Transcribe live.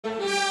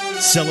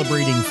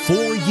Celebrating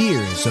 4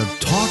 years of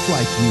talk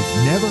like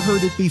you've never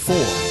heard it before.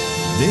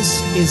 This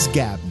is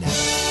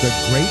GabNet, the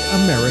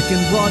Great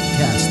American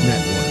Broadcast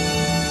Network.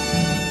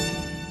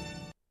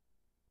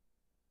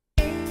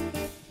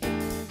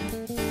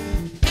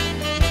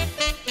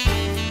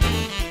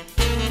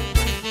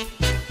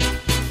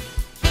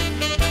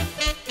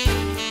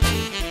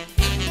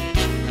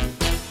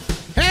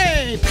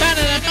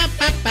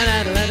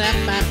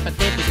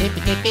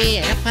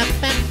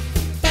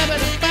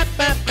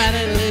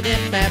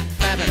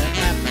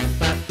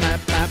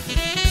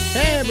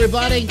 Hey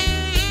everybody,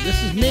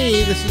 this is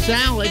me, this is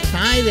Alex.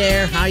 Hi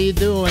there, how you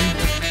doing?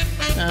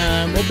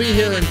 We'll be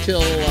here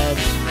until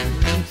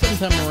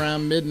sometime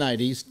around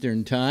midnight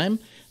Eastern time.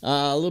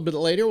 A little bit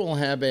later we'll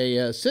have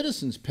a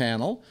citizens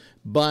panel,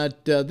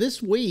 but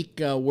this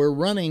week we're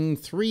running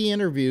 3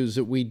 interviews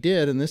that we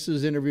did, and this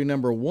is interview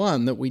number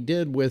 1 that we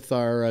did with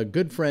our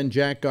good friend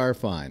Jack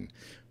Garfein,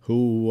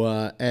 who,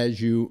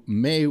 as you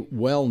may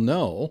well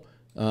know,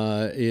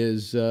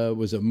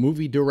 was a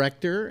movie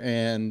director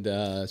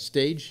and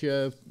stage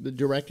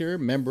director,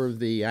 member of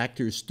the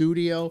Actors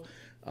Studio.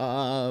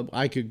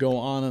 I could go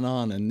on,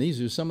 and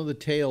these are some of the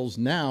tales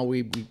now.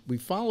 We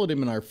followed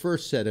him in our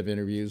first set of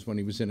interviews when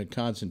he was in a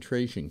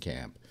concentration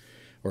camp,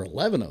 or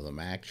 11 of them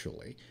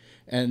actually.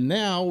 And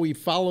now we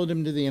followed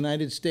him to the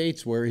United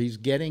States, where he's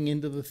getting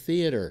into the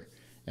theater,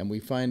 and we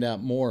find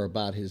out more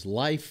about his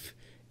life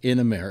in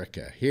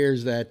America.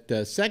 Here's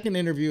that second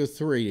interview of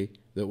 3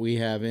 that we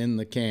have in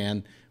the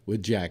can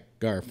with Jack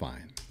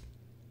Garfein.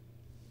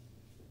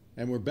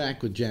 And we're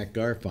back with Jack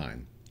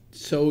Garfein.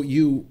 So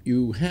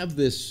you have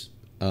this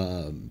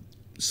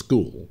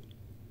school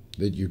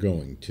that you're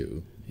going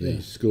to,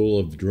 the School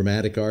of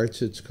Dramatic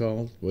Arts, it's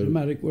called?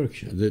 Dramatic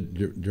Workshop. The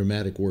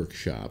Dramatic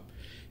Workshop.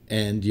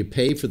 And you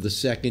pay for the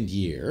second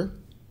year,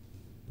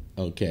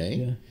 okay?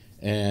 Yeah.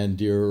 And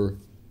you're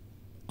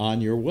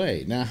on your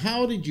way. Now,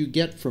 how did you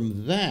get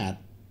from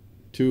that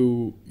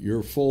to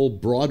your full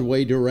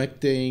Broadway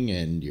directing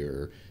and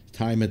your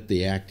time at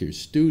the Actors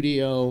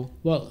Studio?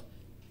 Well,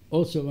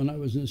 also when I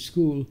was in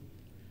school,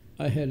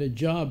 I had a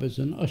job as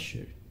an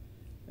usher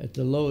at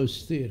the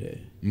Lois Theater.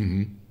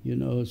 Mm-hmm. You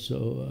know,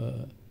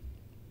 so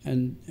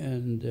and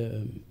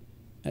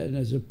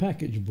as a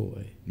package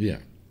boy. Yeah.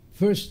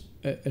 First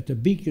at the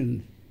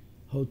Beacon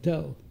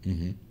Hotel,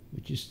 mm-hmm.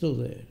 which is still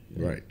there.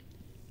 Right.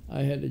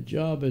 I had a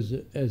job as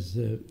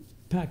a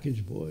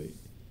package boy.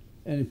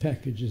 Any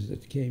packages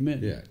that came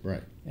in. Yeah,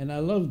 right. And I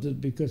loved it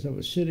because I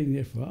was sitting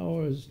there for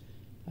hours.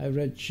 I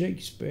read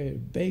Shakespeare,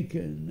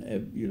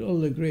 Bacon, you know, all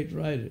the great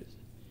writers.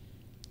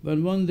 But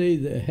one day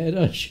the head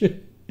usher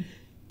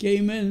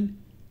came in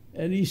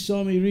and he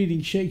saw me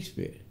reading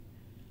Shakespeare.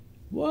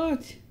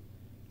 What?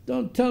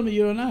 Don't tell me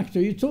you're an actor.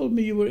 You told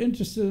me you were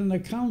interested in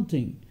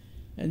accounting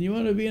and you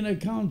want to be an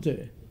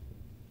accountant.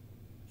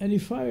 And he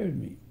fired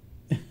me.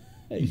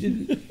 He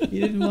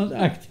didn't want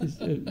actors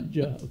to have a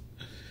job.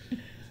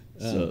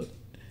 So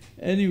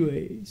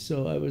anyway,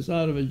 so I was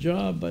out of a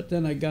job, but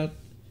then I got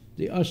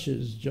the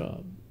usher's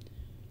job.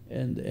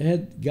 And the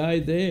head guy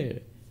there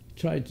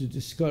tried to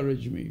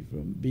discourage me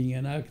from being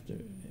an actor.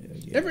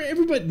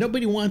 Everybody,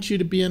 nobody wants you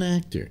to be an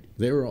actor.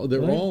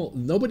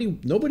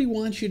 Nobody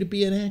wants you to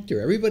be an actor.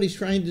 Everybody's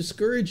trying to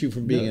discourage you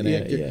from being an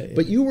actor. Yeah.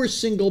 But you were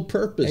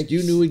single-purposed.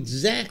 You knew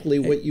exactly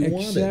what you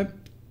wanted.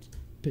 Except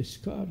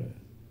Piscata.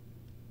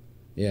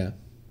 Yeah.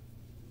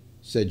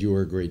 Said you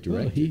were a great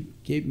director. Well, he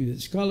gave me the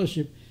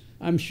scholarship.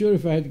 I'm sure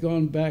if I had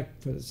gone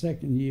back for the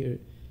second year,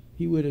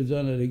 he would have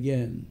done it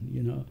again,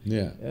 you know.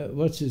 Yeah.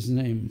 What's his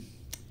name?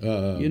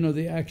 You know,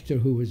 the actor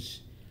who was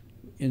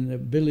in the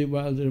Billy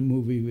Wilder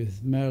movie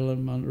with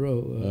Marilyn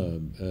Monroe.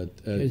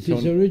 His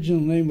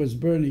original name was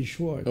Bernie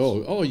Schwartz.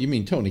 Oh, you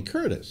mean Tony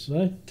Curtis?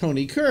 What?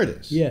 Tony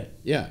Curtis. Yeah.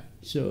 Yeah.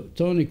 So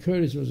Tony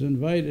Curtis was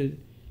invited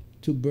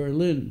to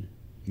Berlin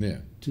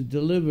to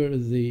deliver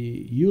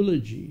the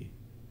eulogy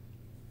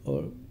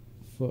for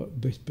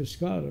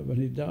Piscata when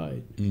he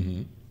died.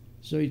 Mm-hmm.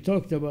 So he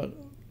talked about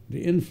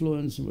the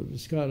influence of what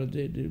Piscata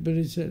did, but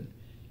he said,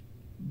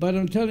 but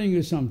I'm telling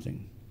you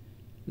something.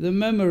 The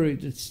memory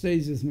that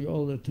stays with me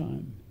all the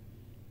time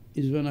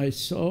is when I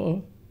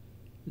saw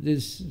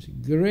this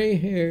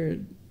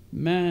gray-haired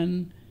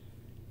man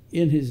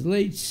in his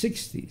late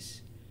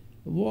 60s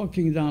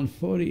walking down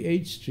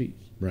 48th Street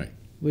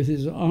with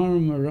his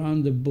arm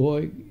around a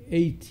boy,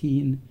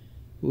 18,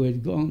 who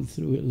had gone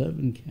through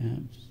 11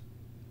 camps.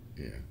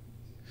 Yeah.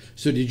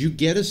 So did you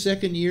get a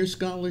second-year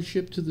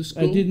scholarship to the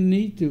school? I didn't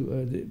need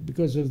to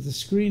because of the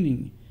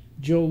screening.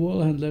 Joe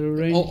Wallhandler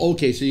arranged. Oh,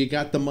 okay, so you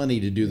got the money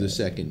to do the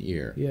second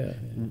year. Yeah.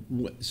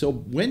 So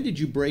when did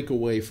you break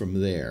away from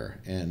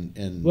there?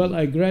 Well,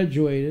 I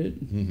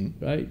graduated,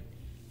 right?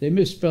 They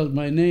misspelled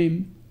my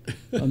name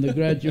on the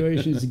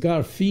graduation. It's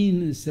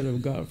Garfein instead of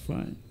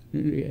Garfein.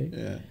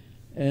 Yeah.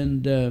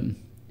 And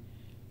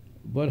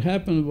what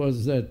happened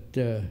was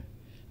that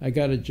I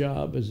got a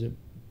job as a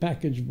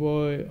package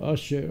boy,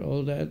 usher,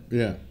 all that.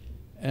 Yeah.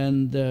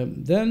 And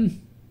then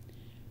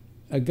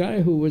a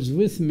guy who was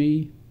with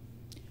me,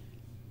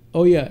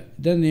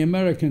 then the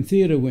American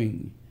Theater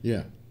Wing.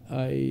 Yeah.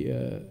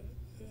 I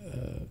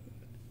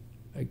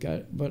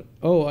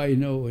I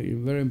know a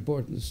very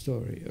important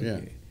story. Okay. Yeah.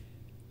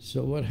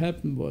 So what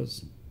happened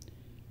was,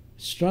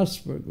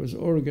 Strasbourg was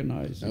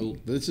organizing. Now,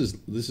 this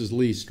is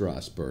Lee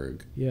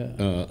Strasberg. Yeah.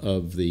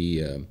 Of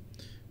the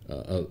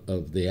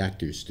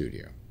Actors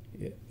Studio.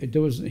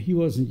 He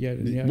wasn't yet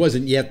in the It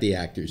wasn't yet the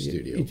Actors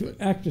Studio.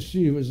 But, Actors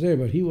Studio was there,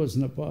 but he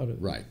wasn't a part of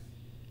it. right.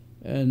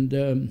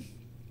 And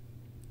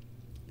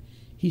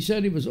he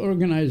said he was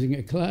organizing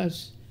a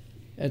class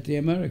at the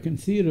American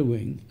Theater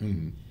Wing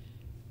Mm-hmm.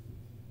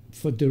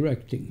 for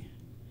directing.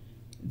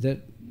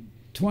 That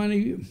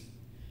 20,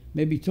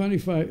 maybe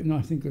 25, no,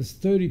 I think it was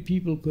 30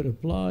 people could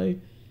apply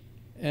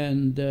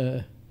and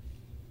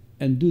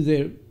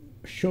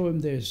show him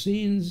their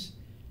scenes.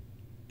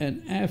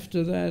 And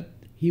after that,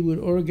 he would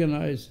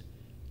organize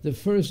the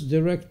first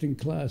directing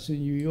class in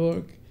New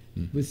York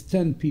with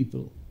 10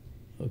 people,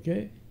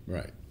 okay?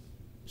 Right.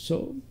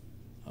 So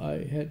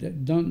I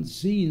had done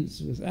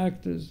scenes with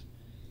actors.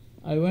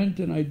 I went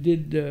and I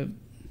did,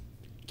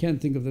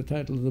 can't think of the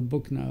title of the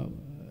book now,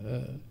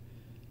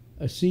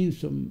 a scene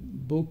from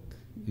book,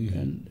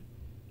 and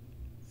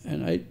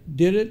I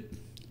did it.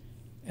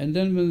 And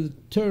then when the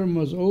term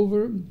was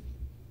over,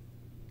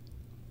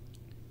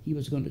 he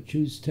was going to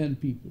choose 10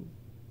 people.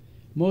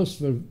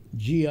 Most were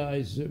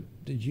GIs,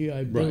 the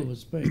GI Bill Right.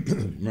 was paid for.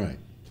 Right.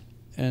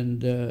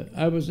 And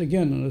I was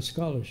again on a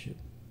scholarship,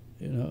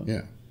 you know.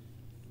 Yeah.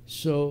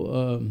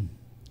 So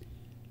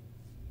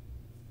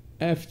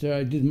after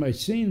I did my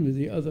scene with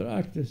the other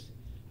actors,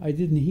 I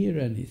didn't hear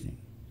anything.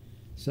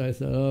 So I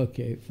thought,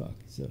 okay, fuck.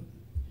 So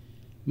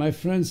my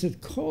friend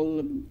said, call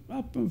them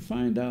up and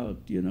find out,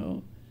 you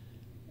know.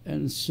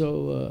 And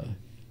so,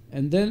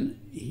 and then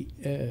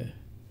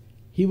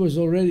he was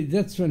already,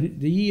 that's when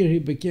the year he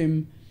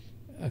became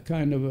a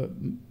kind of a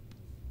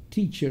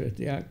teacher at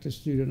the Actors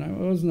Studio. And I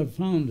wasn't a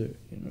founder,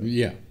 you know.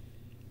 Yeah.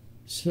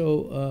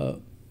 So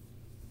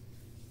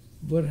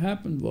what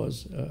happened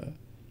was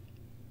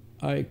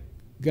I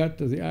got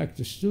to the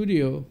Actors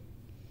Studio,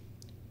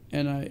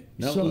 and I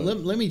Now, saw...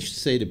 let me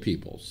say to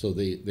people so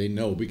they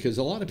know, because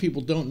a lot of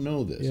people don't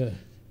know this. Yeah.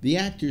 The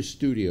Actors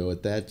Studio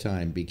at that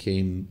time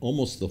became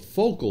almost the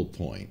focal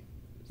point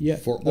Yeah,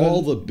 for well,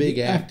 all the big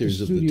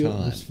actors of the Studio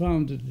time. was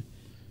founded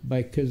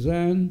by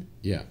Kazan,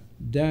 Yeah.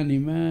 Danny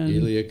Mann,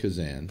 Elia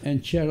Kazan.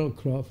 and Cheryl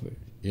Crawford.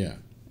 Yeah.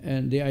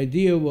 And the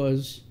idea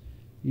was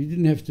you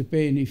didn't have to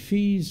pay any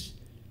fees.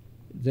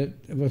 That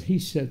what he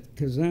said,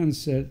 Kazan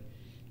said,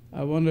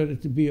 I wanted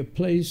it to be a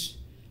place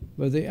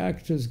where the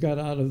actors got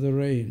out of the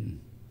rain.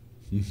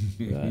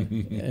 Right?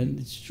 And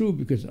it's true,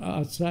 because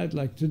outside,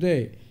 like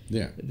today,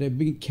 Yeah. they're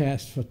being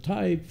cast for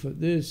type, for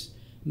this,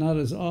 not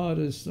as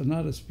artists or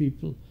not as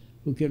people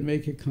who can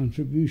make a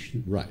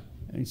contribution. Right.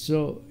 And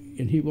so,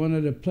 and he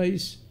wanted a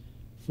place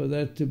for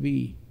that to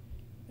be.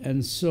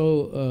 And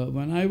so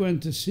when I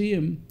went to see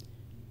him,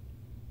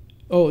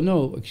 oh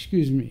no,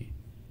 excuse me.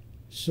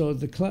 So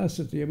the class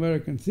at the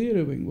American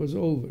Theater Wing was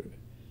over.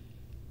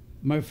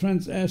 My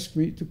friends asked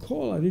me to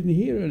call. I didn't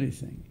hear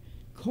anything.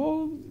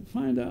 Call,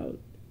 find out.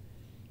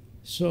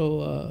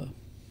 So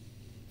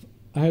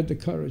I had the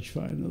courage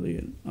finally,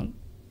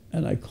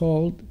 and I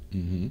called,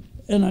 Mm-hmm.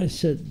 and I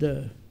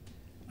said,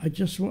 I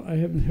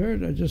haven't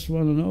heard. I just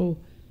want to know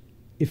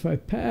if I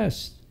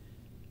passed.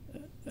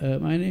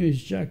 My name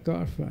is Jack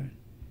Garfine.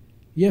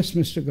 Yes,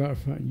 Mr.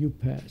 Garfine, you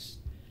passed.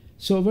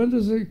 So when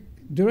does the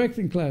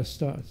directing class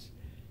start?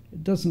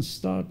 It doesn't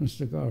start,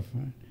 Mr.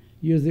 Garfine.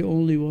 You're the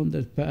only one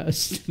that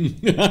passed.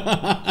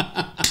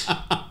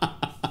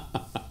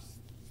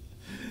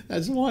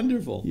 That's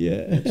wonderful.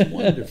 Yeah. That's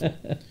wonderful.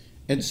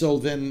 And so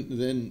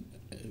then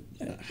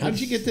how did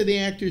you get to the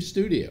Actors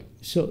Studio?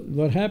 So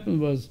what happened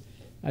was,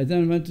 I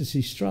then went to see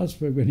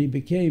Strasberg when he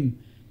became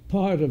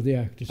part of the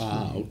Actors Studio.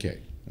 Ah, okay.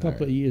 A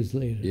couple of years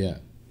later. Yeah.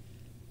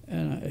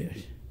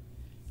 And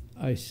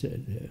I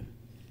said,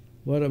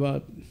 what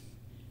about,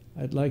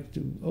 I'd like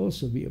to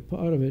also be a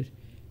part of it.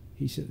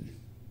 He said,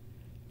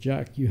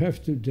 Jack, you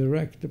have to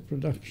direct the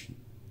production.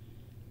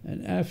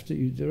 And after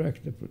you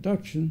direct the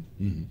production,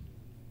 Mm-hmm.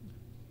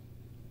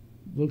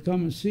 we'll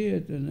come and see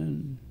it, and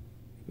then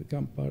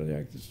become part of the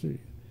Actors Studio.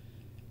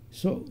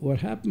 So what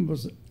happened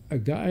was, a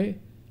guy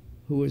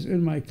who was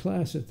in my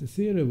class at the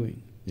Theater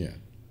Wing Yeah.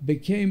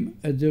 became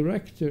a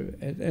director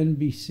at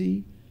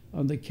NBC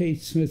on the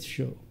Kate Smith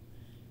Show.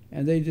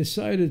 And they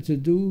decided to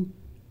do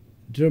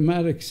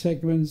dramatic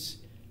segments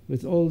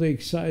with all the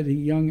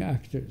exciting young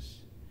actors.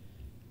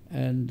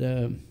 And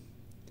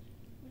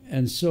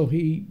so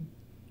he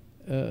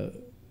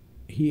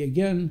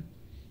again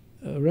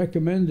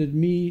recommended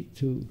me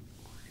to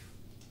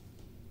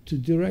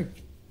direct,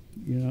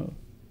 you know.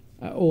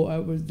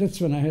 That's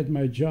when I had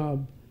my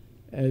job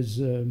as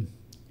a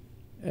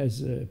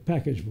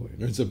package boy.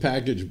 It's a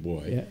package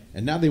boy. Yeah.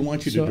 And now they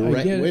want you So to I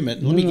direct. get- Wait a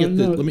minute. no, Let me no, get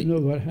no, the. Let me. No,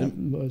 what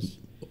happened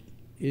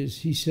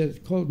is he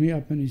said, called me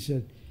up and he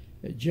said,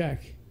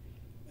 Jack,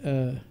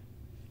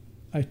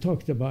 I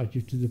talked about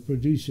you to the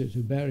producer, to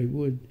Barry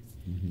Wood,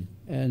 Mhm.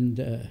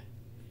 and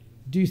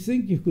do you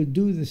think you could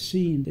do the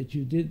scene that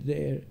you did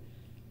there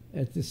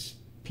at this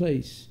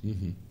place?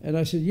 Mm-hmm. And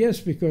I said, yes,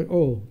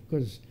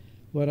 because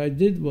what I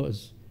did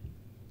was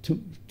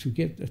to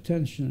get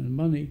attention and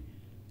money.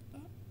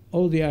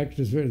 All the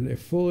actors were in their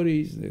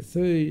 40s, their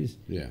 30s.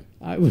 Yeah.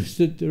 I was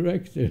the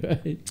director,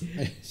 right?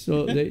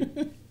 So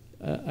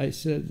I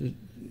said that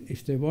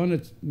if they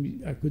wanted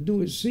me, I could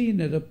do a scene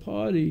at a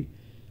party,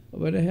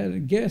 but I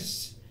had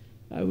guests.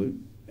 I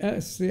would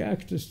ask the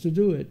actors to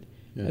do it.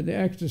 Yeah. And the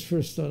actors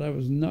first thought I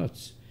was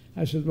nuts.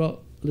 I said,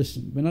 well,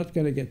 listen, we're not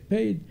going to get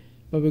paid,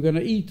 but we're going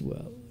to eat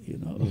well, you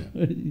know.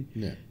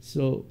 Yeah.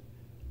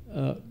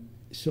 Yeah.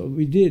 So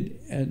we did,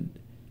 and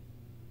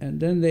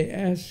then they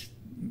asked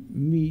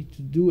me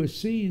to do a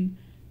scene,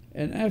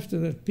 and after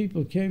that,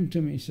 people came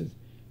to me and said,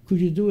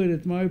 could you do it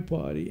at my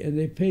party? And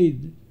they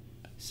paid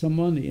some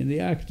money, and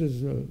the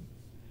actors were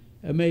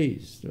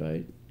amazed,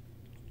 right?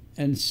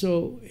 And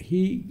so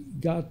he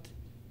got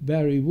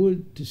Barry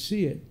Wood to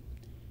see it,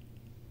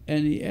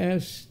 and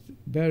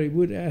Barry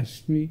Wood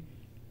asked me,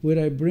 would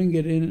I bring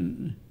it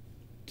in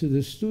to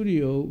the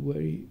studio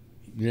where he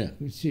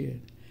would see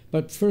it?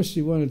 But first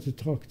he wanted to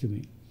talk to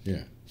me.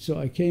 Yeah. So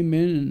I came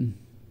in and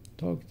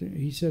talked to him.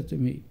 He said to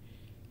me,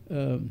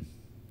 how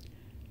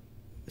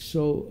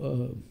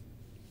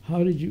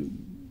did you,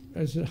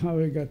 I said, how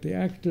I got the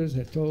actors.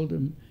 I told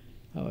him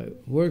how I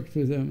worked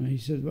with them. And he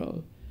said,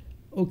 well,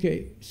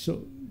 okay,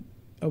 so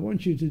I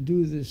want you to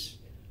do this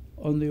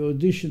on the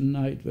audition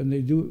night when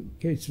they do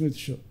Kate Smith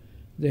show.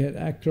 They had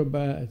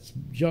acrobats,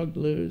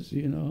 jugglers,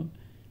 you know.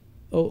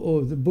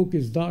 Oh, the book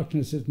is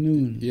Darkness at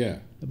Noon. Yeah.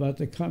 About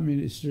the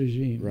communist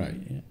regime. Right.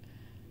 Yeah.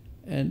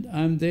 And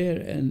I'm there,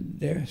 and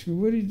they asked me,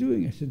 what are you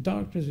doing? I said,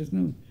 Darkness at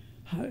Noon.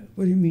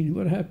 What do you mean?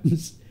 What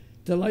happens?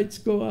 The lights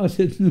go out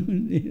at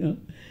noon, you know,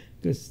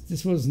 because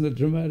this wasn't a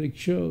dramatic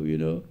show, you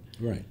know.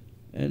 Right.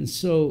 And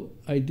so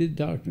I did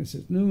Darkness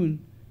at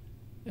Noon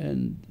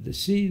and the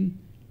scene,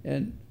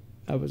 and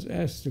I was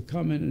asked to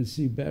come in and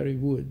see Barry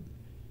Wood.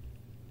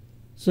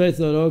 So I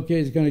thought, okay,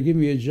 he's going to give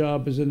me a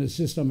job as an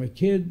assistant. I'm a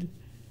kid.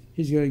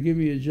 He's going to give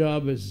me a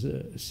job as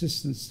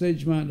assistant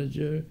stage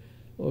manager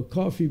or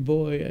coffee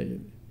boy.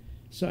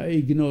 So I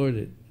ignored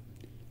it.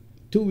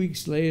 2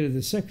 weeks later,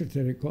 the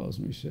secretary calls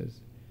me and says,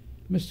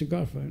 Mr.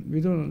 Garfine, we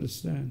don't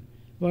understand.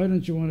 Why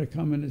don't you want to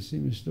come in and see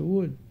Mr.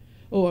 Wood?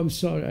 Oh, I'm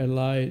sorry, I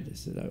lied. I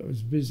said, I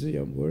was busy,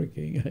 I'm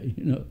working,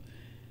 you know.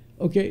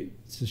 Okay,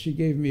 so she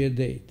gave me a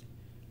date.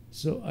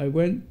 So I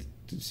went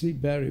to see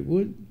Barry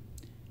Wood,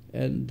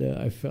 and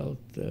I felt,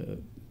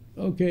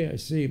 okay, I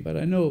see, but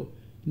I know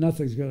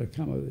nothing's going to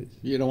come of this.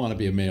 You don't want to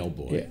be a mail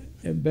boy.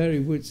 Yeah, and Barry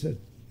Wood said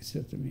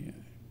to me,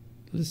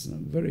 listen,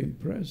 I'm very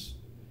impressed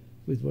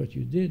with what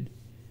you did.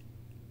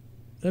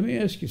 Let me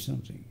ask you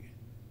something.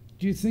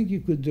 Do you think you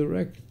could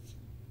direct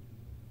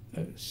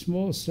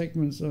small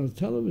segments on a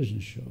television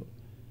show?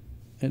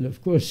 And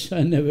of course,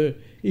 I never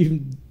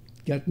even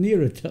got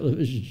near a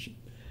television show.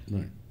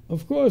 Right.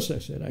 Of course, I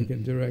said, I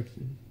can direct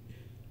it.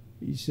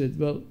 He said,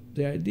 well,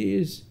 the idea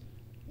is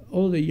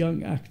all the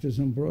young actors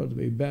on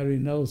Broadway, Barry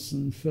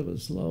Nelson,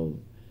 Phyllis Love,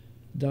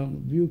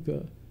 Donald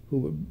Buca, who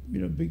were,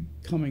 you know,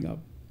 coming up.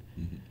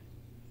 Mm-hmm.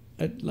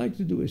 I'd like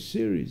to do a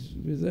series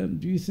with them.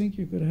 Do you think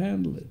you could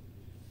handle it?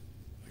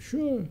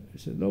 Sure. I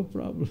said, no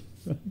problem.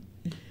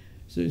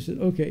 So he said,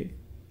 okay,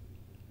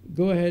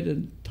 go ahead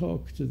and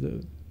talk to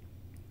the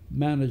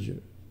manager,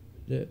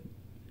 the,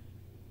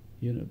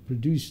 you know,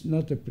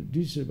 not the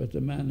producer, but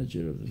the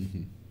manager of the.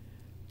 Mm-hmm.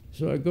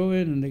 So I go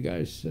in, and the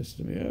guy says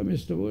to me, oh,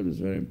 Mr. Wood is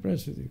very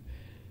impressed with you.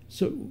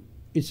 So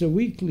it's a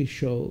weekly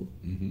show,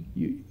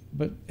 mm-hmm.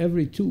 But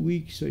every 2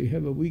 weeks, so you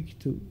have a week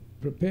to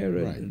prepare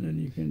it, right. and then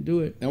you can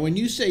do it. Now, when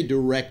you say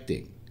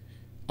directing,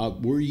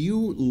 were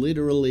you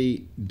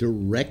literally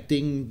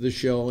directing the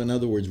show? In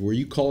other words, were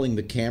you calling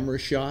the camera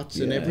shots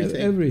and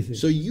everything? Everything.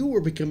 So you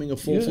were becoming a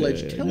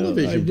full-fledged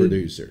television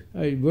producer.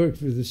 I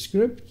worked with the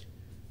script.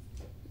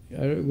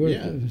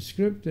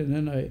 And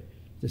then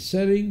the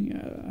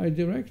setting, I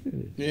directed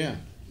it. Yeah,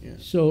 yeah.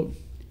 So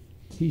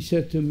he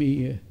said to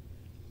me,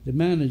 the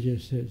manager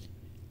said,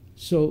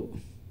 so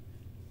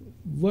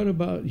what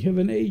about, you have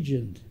an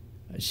agent?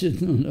 I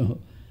said, no,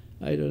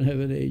 I don't have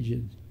an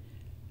agent.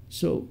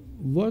 So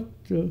what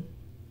would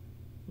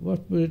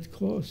it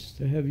cost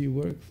to have you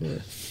work for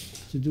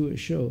us to do a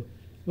show?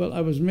 Well,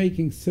 I was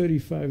making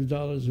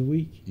 $35 a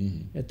week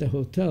mm-hmm. at the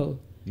hotel.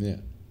 Yeah.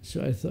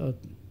 So I thought,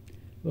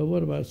 well,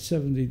 what about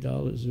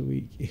 $70 a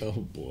week? Oh,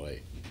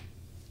 boy.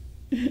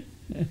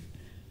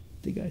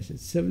 The guy said,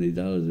 $70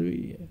 a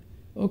week? Yeah.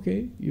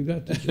 Okay, you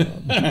got the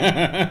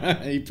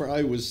job. He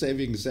probably was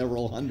saving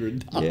several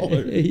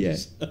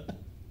 $100s. Yeah.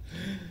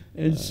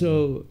 And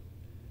so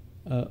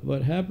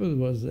what happened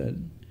was that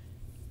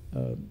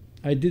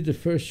I did the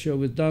first show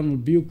with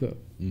Donald Buca.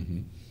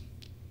 Mm-hmm.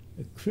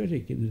 A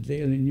critic in the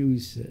Daily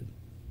News said,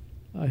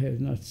 I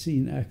have not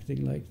seen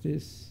acting like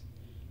this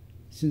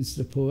since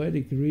the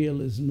poetic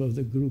realism of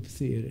the group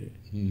theater.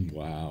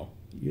 Wow.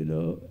 You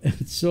know,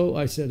 and so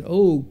I said,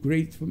 oh,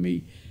 great for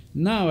me.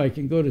 Now I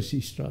can go to see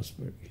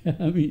Strasberg.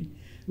 I mean,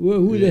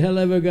 who the hell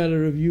ever got a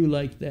review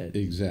like that?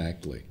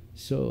 Exactly.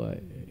 So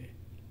I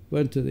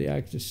went to the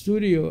actor's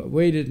studio,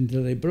 waited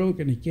until they broke,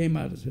 and he came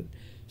out and said,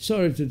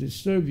 sorry to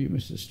disturb you,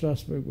 Mr.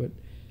 Strasberg, but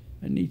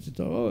I need to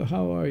talk. Oh,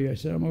 how are you? I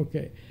said, I'm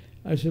okay.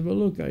 I said, well,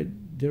 look, I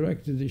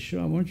directed the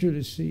show. I want you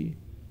to see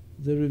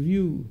the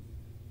review.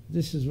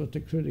 This is what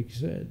the critic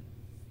said.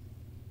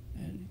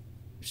 And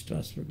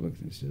Strasberg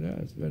looked and said,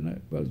 it's very nice.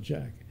 Well,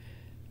 Jack,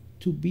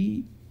 to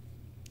be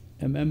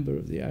a member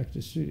of the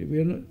Actors Studio, we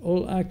are not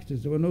all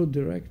actors. There were no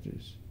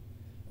directors,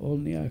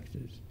 only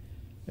actors.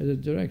 As a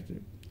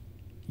director,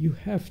 you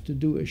have to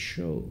do a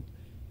show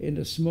in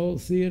a small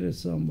theater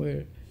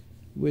somewhere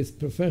with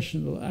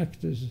professional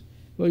actors.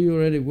 Well, you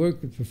already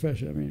work with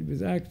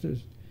with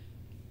actors,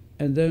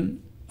 and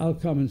then I'll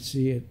come and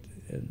see it.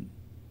 And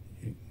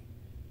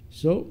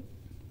so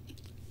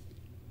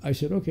I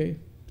said, okay.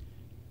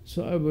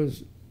 So I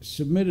was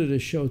submitted a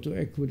show to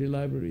Equity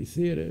Library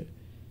Theater,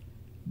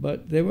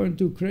 but they weren't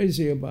too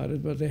crazy about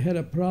it, but they had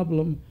a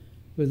problem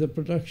with a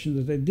production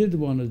that they did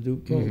want to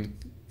do called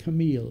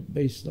Camille,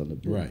 based on the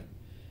book. Right.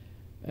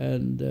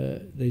 And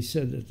they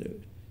said that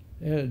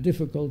they had a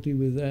difficulty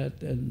with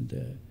that,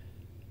 and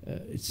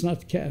it's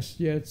not cast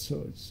yet,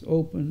 so it's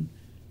open.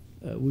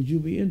 Would you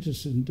be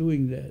interested in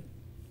doing that?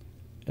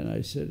 And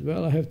I said,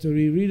 well, I have to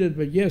reread it,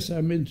 but yes,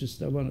 I'm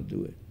interested. I want to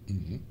do it.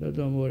 No,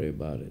 don't worry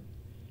about it,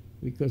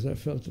 because I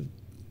felt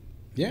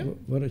that,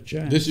 what a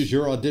chance. This is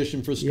your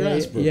audition for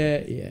Strasberg.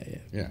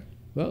 Yeah.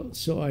 Well,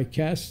 so I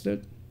cast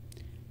it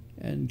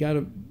and got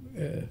a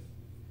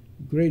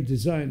great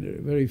designer,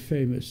 very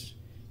famous.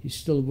 He's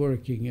still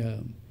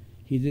working.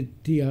 He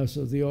did Tea House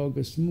of the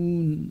August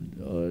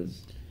Moon,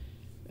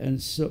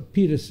 and so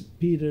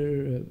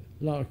Peter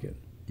Larkin.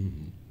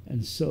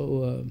 And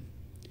so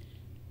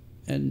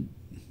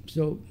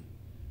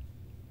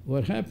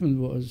what happened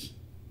was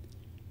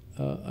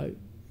I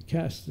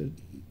cast it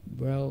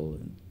well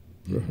and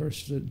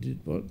rehearsed it,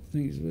 did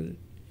things with it.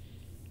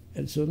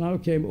 And so now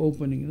came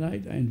opening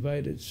night. I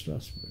invited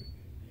Strasberg.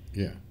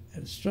 Yeah.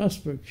 And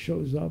Strasberg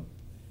shows up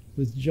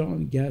with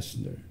John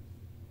Gassner.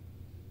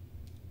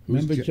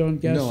 Remember John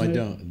Gassner? No, I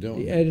don't.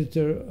 The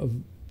editor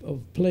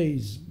of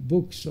plays,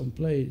 books on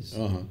plays,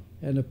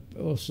 and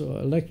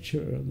also a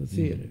lecturer on the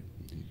theater.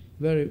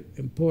 Very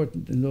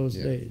important in those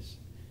days.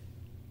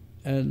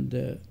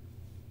 And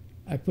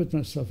I put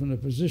myself in a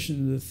position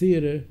in the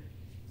theater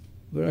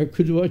where I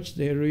could watch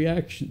their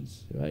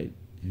reactions, right?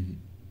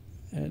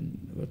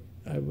 And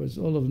I was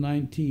all of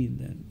 19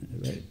 then,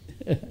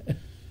 right?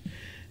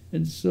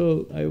 And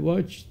so I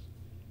watched,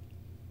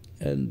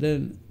 and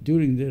then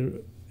during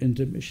the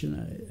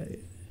intermission,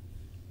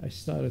 I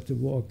started to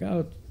walk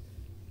out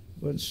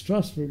when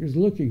Strasberg is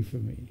looking for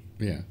me.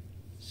 Yeah.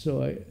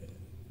 So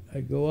I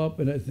go up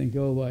and I think,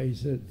 oh, why? He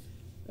said,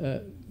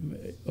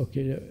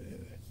 okay,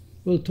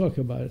 we'll talk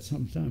about it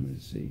sometime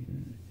and see.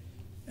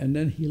 And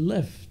then he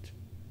left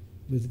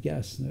with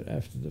Gassner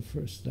after the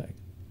first act,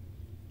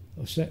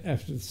 or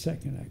after the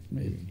second act,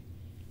 maybe.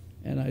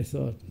 And I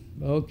thought,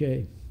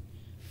 okay,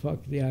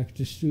 fuck the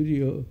Actors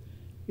Studio.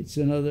 It's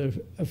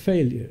a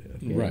failure.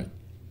 Okay? Right.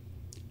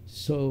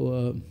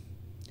 So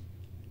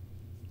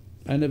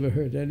I never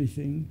heard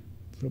anything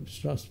from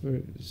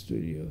Strasberg at the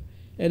studio.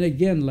 And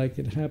again, like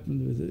it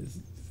happened with the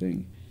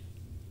thing,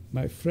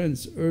 my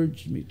friends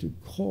urged me to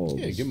call.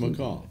 Yeah, give them a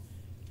call.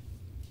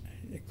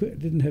 I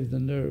didn't have the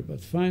nerve,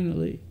 but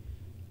finally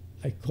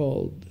I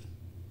called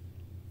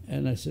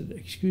and I said,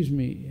 excuse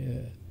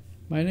me,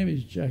 my name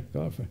is Jack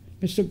Garfar.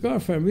 Mr.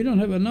 Garfar, we don't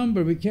have a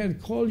number. We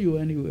can't call you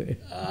anywhere.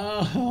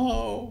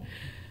 Oh.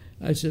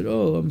 I said,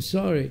 oh, I'm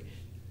sorry.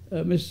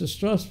 Mr.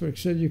 Strasberg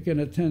said you can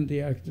attend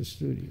the Actors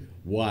Studio.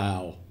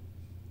 Wow.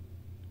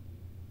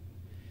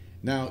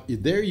 Now,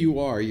 there you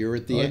are. You're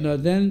at the end. Now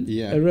then,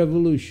 a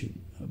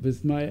revolution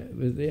with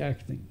the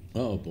acting.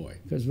 Oh, boy.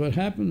 Because what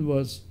happened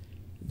was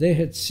they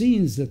had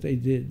scenes that they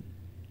did,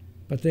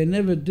 but they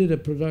never did a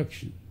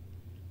production.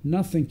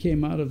 Nothing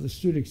came out of the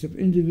studio except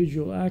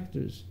individual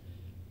actors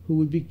who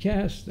would be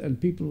cast,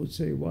 and people would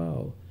say,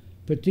 wow,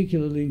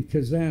 particularly in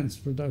Kazan's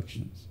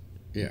productions.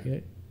 Yeah.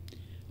 Okay?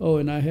 Oh,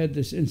 and I had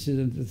this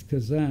incident with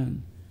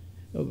Kazan.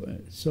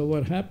 So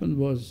what happened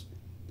was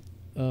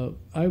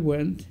I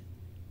went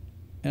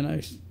and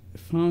I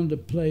found a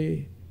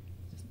play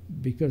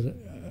because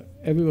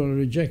everyone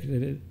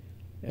rejected it,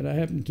 and I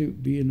happened to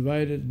be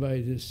invited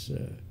by this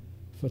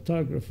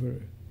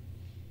photographer.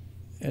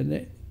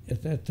 And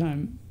at that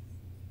time,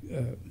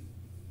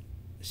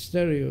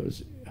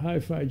 stereos,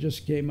 hi-fi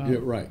just came out. Yeah,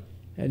 right.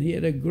 And he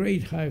had a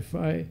great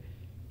hi-fi,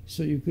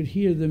 so you could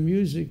hear the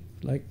music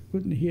like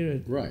couldn't hear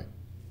it. Right.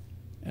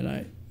 And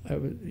I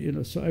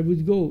would, so I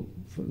would go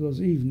for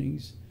those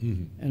evenings.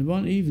 And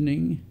one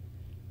evening,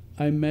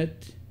 I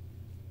met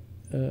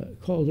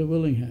Calder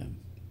Willingham.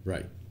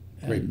 Right.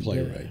 Great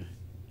playwright.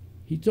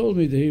 He told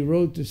me that he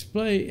wrote this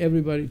play.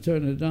 Everybody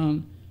turned it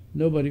down.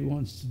 Nobody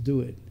wants to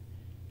do it.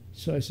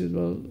 So I said,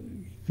 well,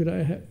 could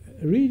I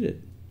read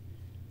it?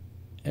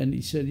 And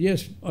he said,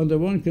 yes, under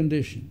one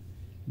condition.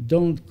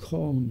 Don't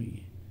call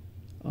me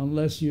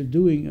unless you're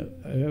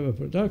I have a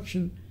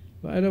production.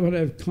 But I don't want to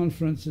have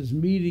conferences,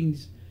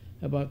 meetings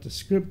about the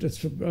script.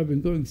 I've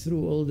been going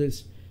through all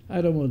this.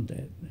 I don't want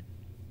that.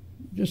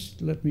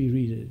 Just let me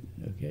read it,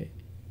 okay?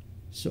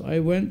 So I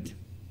went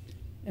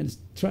and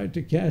tried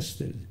to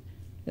cast it.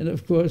 And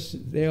of course,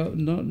 they are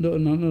none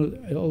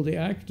of all the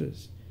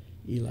actors.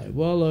 Eli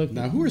Wallach.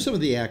 Now, who are some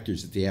of the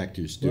actors at the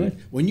Actors Studio? What?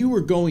 When you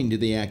were going to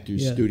the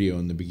Actors Yeah. Studio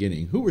in the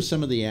beginning, who were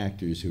some of the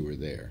actors who were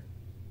there?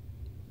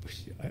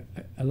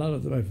 A lot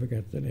of them I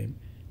forgot the name.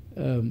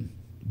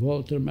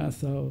 Walter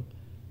Matthau.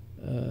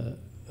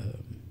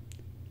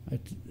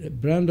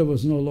 Brando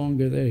was no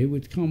longer there. He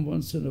would come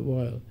once in a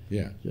while,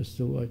 Yeah. just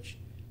to watch.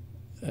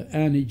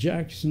 Annie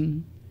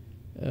Jackson.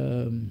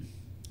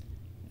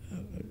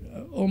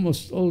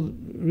 Almost all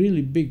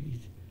really big,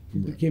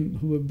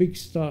 who were big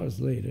stars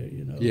later.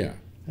 You know. Yeah.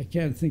 I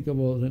can't think of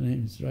all the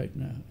names right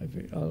now.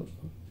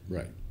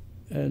 Right.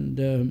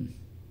 And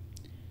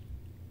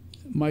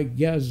Mike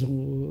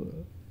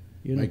Gazzo.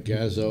 Mike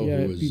Gazzo,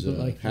 yeah, who was people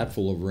like that.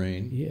 Hatful of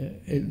Rain. Yeah,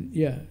 and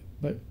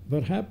but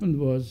what happened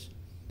was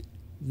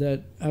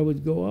that I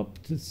would go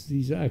up to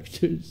these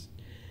actors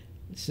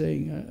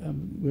saying,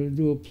 I'm going to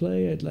do a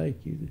play, I'd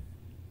like you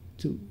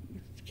to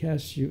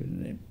cast you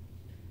in it.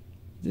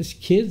 This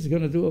kid's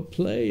going to do a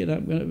play, and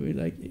I'm going to be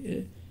like,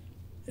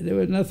 there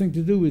was nothing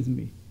to do with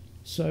me.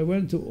 So I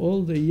went to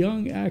all the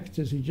young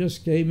actors who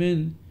just came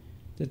in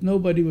that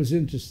nobody was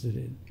interested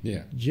in.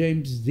 Yeah.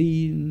 James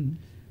Dean,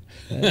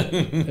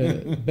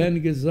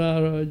 Ben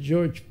Gazzara,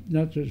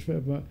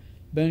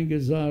 Ben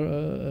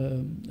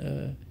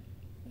Gazzara,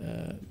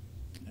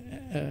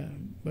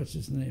 what's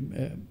his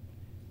name?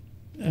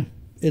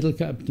 It'll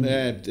come to me.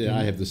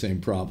 I have the same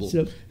problem.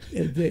 So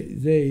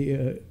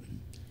they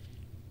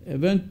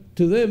went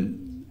to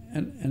them,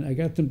 and I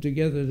got them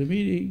together at a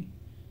meeting.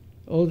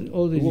 All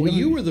these. Well,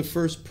 you were the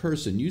first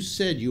person. You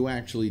said you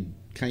actually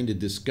kind of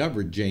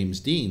discovered James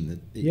Dean.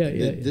 That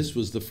this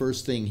was the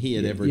first thing he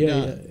had ever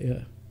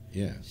done.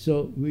 Yeah.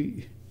 So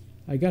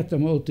I got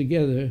them all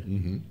together,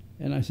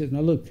 and I said, now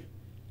look,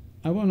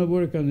 I want to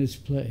work on this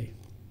play,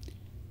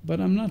 but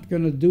I'm not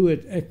going to do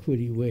it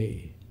equity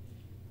way.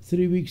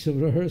 3 weeks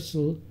of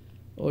rehearsal,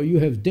 or you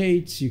have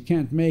dates, you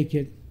can't make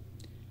it.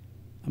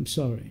 I'm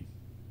sorry.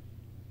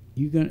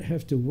 You're going to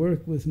have to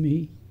work with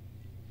me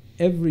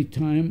every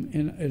time,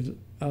 and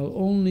I'll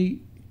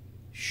only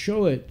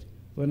show it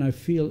when I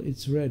feel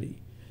it's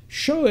ready.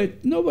 Show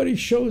it. Nobody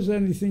shows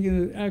anything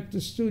in the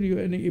Actors Studio,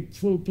 any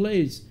full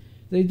plays.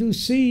 They do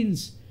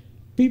scenes.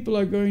 People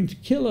are going to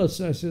kill us.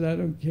 I said, I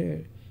don't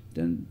care.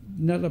 Then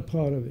not a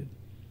part of it.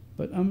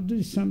 But I'm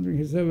doing something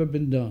that's never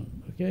been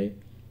done, okay?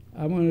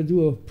 I want to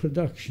do a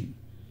production.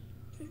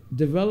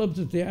 Developed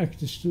at the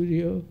Actors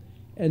Studio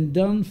and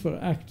done for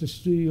Actors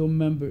Studio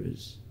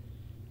members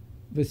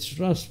with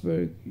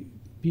Strasberg,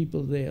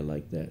 people there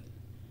like that.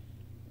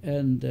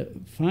 And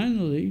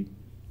finally,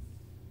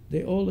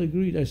 they all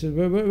agreed. I said,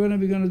 when are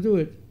we going to do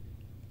it?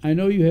 I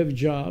know you have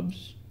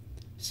jobs.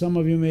 Some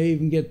of you may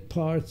even get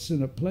parts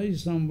in a play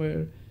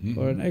somewhere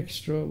or an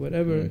extra or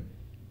whatever. Right.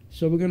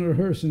 So we're going to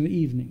rehearse in the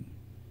evening.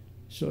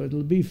 So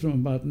it'll be from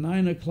about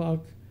 9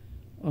 o'clock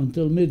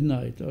until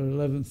midnight or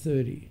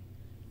 11:30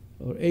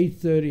 or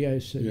 8:30, I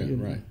said. Yeah, you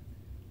know. right.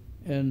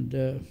 And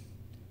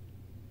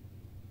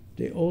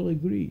they all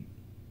agreed.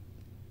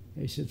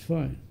 They said,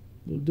 fine,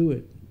 we'll do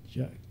it,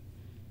 Jack.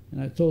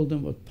 And I told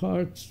them what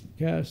parts,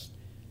 cast,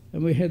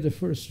 and we had the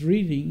first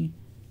reading,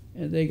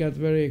 and they got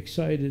very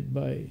excited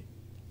by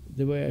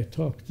the way I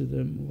talked to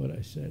them, what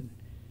I said.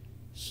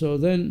 So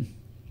then,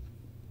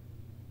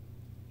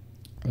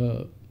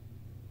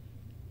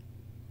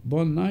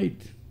 one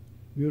night,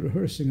 we were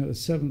rehearsing on the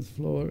 7th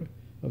floor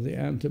of the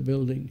Anta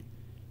building,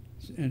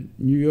 and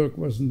New York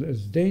wasn't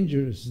as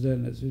dangerous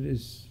then as it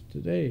is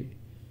today,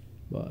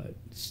 but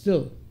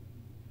still,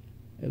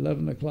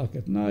 11 o'clock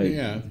at night.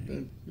 Yeah.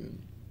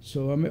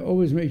 So I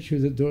always made sure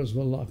the doors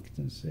were locked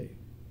and safe.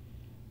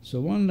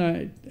 So one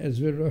night, as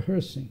we're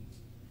rehearsing,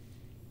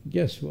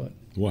 guess what?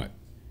 What?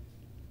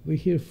 We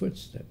hear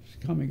footsteps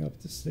coming up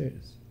the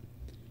stairs.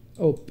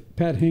 Oh,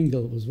 Pat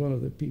Hingle was one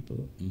of the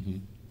people.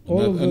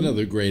 All of them,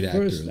 Another great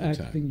actor first at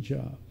the acting time.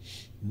 job.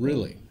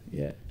 Really?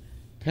 Yeah.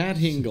 Pat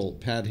Hingle,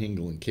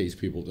 in case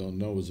people don't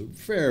know, was a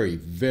very,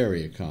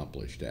 very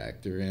accomplished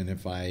actor. And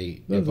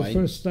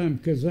First time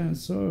Kazan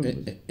saw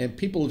him. And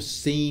people have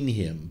seen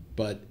him,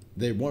 but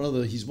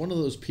he's one of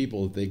those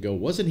people that they go,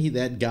 wasn't he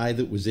that guy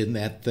that was in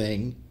that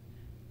thing?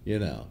 You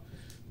know.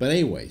 But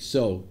anyway,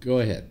 so go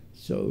ahead.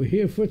 So we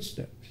hear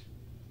footsteps.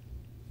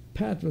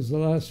 Pat was the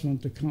last one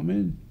to come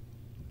in.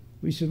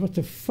 We said, what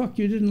the fuck,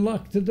 you didn't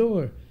lock the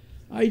door?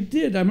 I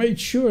did, I made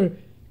sure.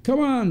 Come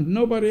on,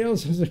 nobody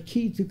else has a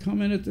key to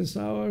come in at this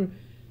hour.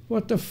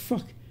 What the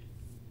fuck?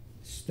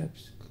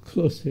 Steps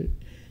closer.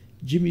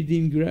 Jimmy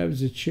Dean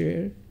grabs a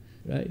chair,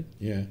 right?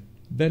 Yeah.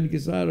 Ben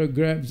Gazzara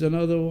grabs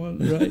another one,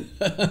 right?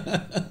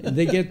 And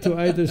they get to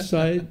either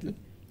side.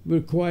 We're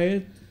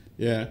quiet.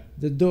 Yeah.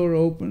 The door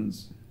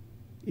opens.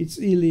 It's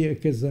Elia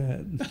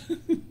Kazan.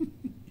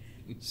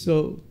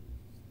 So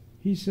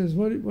he says,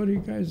 what are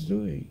you guys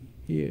doing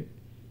here?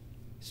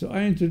 So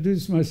I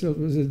introduced myself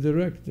as a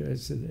director. I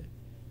said,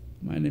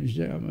 my name's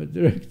Jack, I'm a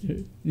director.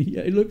 And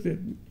he looked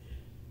at me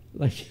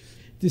like,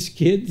 this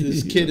kid?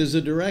 This kid is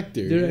a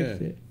director.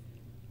 Director.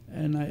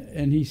 Yeah.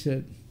 And he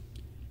said,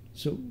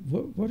 So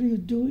what are you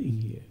doing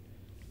here?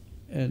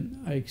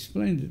 And I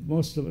explained that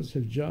most of us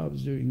have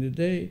jobs during the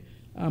day.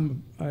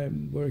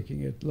 I'm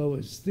working at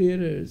Lois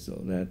Theaters,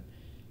 all that.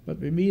 But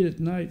we meet at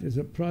night. There's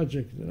a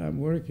project that I'm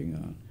working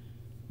on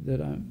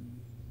that I'm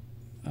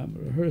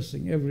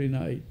rehearsing every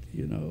night,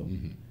 you know.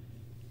 Mm-hmm.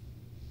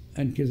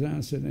 And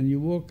Kazan said, and you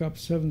walk up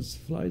 7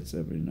 flights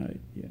every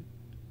night? Yeah,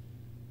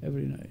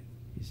 every night,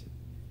 he said.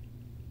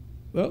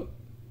 Well,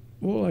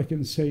 all I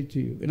can say to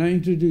you, and I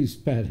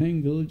introduced Pat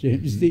Hengel,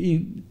 James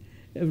Dean,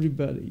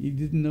 everybody. He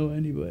didn't know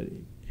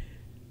anybody.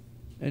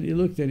 And he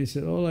looked and he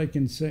said, all I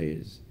can say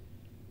is,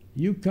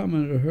 you come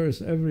and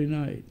rehearse every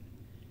night,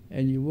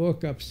 and you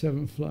walk up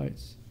 7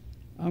 flights,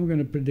 I'm going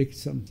to predict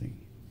something.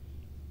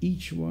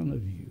 Each one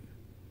of you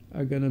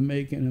are going to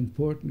make an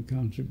important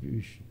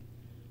contribution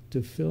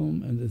to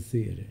film and the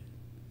theater.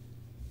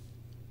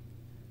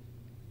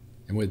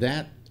 And with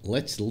that,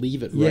 let's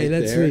leave it let's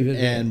there, leave it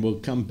and there. we'll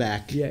come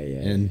back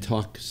and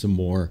talk some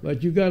more.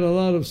 But you got a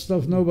lot of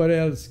stuff nobody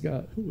else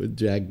got. With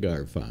Jack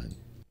Garfien.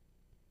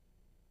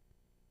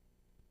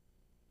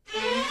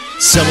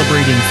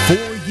 Celebrating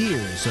 4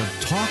 years of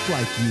talk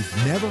like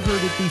you've never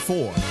heard it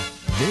before.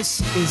 This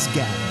is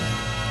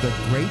GABNET, the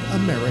Great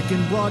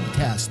American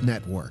Broadcast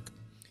Network.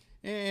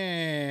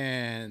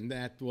 And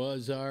that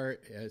was our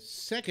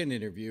second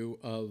interview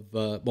of,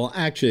 well,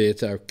 actually,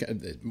 it's our,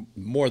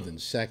 more than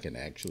second,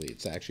 actually.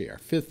 It's actually our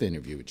 5th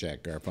interview with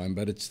Jack Garfien,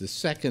 but it's the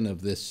second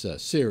of this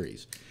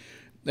series.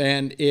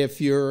 And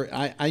if you're,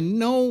 I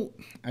know,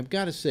 I've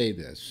got to say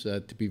this,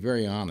 to be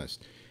very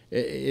honest,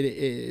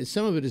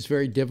 some of it is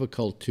very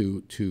difficult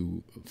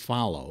to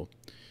follow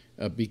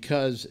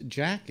because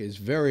Jack is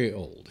very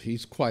old.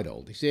 He's quite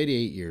old. He's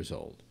 88 years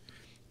old.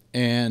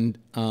 And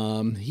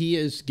he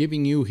is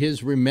giving you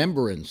his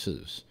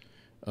remembrances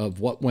of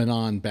what went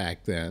on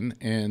back then.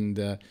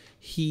 And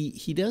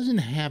he doesn't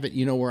have it,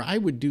 you know, where I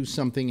would do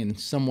something in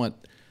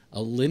somewhat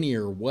a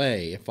linear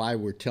way if I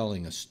were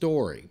telling a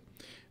story.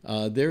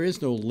 There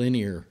is no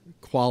linear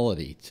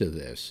quality to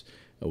this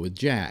with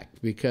Jack,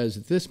 because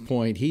at this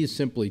point he's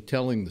simply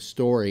telling the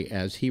story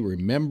as he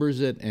remembers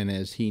it and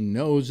as he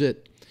knows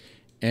it.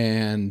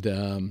 And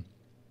we're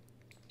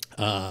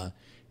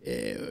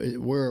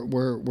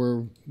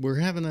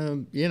having a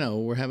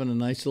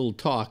nice little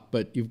talk,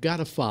 but you've got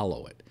to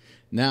follow it.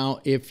 Now,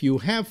 if you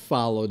have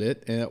followed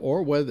it,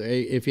 or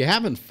if you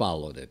haven't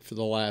followed it for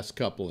the last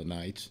couple of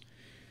nights,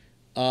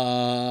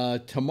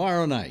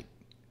 tomorrow night,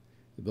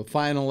 the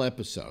final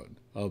episode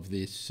of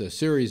this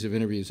series of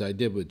interviews I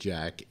did with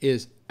Jack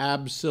is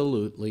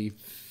absolutely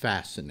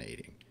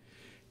fascinating.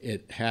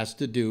 It has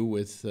to do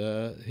with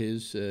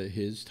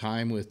his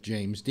time with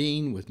James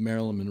Dean, with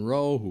Marilyn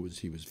Monroe, who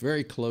he was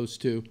very close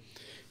to,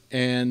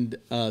 and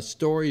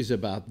stories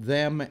about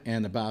them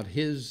and about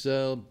his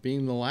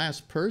being the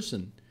last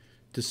person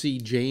to see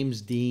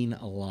James Dean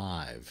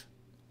alive.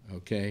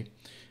 Okay,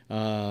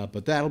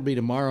 but that'll be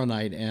tomorrow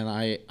night, and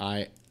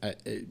I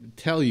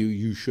tell you,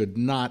 you should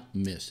not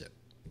miss it.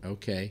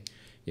 Okay,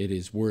 it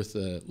is worth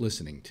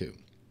listening to.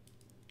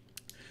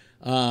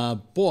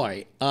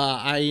 Tonight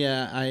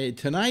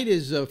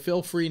is a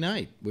fill-free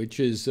night, which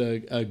is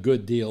a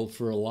good deal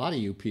for a lot of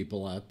you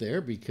people out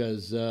there,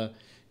 because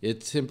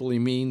it simply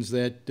means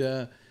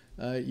that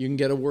you can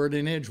get a word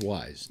in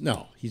edgewise.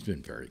 No, he's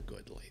been very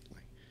good lately.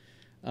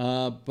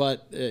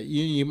 But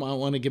you might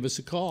want to give us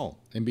a call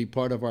and be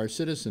part of our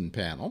citizen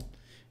panel.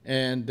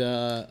 And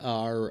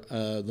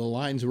the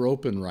lines are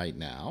open right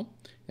now.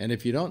 And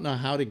if you don't know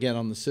how to get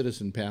on the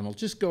citizen panel,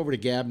 just go over to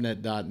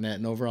gabnet.net,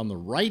 and over on the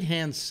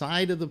right-hand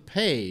side of the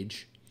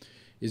page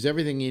is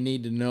everything you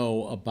need to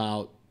know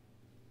about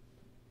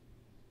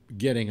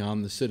getting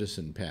on the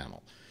citizen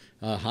panel.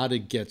 How to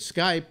get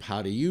Skype,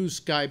 how to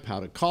use Skype, how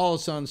to call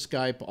us on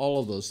Skype,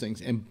 all of those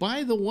things. And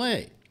by the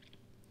way,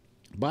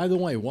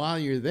 while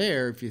you're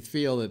there, if you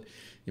feel that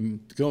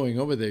in going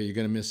over there you're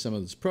going to miss some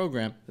of this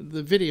program,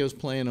 the video's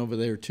playing over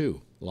there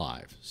too,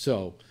 live.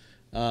 So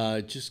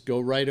just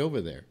go right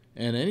over there.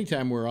 And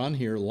anytime we're on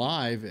here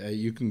live,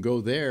 you can go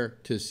there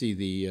to see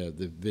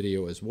the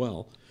video as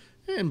well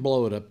and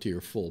blow it up to your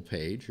full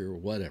page or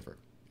whatever.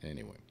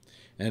 Anyway,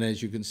 and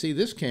as you can see,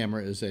 this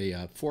camera is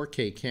a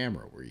 4K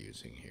camera we're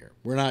using here.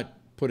 We're not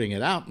putting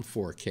it out in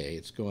 4K.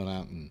 It's going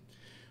out in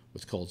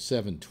what's called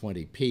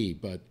 720p,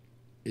 but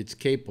it's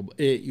capable.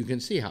 You can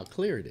see how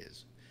clear it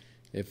is.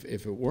 If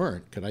it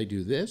weren't, could I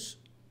do this?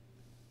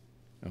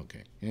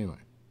 Okay, anyway.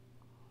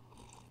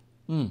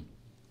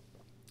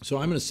 So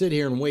I'm going to sit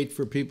here and wait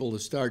for people to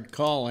start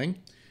calling,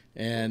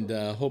 and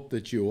hope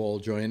that you all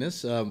join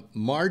us.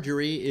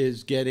 Marjorie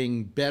is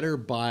getting better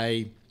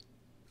by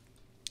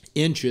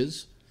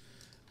inches,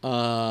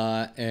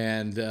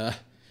 and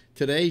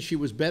today she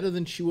was better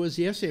than she was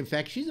yesterday. In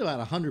fact, she's about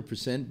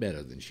 100%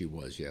 better than she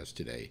was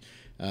yesterday.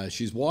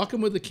 She's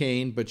walking with a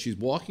cane, but she's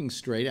walking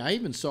straight. I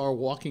even saw her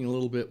walking a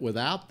little bit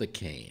without the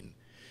cane.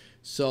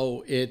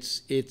 So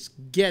it's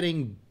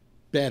getting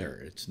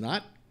better. It's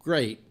not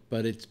great,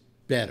 but it's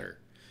better.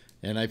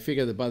 And I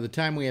figure that by the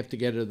time we have to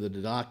get her to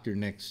the doctor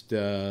next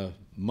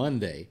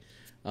Monday,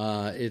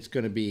 it's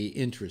going to be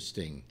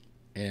interesting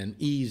and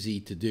easy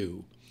to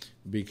do,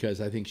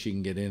 because I think she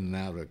can get in and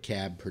out of a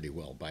cab pretty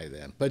well by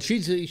then. But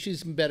she's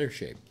in better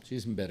shape.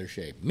 She's in better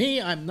shape.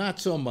 Me, I'm not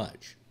so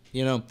much.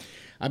 You know,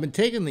 I've been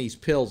taking these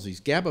pills, these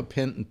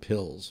gabapentin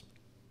pills,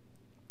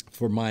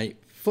 for my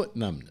foot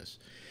numbness.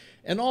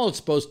 And all it's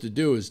supposed to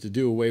do is to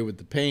do away with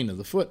the pain of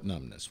the foot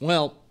numbness.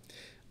 Well,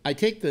 I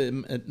take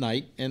them at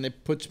night, and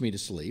it puts me to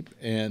sleep.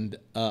 And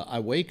I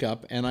wake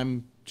up, and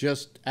I'm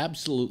just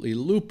absolutely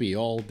loopy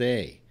all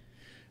day.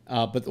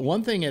 But the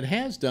one thing it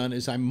has done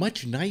is I'm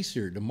much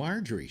nicer to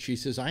Marjorie. She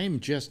says, I am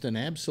just an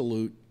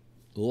absolute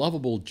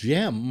lovable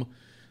gem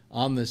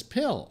on this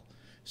pill.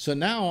 So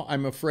now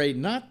I'm afraid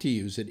not to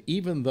use it,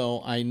 even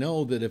though I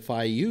know that if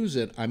I use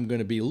it, I'm going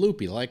to be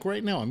loopy. Like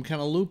right now, I'm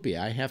kind of loopy.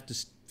 I have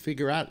to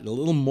figure out a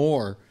little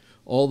more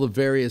all the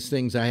various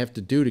things I have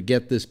to do to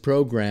get this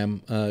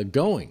program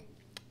going.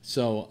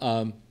 So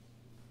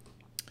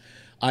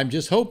I'm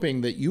just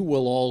hoping that you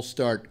will all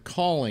start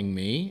calling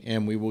me,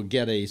 and we will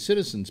get a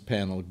citizens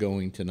panel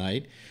going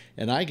tonight,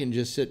 and I can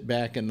just sit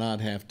back and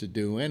not have to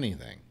do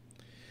anything.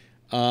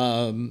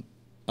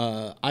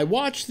 I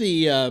watched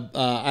the,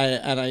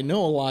 and I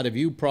know a lot of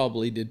you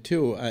probably did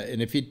too,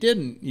 and if you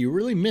didn't, you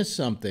really missed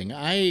something.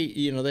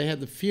 They had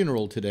the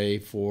funeral today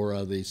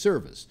for the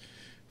service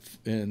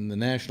in the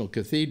National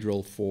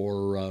Cathedral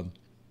for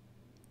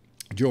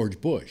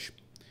George Bush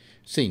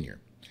Sr.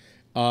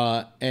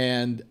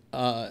 And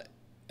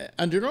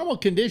under normal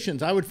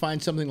conditions, I would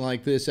find something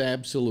like this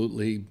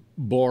absolutely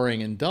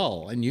boring and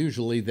dull, and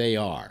usually they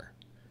are.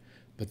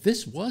 But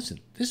this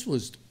wasn't. This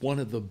was one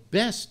of the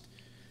best.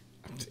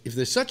 If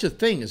there's such a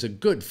thing as a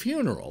good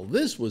funeral,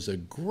 this was a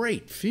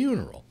great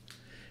funeral.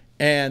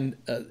 And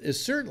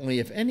certainly,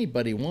 if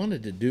anybody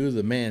wanted to do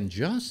the man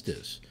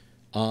justice,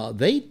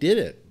 they did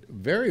it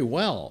very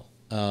well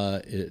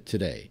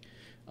today.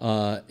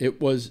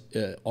 It was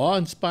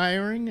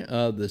awe-inspiring.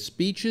 The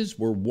speeches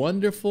were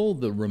wonderful.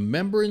 The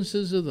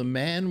remembrances of the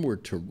man were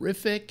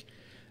terrific.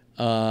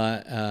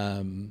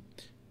 And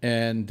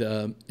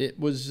it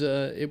was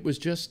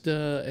just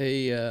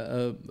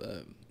a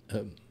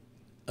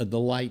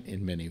delight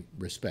in many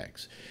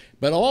respects.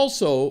 But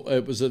also,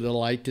 it was a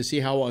delight to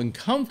see how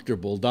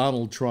uncomfortable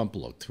Donald Trump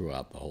looked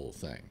throughout the whole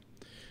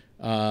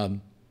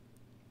thing.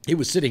 He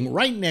was sitting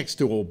right next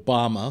to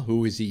Obama,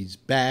 he's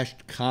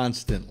bashed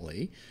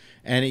constantly,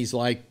 and he's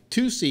like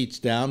 2 seats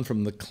down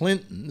from the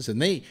Clintons,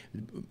 and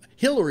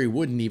Hillary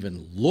wouldn't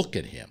even look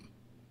at him,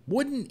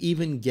 wouldn't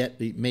even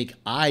make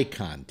eye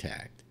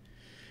contact.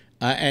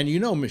 And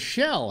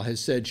Michelle has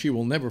said she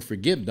will never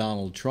forgive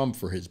Donald Trump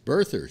for his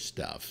birther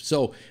stuff.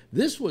 So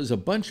this was a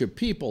bunch of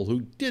people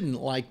who didn't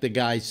like the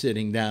guy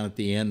sitting down at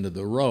the end of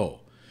the row.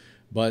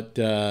 But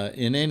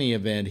in any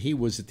event, he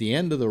was at the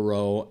end of the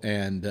row,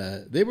 and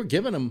they were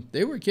giving him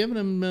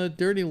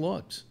dirty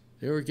looks.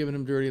 They were giving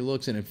him dirty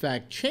looks, and in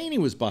fact, Cheney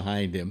was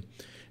behind him,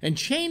 and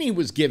Cheney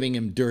was giving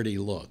him dirty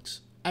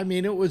looks. I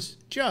mean, it was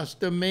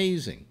just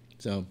amazing.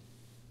 So,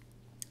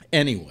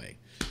 anyway,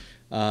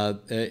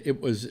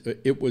 it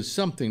was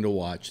something to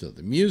watch. Though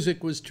the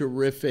music was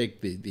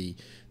terrific, the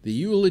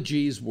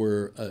eulogies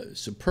were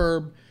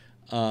superb.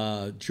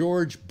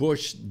 George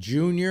Bush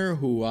Jr.,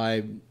 who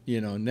I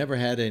never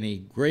had any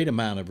great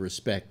amount of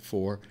respect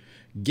for,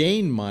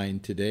 gained mine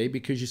today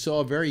because you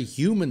saw a very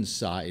human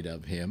side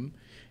of him.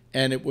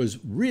 And it was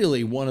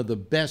really one of the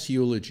best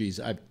eulogies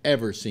I've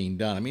ever seen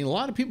done. I mean, a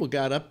lot of people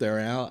got up there.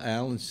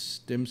 Alan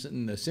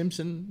Simpson.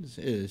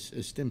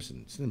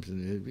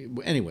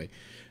 Anyway,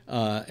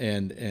 I'm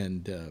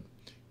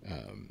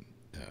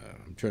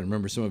trying to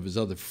remember some of his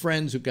other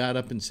friends who got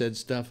up and said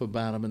stuff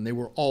about him, and they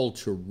were all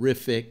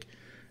terrific,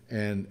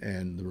 and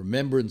the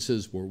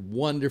remembrances were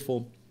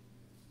wonderful.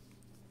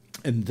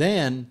 And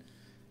then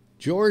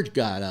George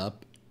got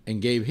up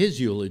and gave his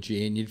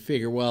eulogy, and you'd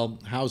figure, well,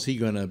 how's he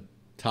going to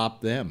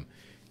top them?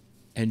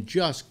 And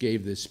just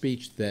gave this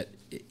speech that,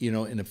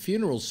 in a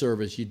funeral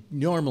service, you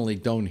normally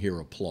don't hear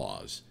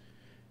applause.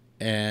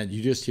 And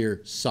you just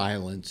hear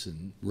silence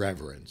and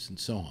reverence and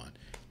so on.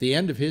 At the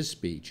end of his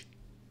speech,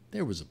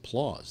 there was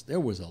applause. There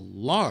was a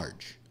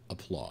large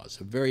applause,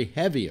 a very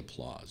heavy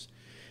applause,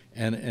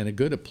 and a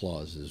good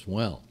applause as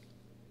well.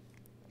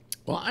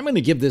 Well, I'm going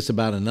to give this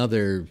about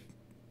another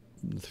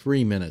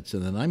 3 minutes,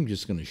 and then I'm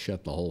just going to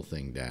shut the whole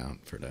thing down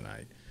for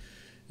tonight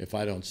if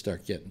I don't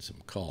start getting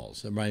some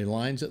calls. The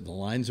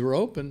lines are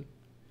open.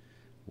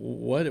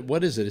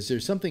 What is it? Is there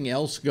something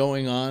else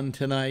going on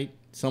tonight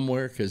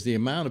somewhere? Because the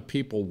amount of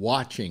people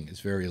watching is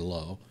very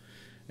low,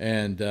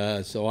 and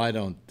so I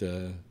don't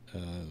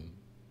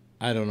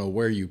know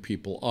where you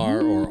people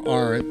are or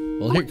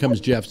aren't. Well, here comes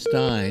Jeff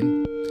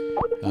Stein.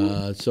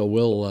 So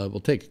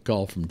we'll take a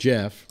call from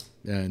Jeff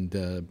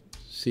and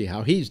see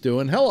how he's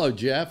doing. Hello,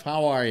 Jeff.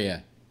 How are you?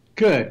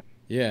 Good.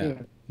 Yeah.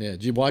 Good. Yeah.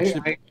 Did you watch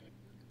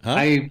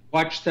I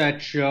watched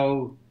that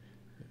show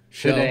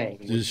today.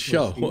 The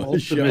show. The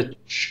ultimate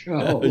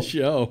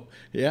show.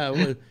 Yeah,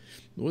 it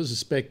was a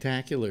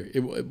spectacular.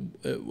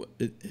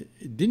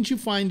 Didn't you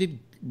find it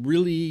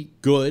really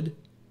good?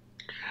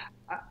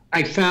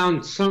 I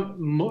found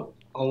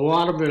a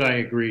lot of it I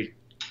agreed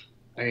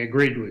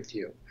with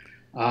you.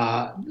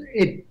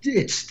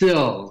 it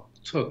still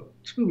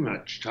took too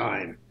much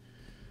time.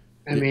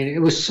 I mean, it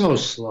was so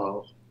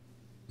slow.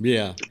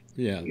 Yeah.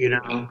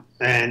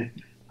 And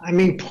I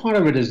mean, part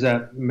of it is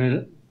that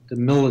the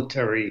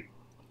military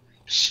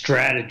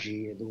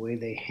strategy, the way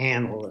they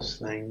handle this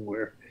thing,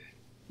 where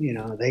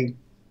they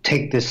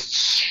take this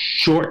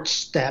short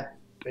step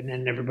and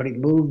then everybody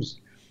moves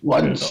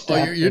one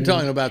step. You're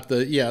talking about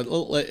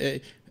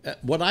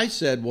what I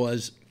said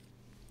was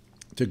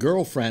to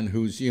girlfriend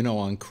who's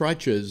on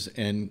crutches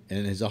and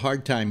has a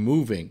hard time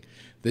moving,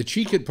 that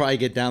she could probably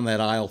get down that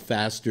aisle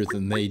faster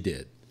than they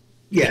did.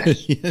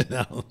 Yes.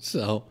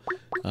 So.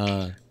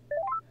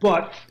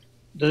 But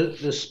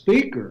the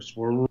speakers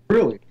were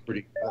really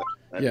pretty good.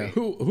 I mean,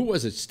 who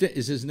was it?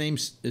 Is his name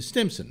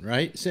Stimson,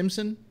 right?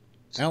 Simpson?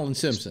 Alan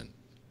Simpson.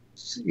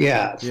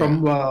 Yeah.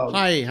 From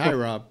Hi,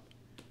 Rob.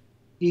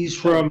 He's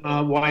from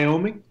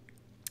Wyoming.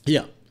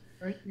 Yeah.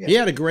 Right? Yeah. He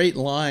had a great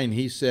line.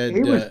 He said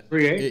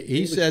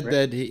he said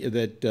that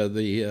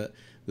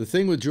the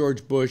thing with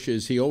George Bush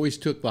is he always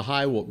took the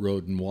high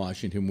road in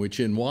Washington, which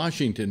in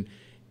Washington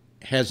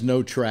has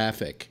no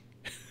traffic.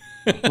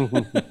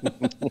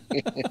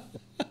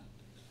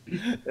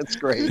 That's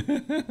great.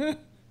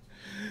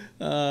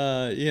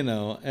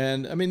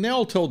 And I mean, they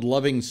all told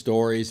loving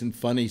stories and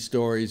funny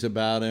stories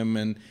about him,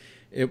 and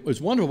it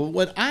was wonderful.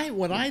 What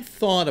I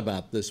thought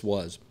about this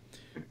was,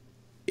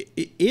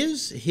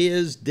 is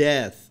his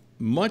death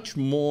much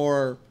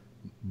more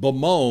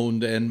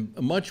bemoaned and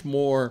much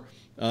more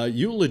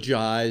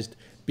eulogized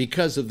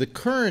because of the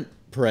current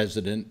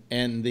president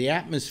and the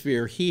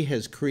atmosphere he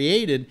has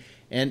created?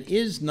 And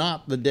is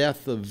not the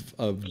death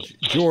of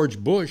George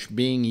Bush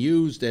being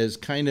used as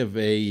kind of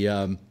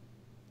a,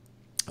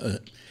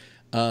 what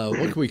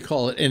can we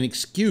call it, an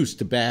excuse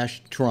to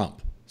bash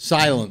Trump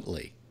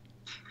silently?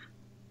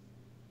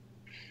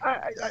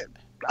 I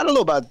don't know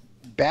about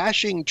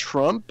bashing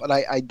Trump, but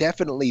I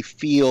definitely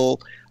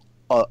feel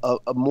a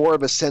more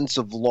of a sense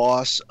of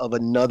loss of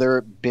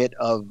another bit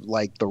of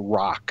like the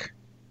rock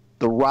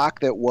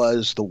that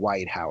was the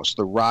White House,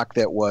 the rock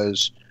that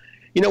was.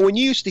 When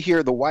you used to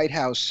hear the White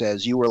House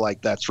says, you were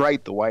like, that's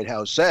right, the White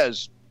House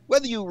says,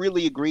 whether you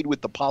really agreed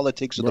with the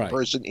politics of the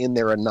person in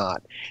there or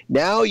not.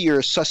 Now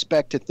you're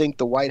suspect to think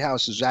the White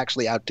House is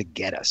actually out to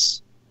get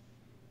us.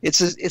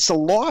 It's a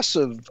loss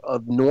of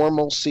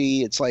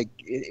normalcy. It's like,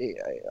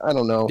 I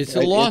don't know. It's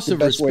a loss of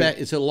respect.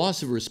 It's a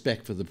loss of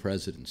respect for the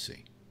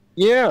presidency.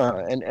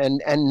 Yeah,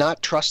 and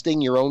not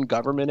trusting your own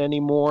government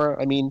anymore.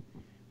 I mean,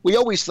 we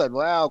always said,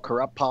 wow,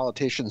 corrupt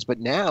politicians. But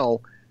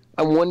now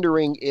I'm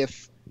wondering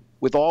if,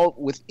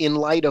 in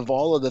light of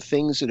all of the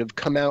things that have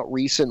come out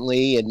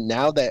recently, and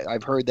now that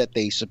I've heard that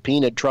they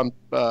subpoenaed Trump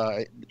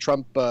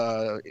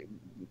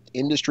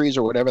Industries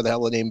or whatever the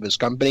hell the name of his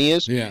company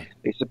is, they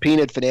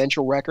subpoenaed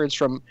financial records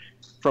from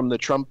the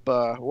Trump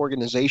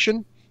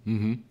organization.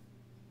 Mm-hmm.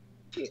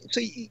 So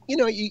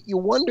you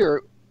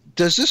wonder,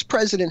 does this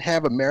president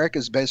have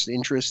America's best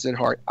interests at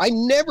heart? I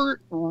never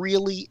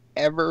really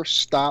ever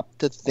stopped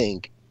to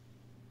think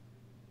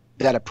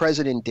that a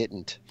president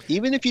didn't,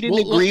 even if you didn't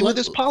agree with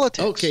his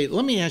politics. Okay,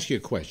 let me ask you a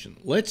question.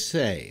 Let's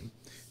say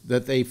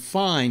that they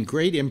find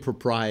great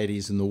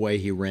improprieties in the way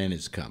he ran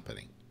his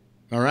company.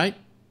 All right?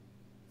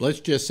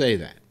 Let's just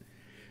say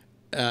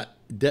that.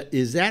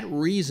 Is that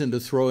reason to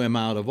throw him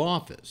out of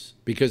office?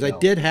 Because it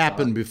did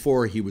happen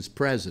before he was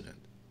president.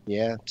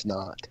 Yeah, it's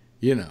not.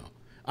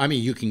 I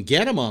mean, you can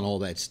get him on all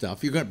that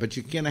stuff, but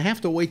you're going to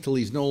have to wait till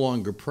he's no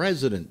longer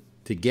president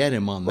to get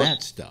him on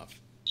that stuff.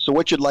 So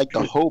what you'd like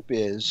to hope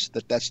is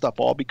that stuff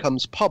all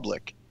becomes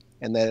public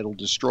and that it'll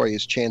destroy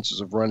his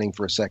chances of running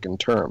for a second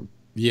term.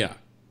 Yeah.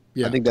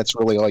 I think that's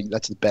really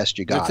that's the best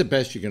you got. That's the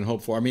best you can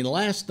hope for. I mean,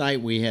 last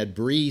night we had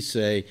Bree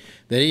say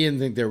that he didn't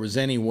think there was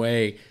any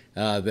way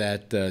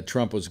that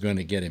Trump was going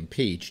to get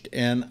impeached.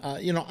 And,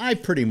 I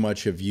pretty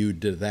much have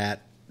viewed that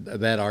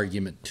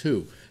argument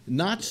too.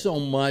 Not so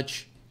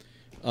much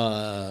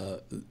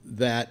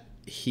that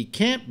he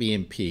can't be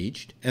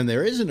impeached, and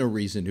there isn't a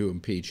reason to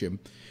impeach him,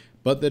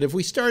 but that if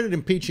we started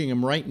impeaching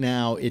him right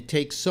now, it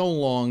takes so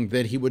long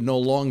that he would no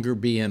longer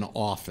be in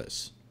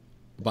office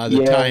by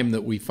the time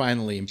that we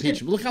finally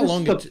impeach him. Look how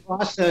long the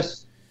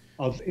process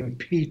of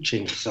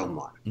impeaching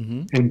someone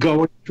mm-hmm. and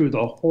going through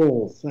the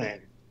whole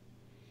thing.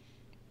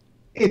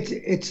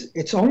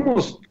 It's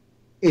almost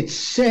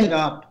set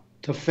up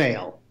to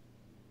fail.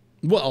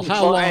 Well,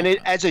 how long? And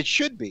as it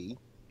should be.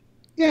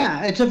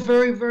 Yeah, it's a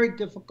very, very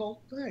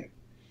difficult thing.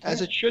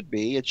 As it should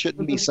be. It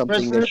shouldn't be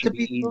something that should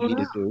be easy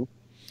to do.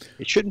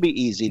 It shouldn't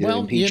be easy to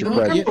impeach a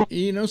president.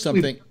 You know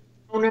something? We've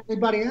thrown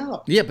everybody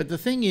out. Yeah, but the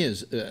thing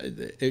is,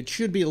 it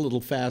should be a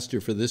little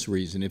faster for this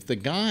reason. If the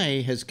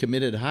guy has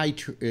committed high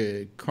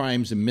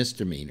crimes and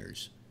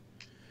misdemeanors,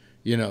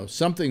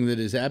 something that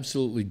is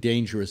absolutely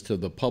dangerous to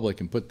the public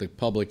and put the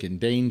public in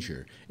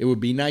danger, it would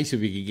be nice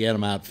if you could get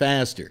him out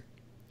faster.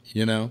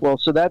 Well,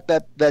 so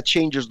that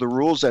changes the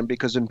rules then,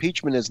 because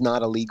impeachment is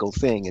not a legal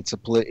thing. It's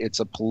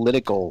a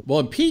political. Well,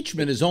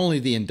 impeachment is only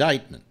the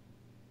indictment.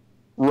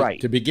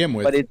 Right. To begin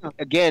with. But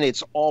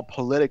it's all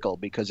political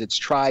because it's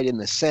tried in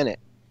the Senate.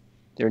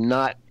 They're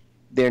not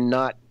they're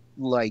not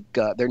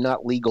they're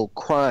not legal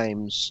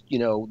crimes.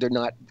 They're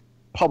not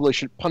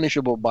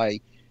punishable by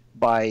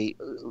the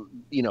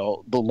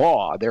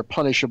law. They're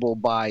punishable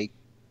by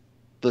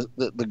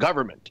the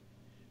government.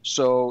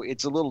 So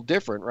it's a little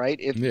different, right?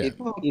 If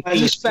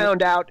he's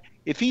found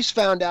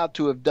out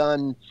to have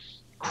done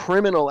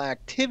criminal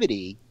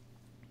activity,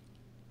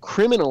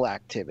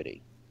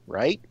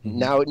 right? Mm-hmm.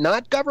 Now,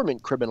 not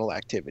government criminal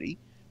activity,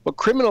 but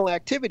criminal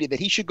activity that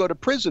he should go to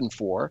prison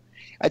for.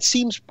 It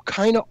seems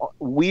kind of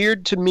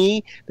weird to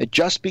me that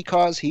just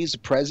because he's the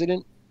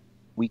president,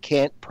 we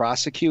can't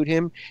prosecute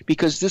him,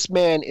 because this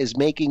man is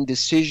making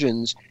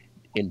decisions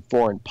in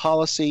foreign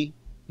policy,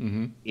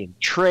 mm-hmm. in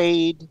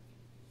trade,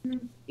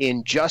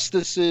 in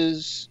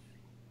justices.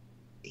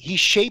 He's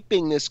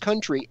shaping this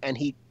country, and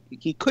he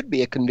could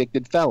be a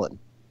convicted felon.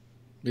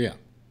 Yeah.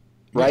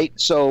 Right?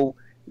 So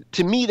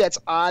to me, that's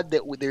odd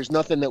that there's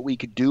nothing that we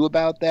could do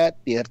about that.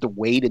 You have to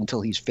wait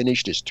until he's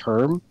finished his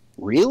term.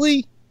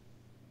 Really?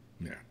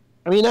 Yeah.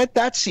 I mean,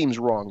 that seems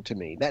wrong to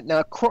me.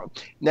 Now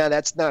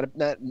that's not.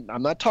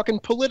 I'm not talking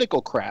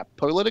political crap.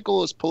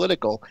 Political is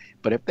political.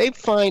 But if they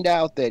find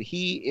out that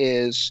he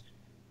is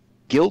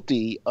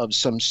guilty of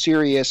some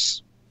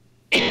serious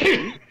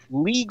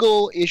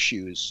legal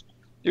issues,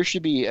 there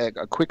should be a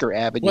quicker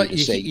avenue to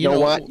say, you know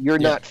what, you're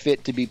not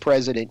fit to be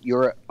president.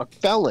 You're a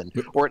felon,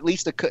 or at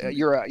least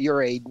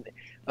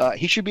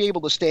he should be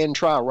able to stand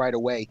trial right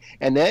away.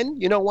 And then,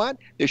 you know what,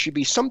 there should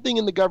be something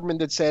in the government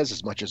that says,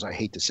 as much as I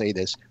hate to say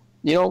this,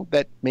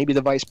 that maybe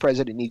the vice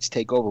president needs to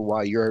take over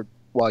while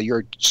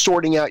you're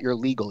sorting out your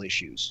legal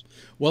issues.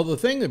 Well, the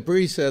thing that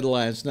Bree said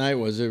last night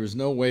was there was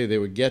no way they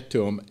would get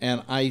to him.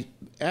 And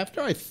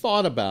after I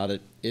thought about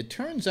it, it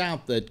turns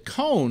out that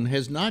Cohn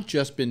has not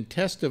just been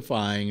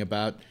testifying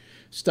about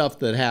stuff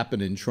that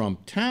happened in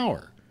Trump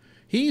Tower.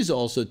 He's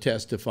also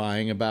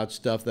testifying about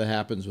stuff that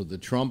happens with the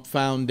Trump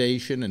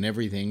Foundation and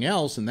everything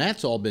else, and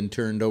that's all been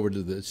turned over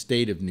to the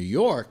state of New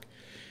York.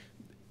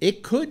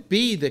 It could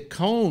be that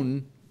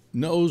Cohn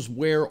knows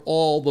where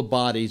all the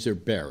bodies are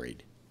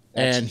buried.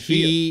 And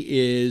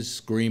he is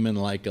screaming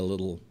like a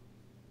little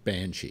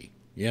banshee,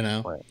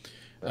 Right.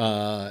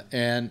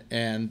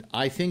 And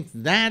I think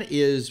that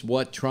is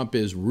what Trump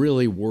is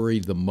really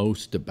worried the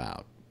most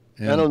about.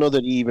 And I don't know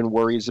that he even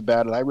worries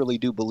about it. I really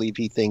do believe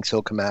he thinks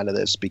he'll come out of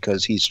this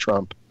because he's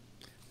Trump.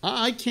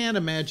 I can't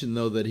imagine,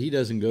 though, that he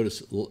doesn't go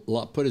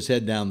to put his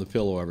head down the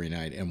pillow every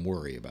night and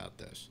worry about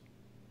this.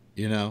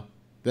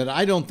 That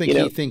I don't think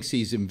he thinks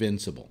he's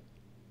invincible.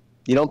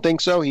 You don't think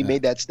so? He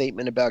made that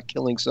statement about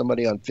killing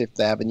somebody on Fifth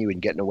Avenue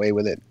and getting away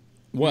with it.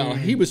 Well,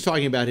 he was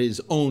talking about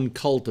his own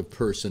cult of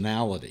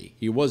personality.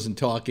 He wasn't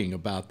talking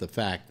about the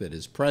fact that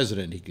as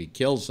president he could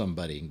kill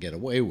somebody and get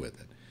away with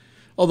it,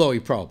 although he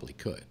probably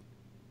could.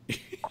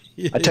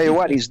 I tell you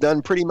what, he's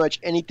done pretty much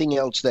anything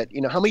else that,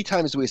 how many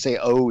times do we say,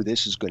 oh,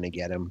 this is going to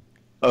get him?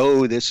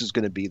 Oh, this is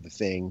going to be the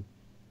thing.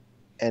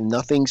 And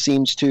nothing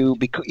seems to,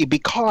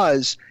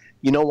 because,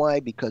 you know why?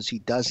 Because he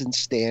doesn't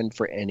stand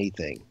for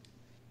anything.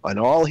 And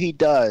all he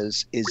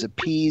does is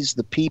appease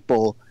the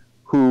people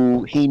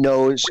who he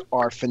knows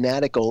are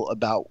fanatical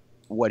about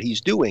what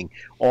he's doing.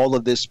 All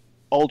of this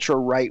ultra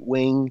right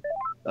wing,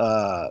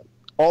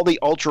 all the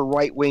ultra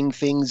right wing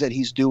things that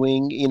he's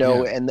doing,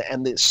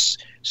 and this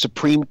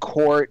Supreme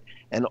Court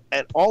and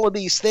all of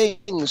these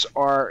things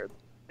are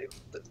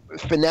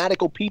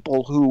fanatical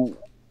people who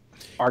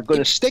are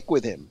going to stick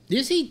with him.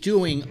 Is he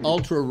doing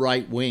ultra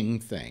right wing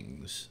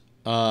things?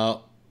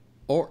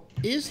 Or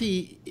is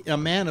he a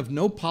man of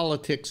no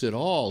politics at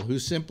all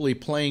who's simply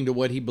playing to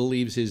what he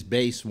believes his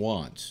base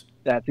wants?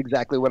 That's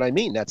exactly what I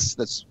mean.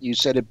 That's you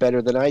said it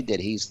better than I did.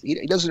 He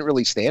doesn't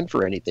really stand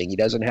for anything. He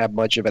doesn't have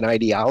much of an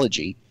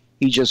ideology.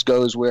 He just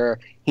goes where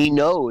he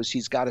knows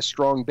he's got a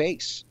strong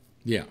base.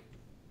 Yeah.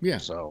 Yeah.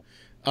 So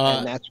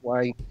and that's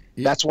why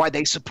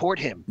they support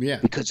him. Yeah.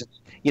 Because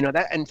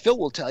that, and Phil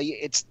will tell you,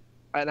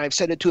 and I've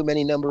said it to him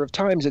any number of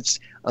times, it's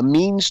a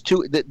means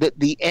to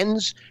the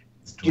ends.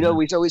 We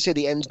always say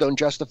the ends don't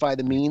justify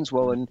the means.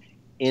 Well,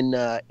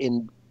 in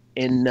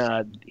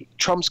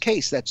Trump's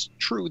case, that's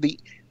true.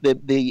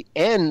 The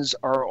ends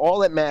are all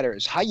that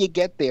matters. How you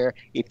get there.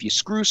 If you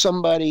screw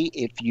somebody,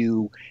 if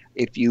you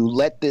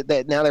let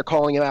that, now they're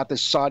calling him out the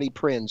Saudi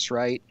prince,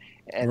 right?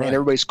 And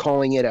everybody's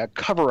calling it a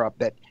cover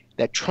up.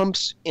 That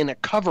Trump's in a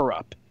cover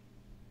up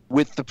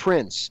with the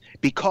prince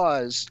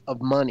because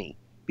of money.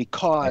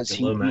 Because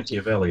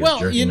Machiavelli.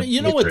 Well,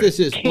 you know what this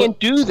is. Can't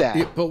do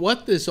that. But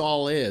what this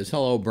all is.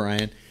 Hello,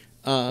 Brian.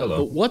 Hello.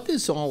 But what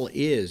this all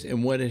is,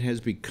 and what it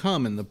has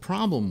become, and the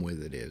problem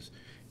with it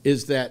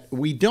is that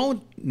we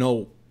don't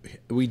know.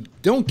 We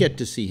don't get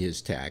to see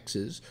his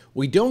taxes.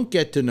 We don't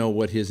get to know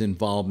what his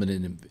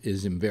involvement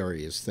is in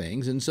various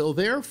things. And so,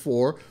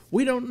 therefore,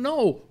 we don't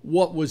know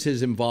what was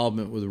his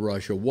involvement with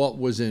Russia, what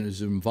was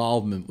his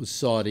involvement with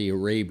Saudi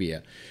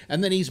Arabia.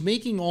 And then he's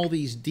making all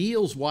these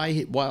deals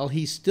while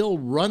he's still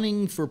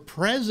running for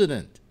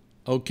president.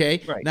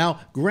 Okay? Right. Now,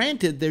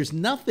 granted, there's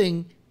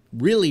nothing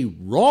really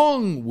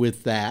wrong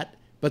with that,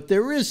 but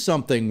there is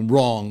something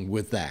wrong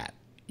with that.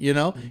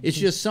 It's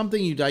just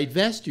something you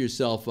divest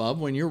yourself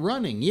of when you're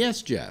running.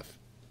 Yes, Jeff.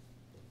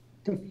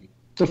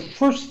 the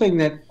first thing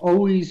that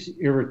always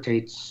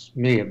irritates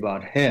me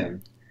about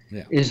him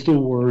is the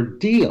word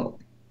deal.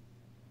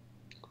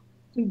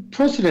 The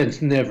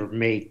presidents never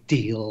made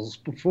deals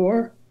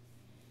before.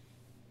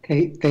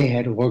 They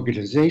had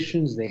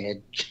organizations, they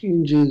had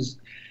changes,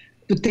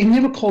 but they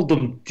never called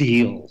them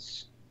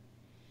deals.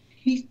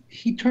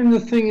 He turned the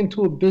thing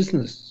into a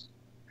business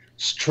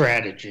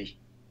strategy.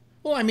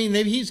 Well, I mean,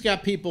 he's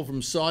got people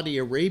from Saudi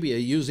Arabia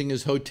using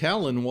his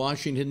hotel in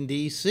Washington,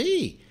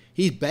 D.C.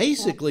 He's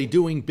basically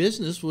doing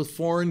business with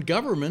foreign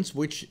governments,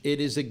 which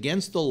it is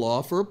against the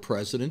law for a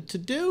president to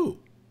do.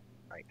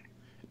 Right.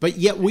 But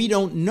yet we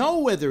don't know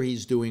whether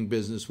he's doing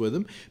business with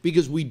them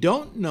because we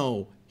don't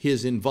know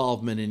his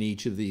involvement in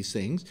each of these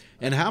things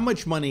and how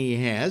much money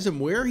he has and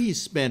where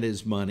he's spent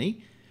his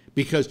money.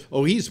 Because,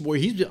 he's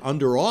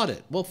under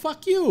audit. Well,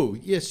 fuck you.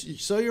 Yes,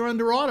 so you're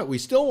under audit. We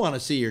still want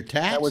to see your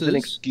taxes. That was an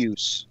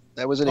excuse.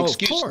 That was an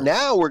excuse.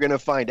 Now we're going to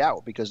find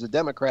out because the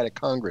Democratic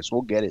Congress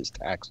will get his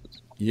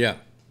taxes. Yeah.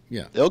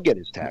 They'll get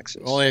his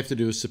taxes. All they have to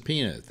do is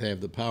subpoena it. They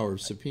have the power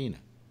of subpoena.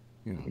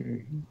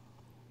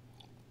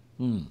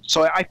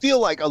 So I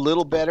feel like a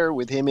little better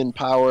with him in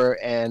power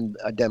and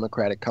a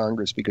Democratic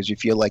Congress because you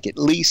feel like at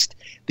least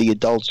the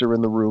adults are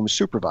in the room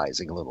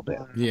supervising a little bit.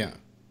 Yeah.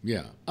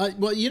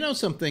 Well, you know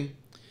something?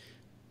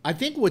 I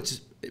think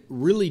what's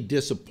really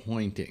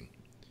disappointing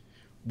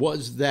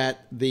was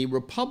that the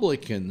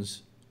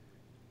Republicans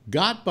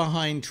got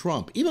behind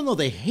Trump, even though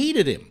they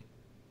hated him.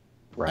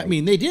 Right. I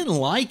mean, they didn't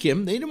like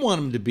him. They didn't want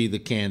him to be the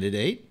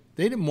candidate.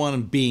 They didn't want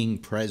him being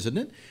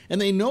president.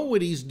 And they know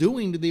what he's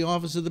doing to the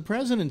office of the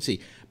presidency.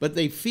 But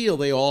they feel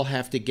they all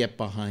have to get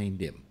behind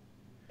him.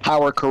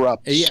 Power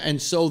corrupts. Yeah, and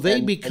so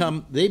they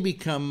become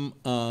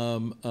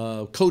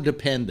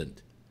codependent.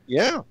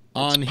 Yeah.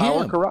 On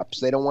power him. Corrupts.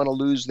 They don't want to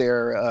lose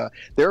their.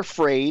 They're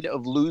afraid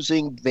of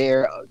losing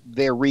their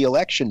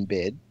reelection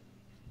bid,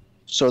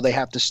 so they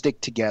have to stick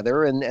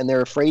together, and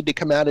they're afraid to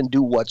come out and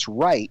do what's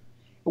right.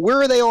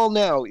 Where are they all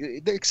now?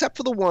 Except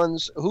for the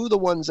ones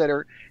that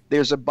are.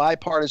 There's a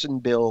bipartisan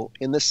bill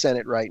in the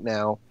Senate right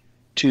now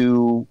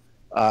to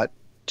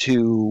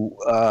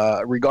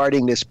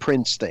regarding this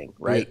Prince thing,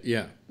 right?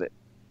 Yeah.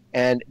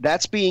 And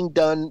that's being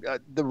done.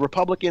 The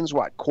Republicans,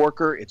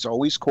 Corker? It's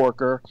always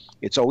Corker.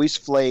 It's always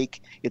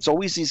Flake. It's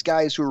always these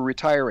guys who are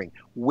retiring.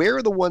 Where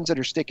are the ones that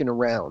are sticking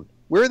around?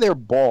 Where are their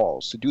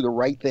balls to do the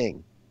right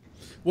thing?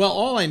 Well,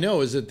 all I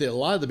know is that a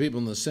lot of the people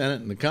in the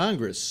Senate and the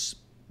Congress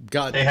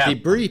got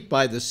debriefed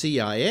by the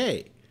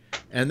CIA,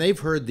 and they've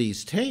heard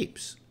these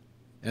tapes,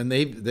 and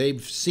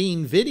they've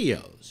seen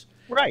videos,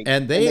 right?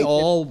 And they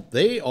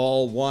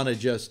all want to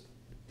just,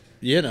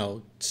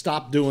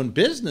 stop doing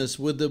business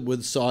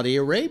with Saudi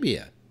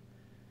Arabia,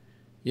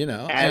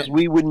 as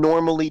we would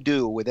normally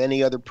do with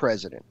any other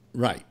president,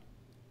 right?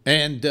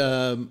 And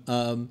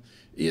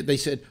they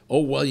said,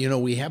 "Oh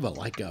well, we have a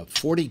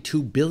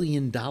 $42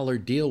 billion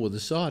deal with the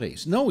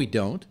Saudis." No, we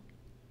don't.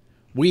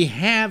 We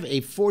have a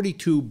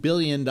 $42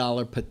 billion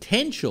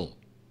potential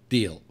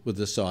deal with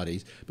the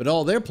Saudis, but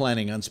all they're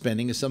planning on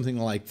spending is something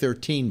like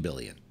 $13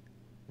 billion.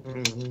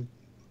 Mm-hmm.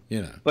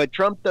 But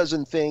Trump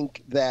doesn't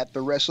think that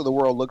the rest of the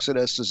world looks at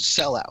us as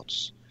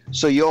sellouts.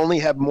 So you only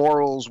have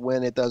morals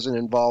when it doesn't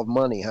involve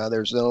money, huh?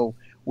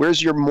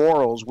 Where's your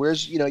morals?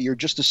 You're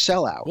just a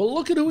sellout. Well,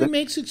 look at who he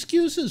makes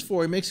excuses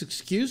for. He makes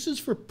excuses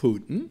for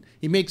Putin.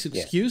 He makes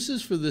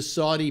excuses for the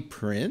Saudi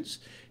prince.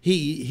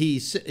 He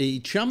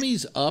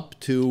chummies up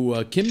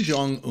to Kim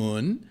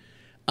Jong-un,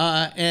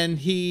 and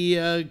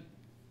he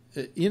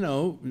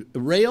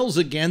rails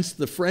against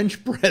the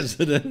French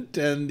president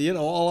and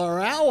all our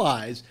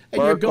allies.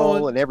 And Merkel you're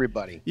going, and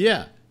everybody.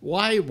 Yeah,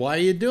 why are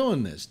you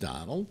doing this,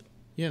 Donald?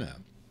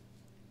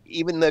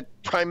 Even the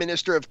Prime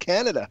Minister of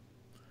Canada.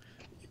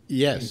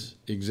 Yes,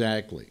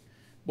 exactly.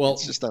 Well,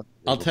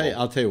 I'll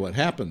tell you what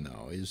happened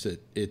though is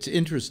that it's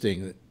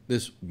interesting that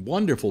this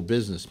wonderful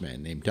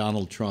businessman named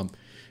Donald Trump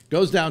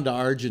goes down to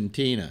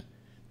Argentina.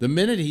 The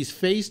minute he's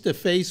face to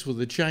face with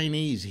the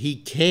Chinese, he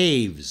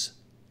caves.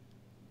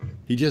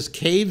 He just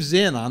caves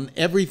in on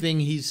everything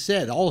he's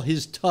said, all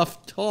his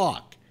tough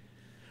talk.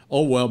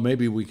 Oh, well,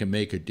 maybe we can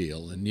make a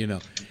deal.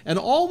 And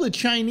all the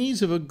Chinese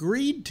have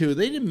agreed to,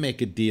 they didn't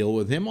make a deal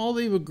with him. All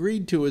they've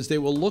agreed to is they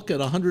will look at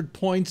 100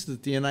 points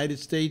that the United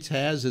States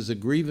has as a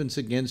grievance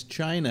against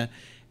China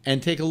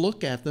and take a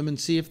look at them and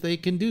see if they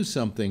can do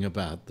something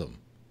about them.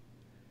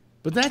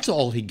 But that's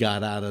all he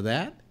got out of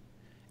that.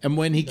 And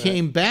when he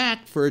came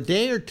back for a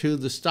day or two,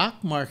 the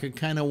stock market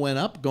kind of went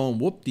up going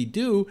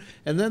whoop-de-doo.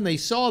 And then they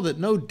saw that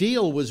no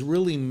deal was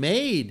really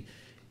made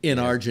in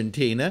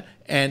Argentina.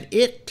 And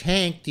it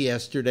tanked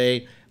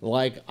yesterday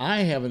like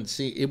I haven't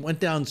seen. It went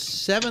down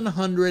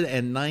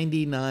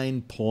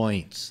 799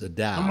 points, the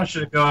Dow. How much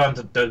did it go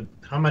on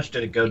how much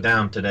did it go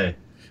down today?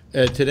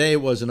 Today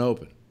it wasn't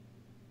open.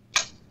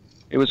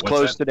 It was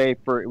closed today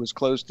for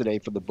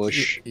the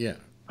Bush. Yeah.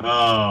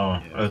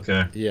 Oh,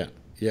 okay. Yeah.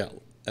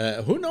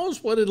 Who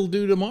knows what it'll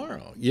do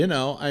tomorrow?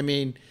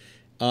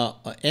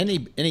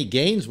 Any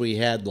gains we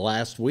had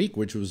last week,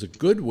 which was a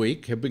good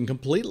week, have been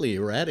completely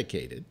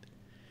eradicated.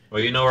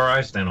 Well, you know where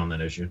I stand on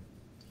that issue.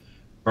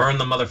 Burn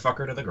the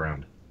motherfucker to the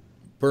ground.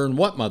 Burn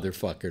what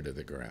motherfucker to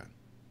the ground?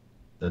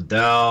 The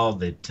Dell,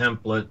 the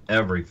template,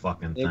 every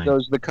fucking thing. It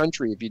goes the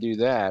country if you do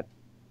that.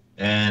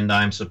 And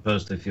I'm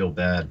supposed to feel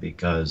bad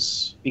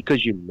because...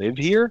 Because you live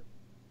here?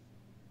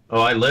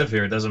 Oh, I live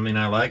here. It doesn't mean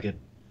I like it.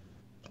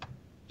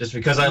 Just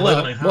because I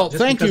live in a house. Well,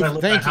 Just because I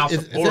live in a house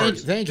of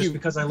horrors. Just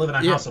because I live in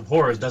a house of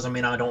horrors doesn't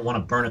mean I don't want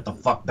to burn it the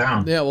fuck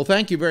down. Yeah, well,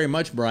 thank you very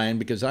much, Brian,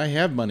 because I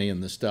have money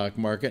in the stock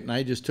market, and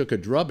I just took a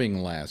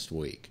drubbing last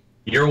week.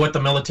 You're what the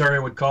military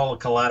would call a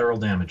collateral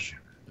damage.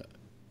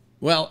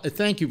 Well,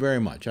 thank you very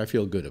much. I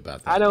feel good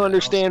about that. I don't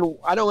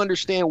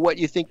understand what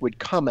you think would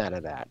come out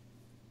of that.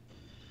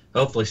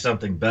 Hopefully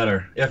something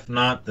better. If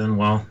not, then,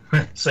 well,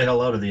 say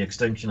hello to the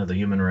extinction of the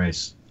human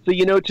race.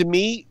 So, to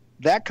me,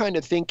 that kind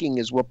of thinking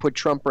is what put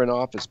Trump in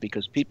office,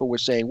 because people were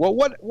saying, well,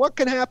 what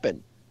can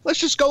happen? Let's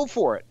just go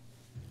for it.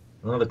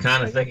 Well, the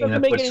kind of thinking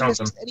that doesn't put make Trump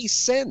in... any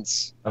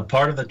sense. A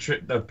part of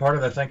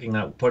the thinking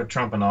that put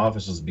Trump in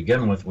office to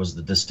begin with was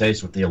the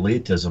distaste with the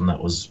elitism that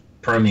was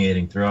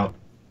permeating throughout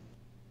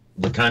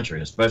the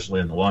country,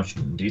 especially in the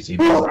Washington, D.C.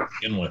 to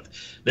begin with.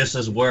 This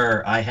is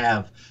where I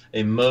have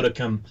a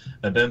modicum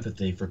of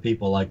empathy for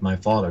people like my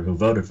father who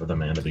voted for the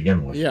man to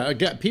begin with. Yeah, I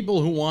got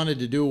people who wanted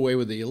to do away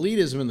with the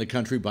elitism in the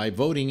country by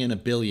voting in a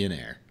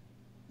billionaire.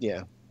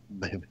 Yeah.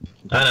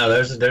 I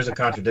know there's a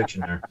contradiction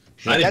there.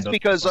 That's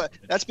because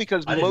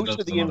most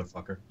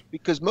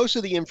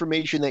of the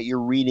information that you're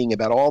reading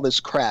about all this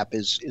crap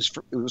it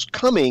was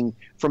coming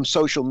from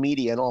social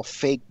media and all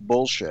fake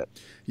bullshit.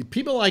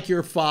 People like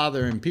your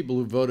father and people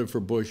who voted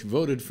for Bush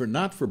voted for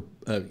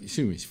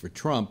for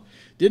Trump.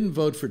 Didn't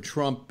vote for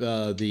Trump,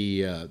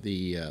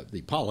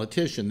 the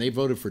politician. They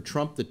voted for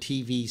Trump, the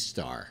TV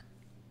star.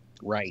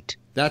 Right.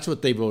 That's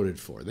what they voted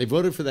for. They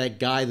voted for that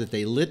guy that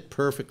they lit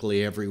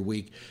perfectly every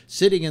week,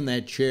 sitting in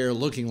that chair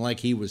looking like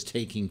he was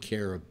taking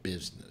care of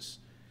business.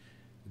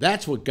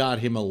 That's what got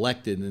him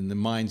elected in the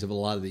minds of a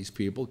lot of these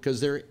people,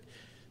 because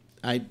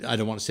I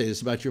don't want to say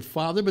this about your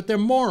father, but they're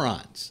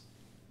morons.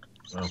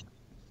 Well,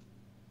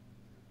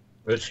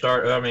 as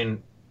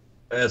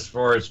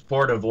far as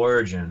port of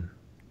origin,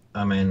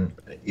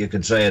 you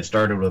could say it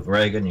started with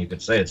Reagan, you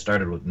could say it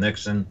started with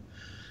Nixon.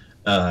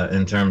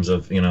 In terms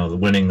of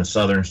winning the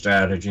Southern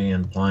strategy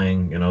and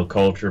playing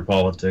culture,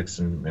 politics,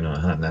 and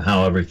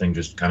how everything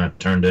just kind of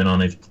turned in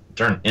on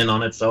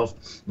itself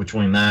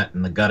between that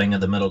and the gutting of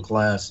the middle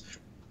class,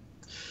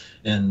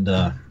 and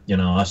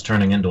us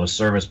turning into a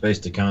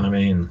service-based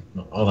economy and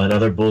all that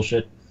other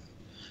bullshit.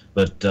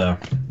 But part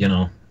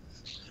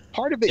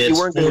of it it's you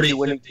weren't 40,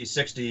 50,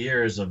 60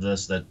 years of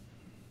this that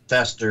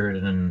festered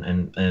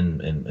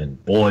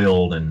and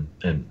boiled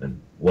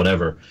and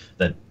whatever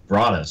that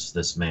brought us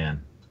this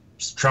man.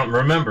 Trump.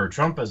 Remember,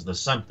 Trump is the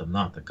symptom,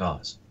 not the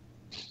cause.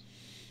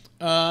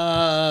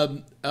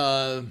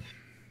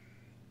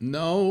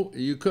 No,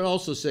 you could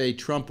also say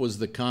Trump was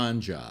the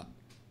con job.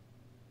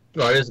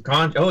 Well, he's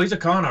a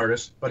con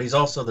artist, but he's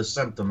also the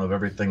symptom of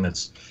everything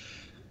that's.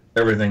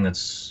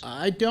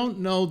 I don't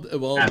know.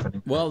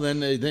 Happening. Well, then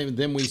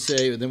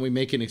we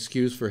make an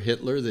excuse for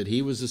Hitler that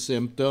he was a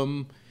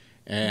symptom.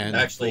 And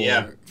actually,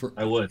 I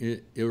would.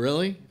 You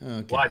really?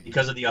 Okay. Why?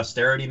 Because of the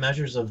austerity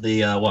measures of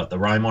the the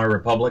Weimar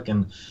Republic,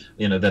 and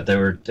that they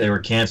were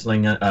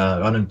canceling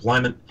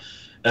unemployment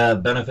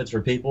benefits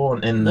for people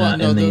in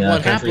the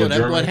country of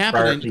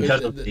Germany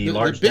because of the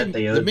large debt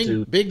they owed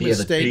to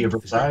the Treaty of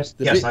Versailles.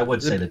 Yes, I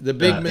would say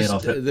that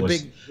Adolf Hitler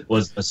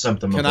was a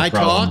symptom of the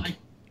problem. Can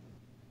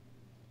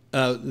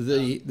I talk?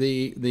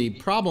 The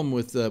problem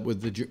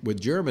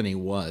with Germany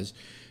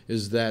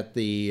is that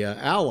the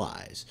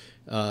Allies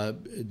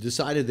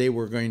decided they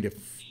were going to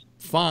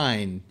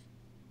fine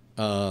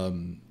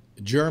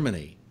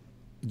Germany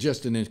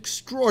just an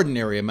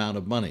extraordinary amount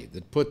of money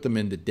that put them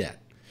into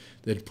debt,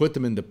 that put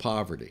them into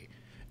poverty.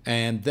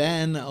 And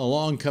then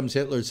along comes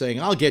Hitler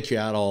saying, I'll get you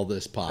out of all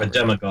this poverty. A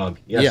demagogue,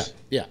 yes.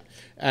 Yeah.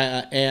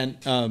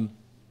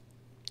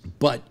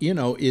 But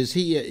is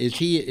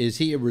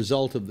he a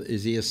result of?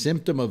 Is he a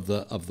symptom of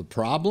the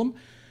problem?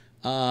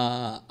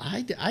 It's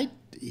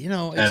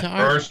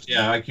hard. First,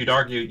 yeah, I could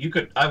argue.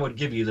 I would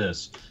give you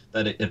this: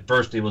 that at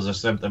first he was a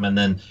symptom, and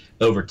then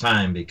over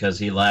time, because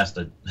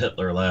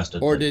Hitler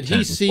lasted, or did 10,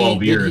 he see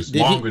 12 years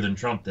longer than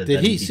Trump did?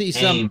 Did he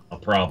see a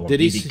problem?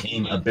 He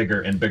became a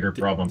bigger and bigger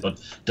problem. But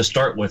to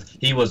start with,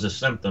 he was a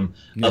symptom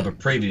of a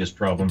previous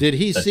problem. Did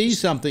he see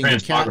something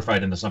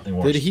transmogrified into something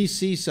worse? Did he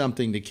see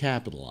something to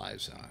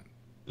capitalize on?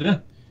 Yeah.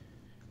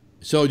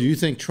 So do you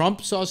think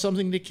Trump saw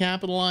something to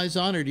capitalize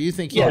on, or do you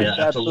think... Yeah,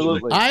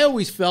 absolutely. I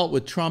always felt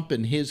with Trump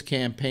and his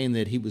campaign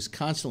that he was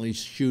constantly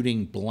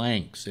shooting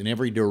blanks in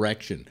every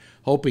direction,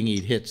 hoping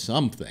he'd hit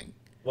something.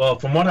 Well,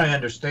 from what I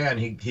understand,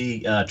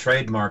 he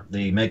trademarked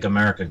the Make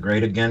America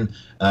Great Again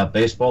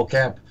baseball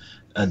cap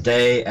a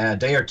day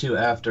or two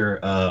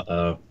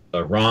after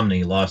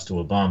Romney lost to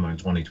Obama in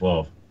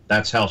 2012.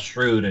 That's how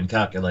shrewd and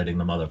calculating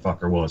the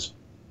motherfucker was.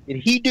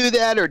 Did he do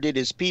that, or did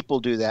his people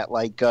do that?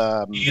 Like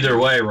either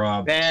way,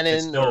 Rob.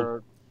 Bennett,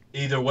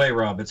 Either way,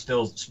 Rob, it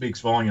still speaks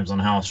volumes on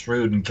how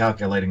shrewd and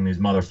calculating these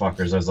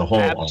motherfuckers as a whole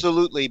are.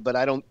 Absolutely, but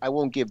I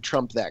won't give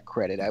Trump that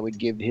credit. I would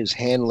give his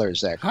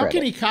handlers that credit. How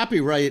can he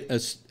copyright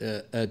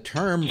a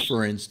term,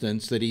 for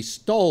instance, that he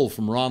stole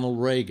from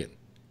Ronald Reagan?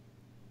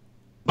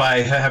 By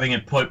having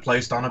it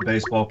placed on a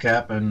baseball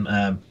cap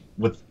and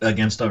with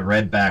against a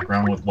red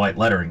background with white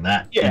lettering.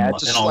 That in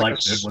all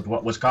likelihood with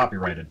what was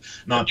copyrighted,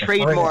 not the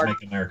trademark.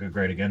 Make America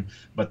Great Again,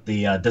 but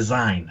the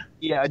design.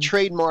 Yeah, a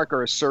trademark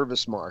or a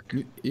service mark.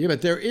 Yeah,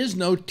 but there is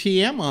no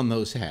TM on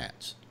those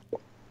hats.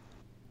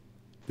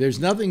 There's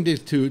nothing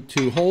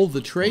to hold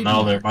the trademark.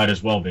 No, there might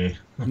as well be.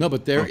 No,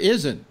 but there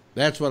isn't.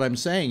 That's what I'm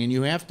saying. And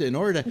you have to, in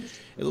order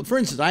to, for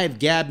instance, I have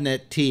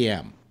Gabnet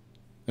TM.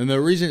 And the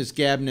reason it's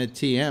Gabnet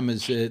TM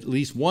is at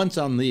least once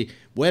on the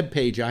web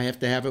page, I have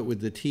to have it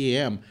with the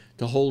TM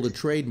to hold a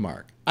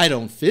trademark. I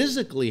don't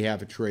physically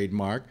have a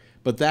trademark,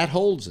 but that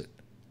holds it,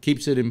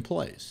 keeps it in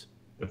place.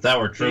 If that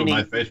were true,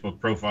 my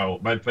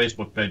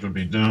Facebook page would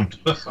be doomed.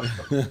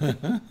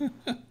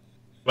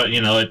 But,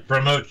 you know, it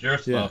promotes your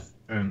stuff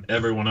and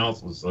everyone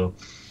else's, so,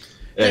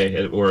 hey,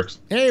 it works.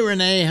 Hey,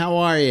 Renee, how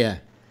are you?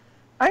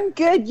 I'm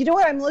good. You know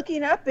what I'm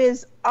looking up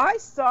is I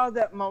saw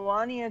that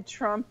Melania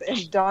Trump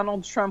and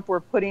Donald Trump were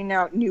putting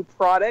out new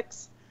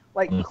products,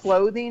 like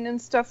clothing and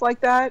stuff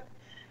like that,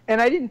 and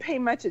I didn't pay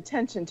much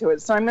attention to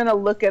it, so I'm going to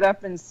look it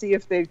up and see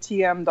if they've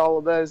TM'd all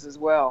of those as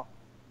well.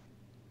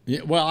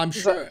 Yeah, well, I'm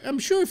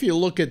sure if you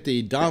look at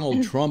the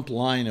Donald Trump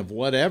line of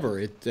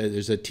whatever,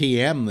 there's a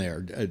TM there.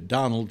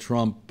 Donald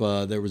Trump,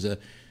 there was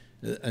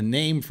a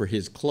name for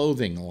his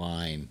clothing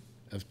line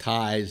of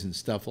ties and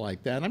stuff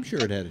like that. I'm sure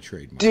it had a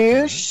trademark.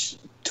 Douche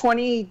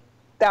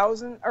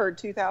 20,000 or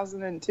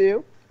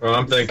 2002. Well,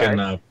 I'm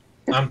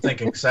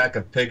thinking sack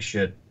of pig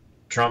shit,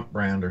 Trump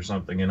brand or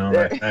something. You know,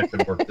 that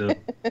could work too.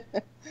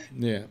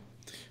 Yeah.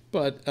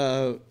 But,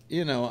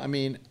 you know, I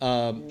mean,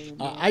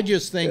 I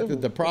just think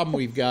that the problem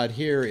we've got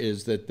here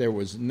is that there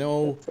was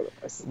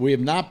we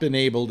have not been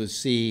able to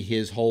see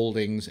his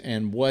holdings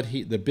and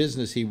the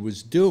business he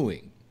was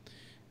doing.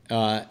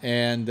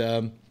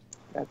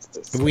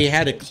 If we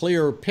had a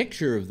clearer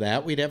picture of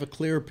that, we'd have a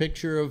clearer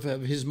picture of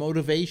his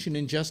motivation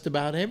in just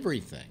about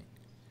everything.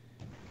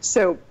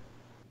 So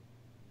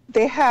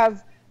they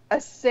have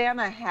a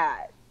Santa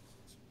hat,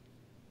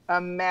 a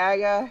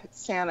MAGA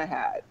Santa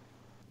hat.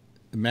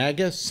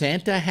 MAGA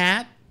Santa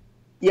hat?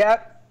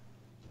 Yep.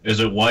 Is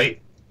it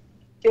white?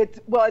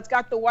 It's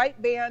got the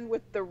white band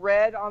with the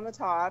red on the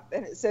top,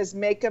 and it says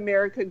 "Make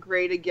America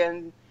Great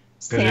Again."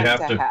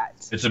 Santa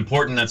hat. It's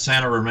important that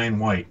Santa remain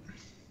white.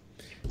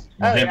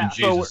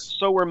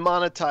 So we're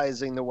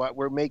monetizing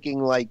we're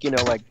making like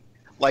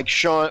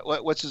Sean,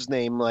 what's his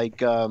name?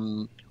 Like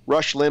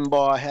Rush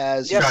Limbaugh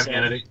has. Sean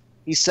Kennedy.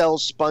 He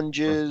sells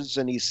sponges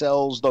and he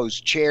sells those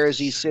chairs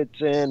he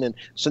sits in, and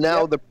so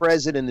now the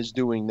president is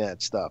doing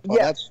that stuff.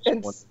 Oh,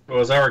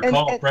 well, as I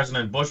recall,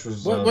 President Bush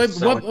was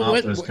selling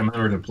off those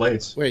commemorative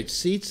plates. Wait,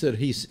 seats that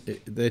he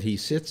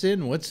sits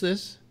in? What's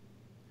this?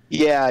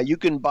 Yeah, you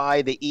can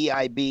buy the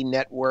EIB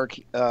network.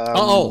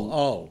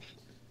 The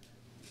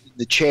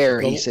chair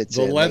he sits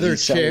in. The leather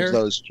chair?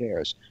 Those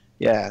chairs.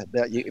 Yeah,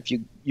 if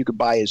you could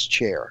buy his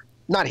chair.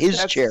 Not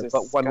his chair,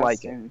 but one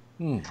like it.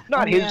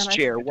 Not his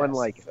chair, one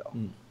like it.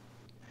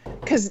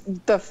 Because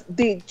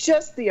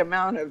the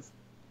amount of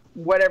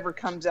whatever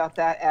comes out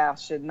that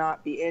ass should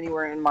not be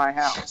anywhere in my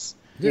house.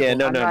 Yeah,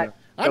 no.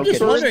 I'm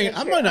just wondering.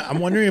 I'm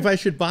wondering if I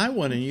should buy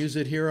one and use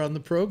it here on the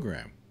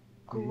program.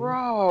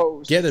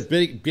 Gross. Get a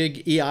big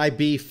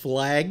EIB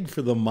flag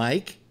for the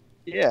mic.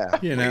 Yeah,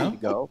 you know. There you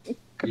go.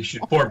 You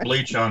should pour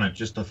bleach on it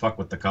just to fuck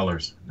with the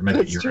colors and make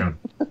it your own.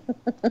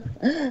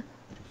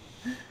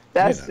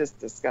 That's just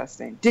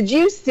disgusting. Did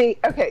you see?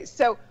 Okay,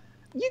 so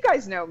you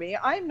guys know me.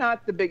 I'm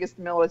not the biggest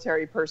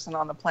military person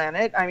on the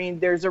planet. I mean,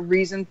 there's a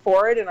reason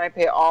for it, and I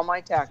pay all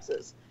my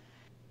taxes.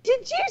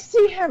 Did you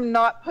see him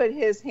not put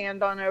his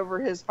hand on over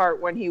his heart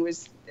when he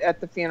was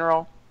at the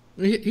funeral?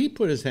 He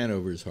put his hand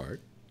over his heart.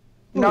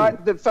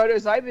 Not the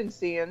photos I've been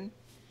seeing.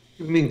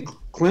 You mean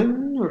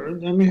Clinton or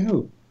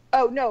who?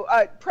 Oh no,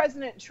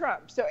 President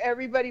Trump. So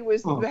everybody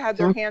had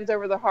their hands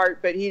over the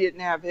heart, but he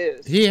didn't have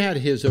his. He had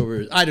his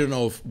over. I don't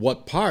know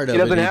what part of it.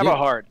 He doesn't have a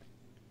heart.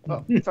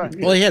 Oh,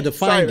 well, he had to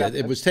find it.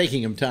 It was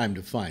taking him time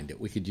to find it.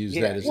 We could use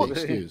that as an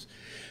excuse.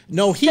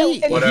 No,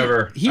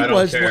 whatever. He I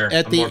was don't care.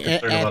 at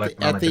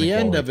the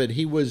end of it.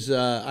 He was.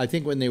 I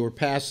think when they were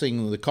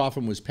passing, the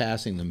coffin was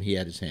passing them. He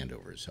had his hand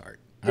over his heart.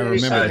 I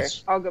remember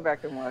that. I'll go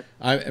back and look.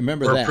 I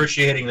remember We're that.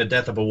 appreciating the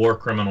death of a war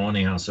criminal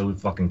anyhow, so who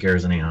fucking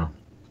cares anyhow?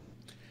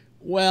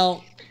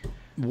 Well,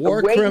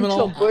 war Wait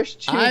criminal. Until Bush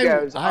 2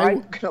 goes.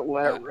 I'm gonna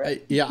let it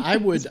rip. Yeah, I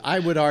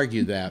would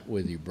argue that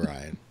with you,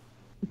 Brian.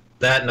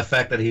 That and the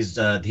fact that he's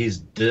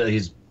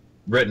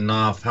written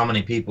off how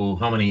many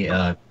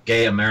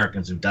gay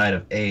Americans who died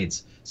of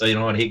AIDS. So you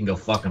know what? He can go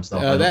fuck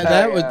himself.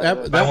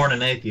 If I weren't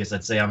an atheist,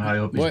 I'd say I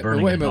hope he's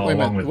burning in hell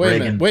along with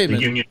Reagan, the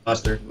Union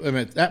Buster. Wait a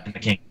minute. I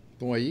can't.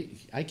 Boy,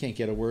 I can't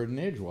get a word in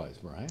edgewise,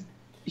 Brian.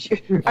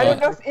 I don't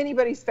know if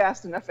anybody's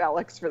fast enough,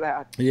 Alex, for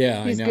that.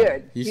 Yeah, he's I know.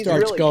 good. He He's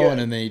starts really going, good.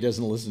 and then he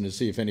doesn't listen to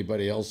see if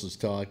anybody else is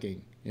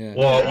talking. Yeah.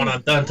 Well, when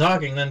I'm done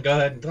talking, then go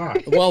ahead and talk.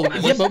 Well,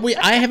 yeah, but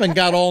I haven't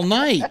got all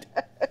night.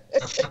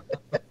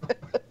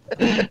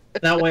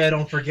 That way I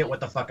don't forget what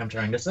the fuck I'm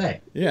trying to say.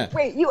 Yeah.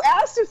 Wait, you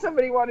asked if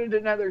somebody wanted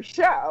another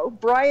show.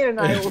 Brian and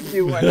I will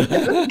do one.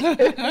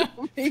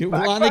 You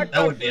want it?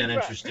 That would be an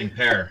interesting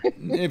pair.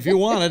 If you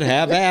want it,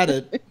 have at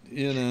it.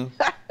 You know,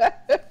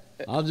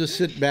 I'll just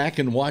sit back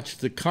and watch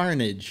the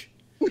carnage.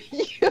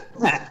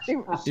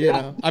 You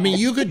know, I mean,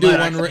 you could do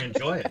one.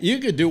 Enjoy it. You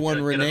could do one,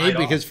 Get a Renee, night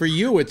because off. for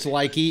you it's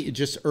like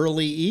just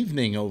early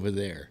evening over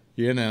there.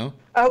 You know.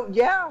 Oh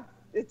yeah,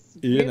 it's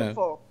You know,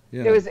 beautiful.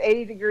 yeah. It was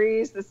 80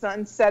 degrees. The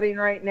sun's setting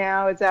right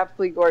now. It's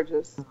absolutely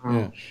gorgeous.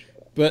 Yeah.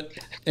 But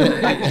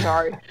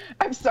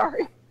I'm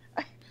sorry.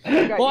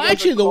 well,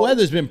 actually, the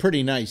weather's been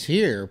pretty nice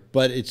here,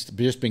 but it's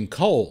just been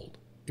cold.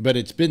 But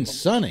it's been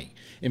sunny.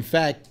 In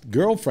fact,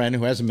 girlfriend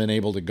who hasn't been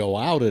able to go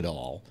out at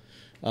all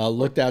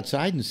looked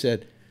outside and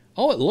said,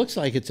 "Oh, it looks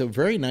like it's a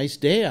very nice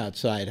day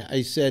outside."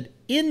 I said,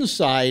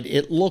 "Inside,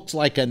 it looks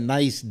like a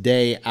nice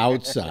day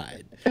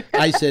outside."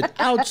 I said,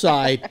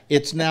 "Outside,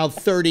 it's now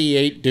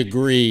 38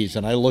 degrees."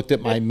 And I looked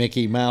at my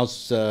Mickey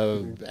Mouse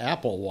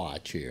Apple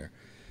Watch here.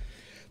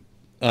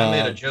 I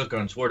made a joke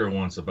on Twitter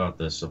once about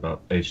this,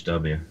 about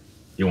HW.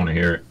 You want to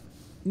hear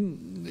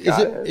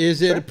it?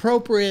 Is it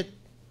appropriate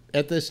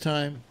at this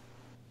time?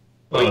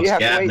 Well, you it's have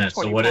to wait Gabnet,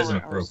 so 24 what isn't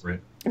hours.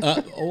 appropriate?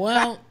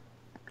 Well,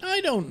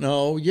 I don't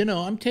know. You know,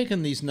 I'm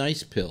taking these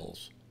nice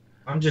pills.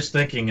 I'm just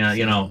thinking,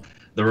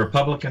 the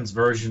Republicans'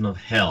 version of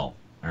hell,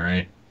 all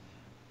right?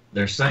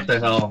 They're sent to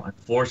hell and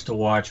forced to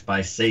watch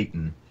by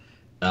Satan,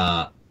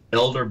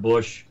 Elder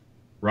Bush,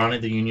 Ronnie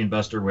the Union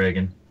Buster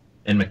Reagan,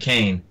 and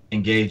McCain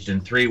engaged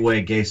in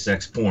three-way gay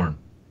sex porn.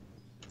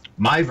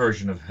 My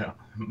version of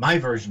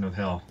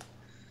hell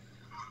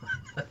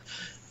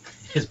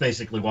is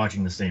basically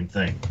watching the same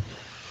thing,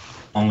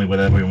 only with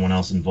everyone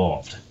else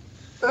involved.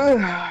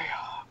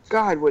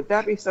 God, would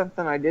that be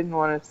something I didn't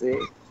want to see?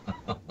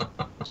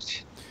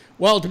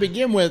 Well, to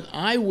begin with,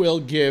 I will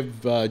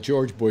give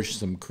George Bush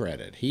some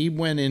credit. He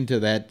went into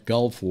that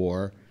Gulf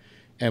War,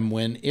 and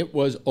when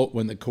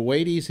the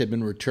Kuwaitis had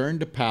been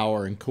returned to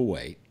power in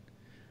Kuwait,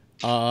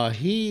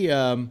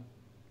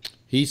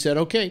 he said,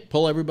 "Okay,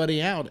 pull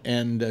everybody out."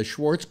 And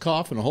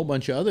Schwarzkopf and a whole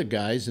bunch of other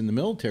guys in the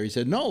military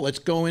said, "No, let's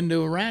go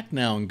into Iraq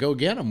now and go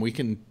get them. We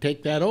can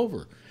take that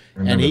over."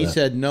 And he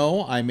said,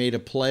 "No, I made a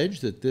pledge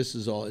that this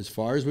is all as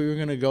far as we were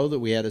going to go, that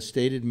we had a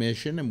stated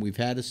mission, and we've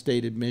had a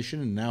stated mission,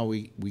 and now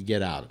we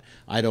get out.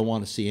 I don't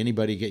want to see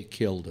anybody get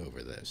killed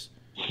over this."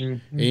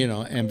 You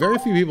know, and very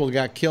few people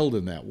got killed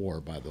in that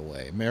war, by the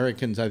way.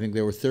 Americans, I think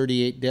there were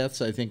 38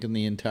 deaths, I think, in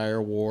the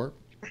entire war.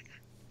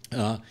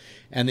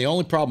 And the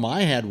only problem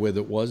I had with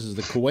it is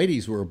the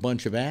Kuwaitis were a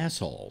bunch of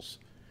assholes.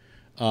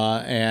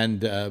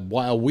 And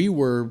while we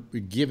were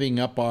giving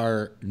up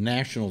our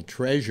national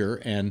treasure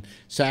and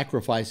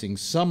sacrificing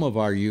some of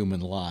our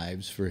human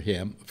lives for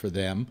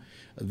them,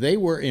 they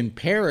were in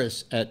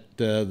Paris at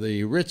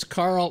the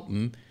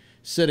Ritz-Carlton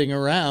sitting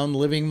around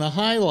living the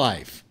high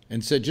life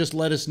and said, "Just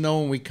let us know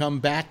when we come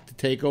back to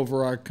take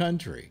over our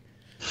country."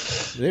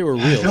 They were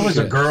real. There was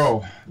a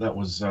girl that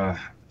was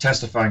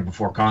testifying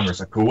before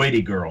Congress, a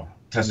Kuwaiti girl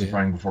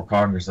testifying before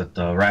Congress that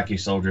the Iraqi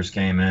soldiers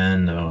came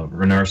in,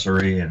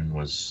 nursery, and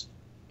was...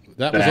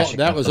 That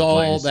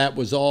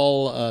was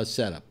all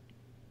set up.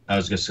 I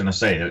was just going to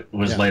say, it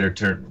was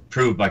later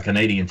proved by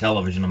Canadian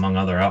television, among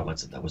other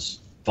outlets, that was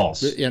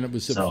false. And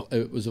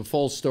it was a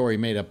false story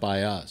made up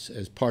by us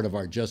as part of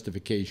our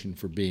justification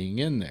for being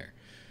in there.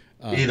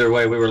 Either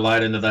way, we were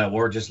lied into that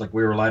war, just like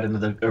we were lied into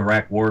the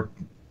Iraq war,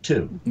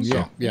 too.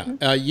 Yeah,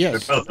 so,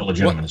 yes. They're both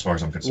illegitimate as far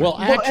as I'm concerned.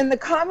 Well, and the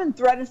common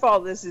thread in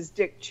all this is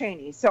Dick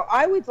Cheney. So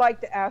I would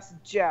like to ask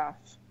Jeff,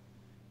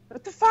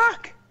 what the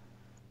fuck?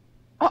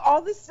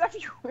 All this stuff,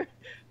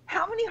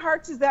 how many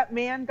hearts has that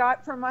man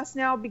got from us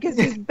now? Because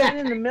he's been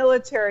in the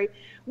military.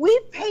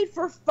 We've paid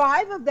for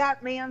 5 of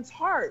that man's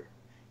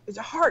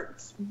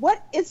hearts.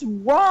 What is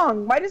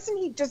wrong? Why doesn't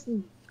he just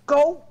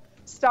go?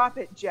 Stop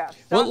it, Jeff.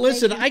 Well,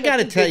 listen, I got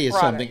to tell you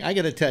something.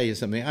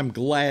 I'm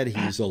glad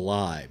he's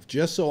alive,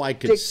 just so I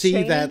could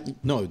see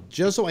that. No,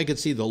 just so I could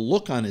see the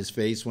look on his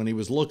face when he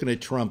was looking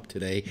at Trump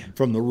today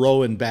from the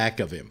row in back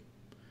of him.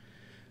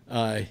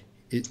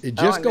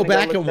 Just go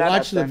back and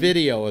watch the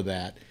video of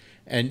that,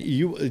 and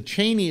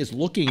Cheney is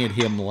looking at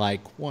him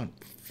like, "One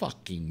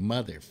fucking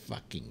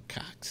motherfucking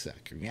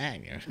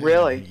cocksucker."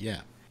 Really?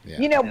 Yeah.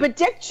 You know, but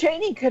Dick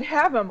Cheney could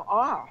have him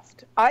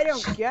offed. I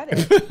don't get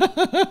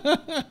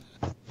it.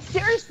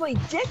 Seriously,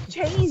 Dick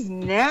Cheney's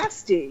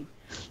nasty.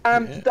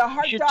 The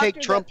heart you should doctor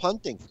take Trump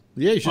hunting.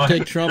 Yeah, you should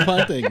take Trump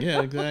hunting.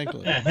 Yeah,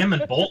 exactly. Yeah, him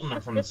and Bolton are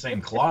from the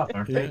same cloth,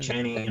 aren't they?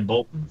 Cheney and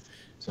Bolton.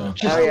 So.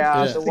 Oh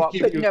yeah,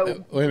 Yeah. but no,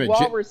 Wait a minute,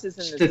 Walrus is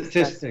in the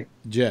Statistic.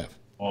 Jeff.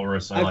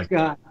 Walrus, I've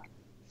got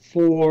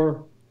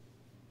 4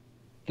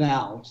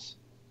 valves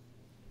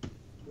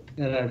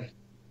that I've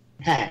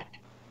had.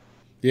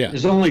 Yeah.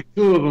 There's only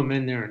 2 of them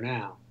in there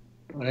now,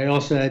 but I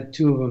also had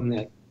 2 of them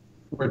that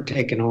were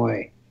taken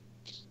away.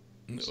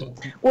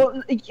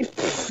 Well,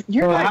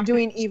 you're not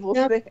doing evil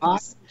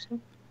things.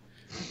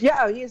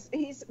 Yeah,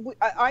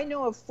 I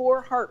know of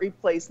 4 heart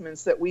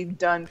replacements that we've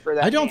done for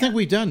that. I don't man. think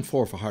we've done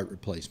 4 heart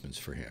replacements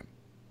for him.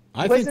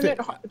 I Wasn't think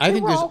it- I they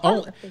think were all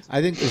heart replacements.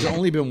 I think there's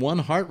only been 1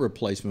 heart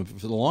replacement.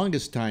 For the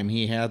longest time,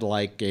 he had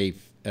like a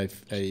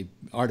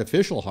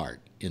artificial heart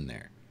in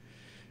there.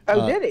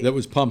 Oh, did he? That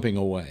was pumping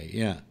away.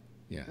 Yeah.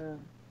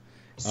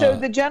 So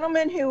the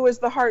gentleman who was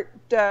the heart,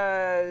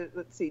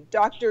 let's see,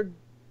 Dr.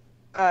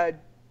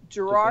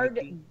 Gerard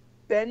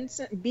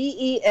Benson,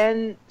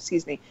 Berenson,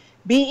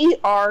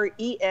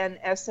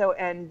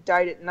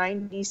 died at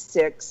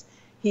 96.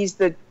 He's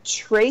the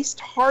traced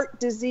heart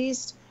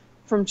disease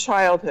from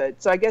childhood.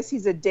 So I guess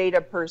he's a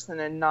data person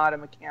and not a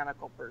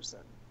mechanical person.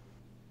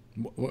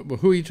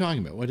 Who are you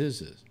talking about? What is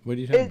this? What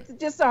are you talking It's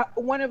just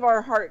one of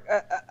our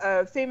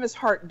a famous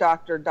heart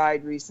doctor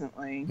died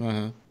recently.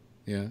 about?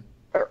 Yeah.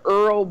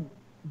 Earl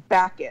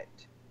Backett,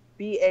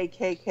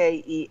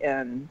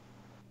 Bakken.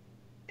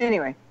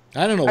 Anyway.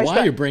 I don't know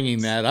why you're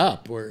bringing that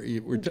up.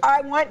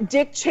 I want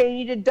Dick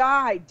Cheney to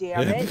die,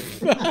 damn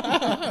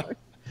it.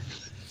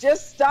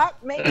 Just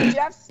stop making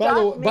Jeff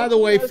stop by the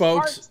way, those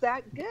folks, hearts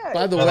that good.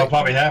 By the That'll way,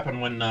 probably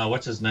happen when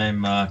what's his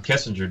name,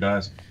 Kissinger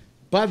dies.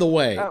 by the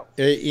way,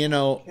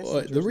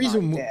 Kissinger's the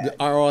reason not dead.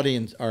 our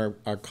audience, our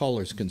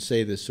callers can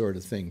say this sort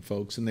of thing,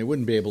 folks, and they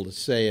wouldn't be able to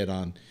say it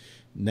on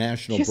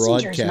national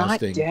Kissinger's not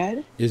broadcasting,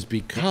 dead? is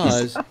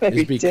because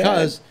already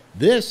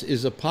this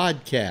is a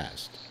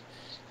podcast.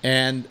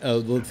 And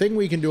the thing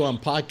we can do on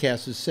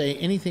podcasts is say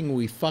anything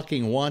we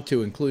fucking want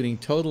to, including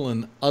total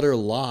and utter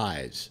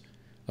lies.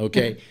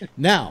 Okay.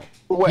 Now,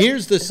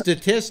 here's the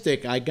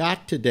statistic I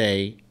got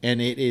today,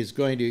 and it is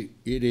going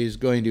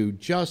to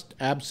just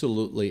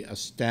absolutely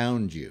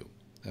astound you.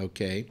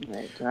 Okay.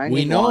 Right,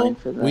 We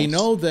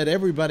know that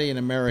everybody in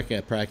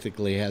America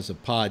practically has a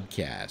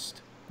podcast.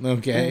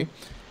 Okay.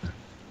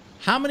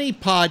 How many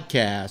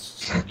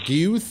podcasts do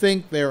you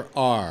think there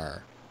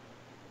are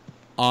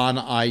on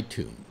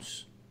iTunes?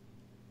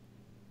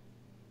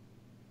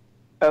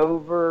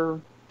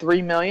 Over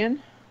 3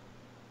 million?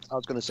 I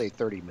was going to say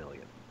 30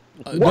 million.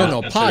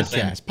 No, That's what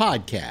I'm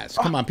podcasts.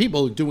 Come on,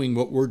 people are doing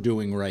what we're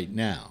doing right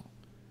now.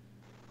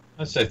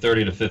 I'd say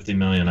 30 to 50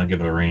 million. I'd give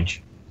it a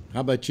range.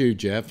 How about you,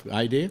 Jeff?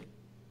 Idea?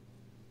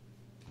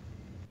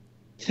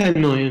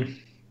 10 million.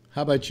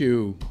 How about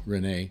you,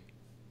 Renee?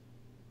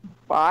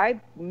 I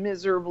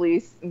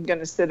miserably am going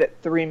to sit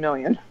at 3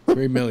 million.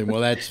 3 million.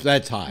 Well,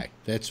 that's high.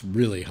 That's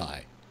really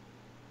high.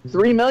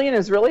 3 million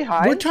is really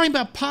high. We're talking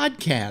about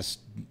podcasts,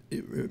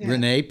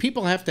 Renee.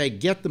 People have to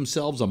get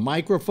themselves a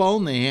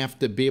microphone. They have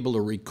to be able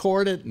to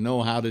record it,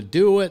 know how to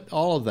do it,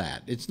 all of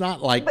that. It's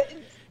not like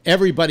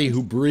everybody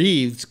who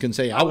breathes can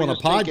say, I want a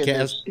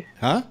podcast.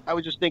 Huh? I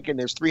was just thinking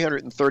there's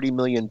 330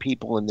 million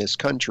people in this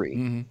country.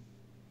 Mm-hmm.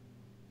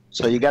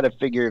 So you got to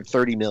figure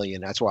 30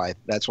 million. That's why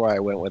I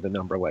went with a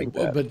number like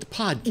that. But the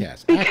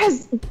podcast.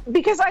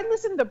 Because I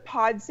listen to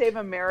Pod Save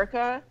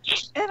America,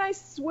 and I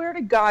swear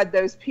to God,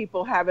 those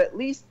people have at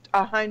least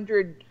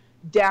 100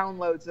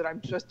 downloads that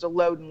I'm just to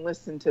load and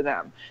listen to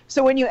them.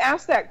 So when you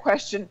ask that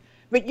question,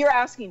 but you're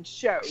asking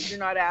shows, you're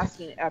not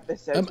asking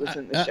episodes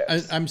within the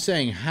shows. I'm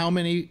saying how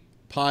many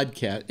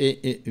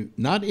podcasts,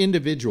 not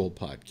individual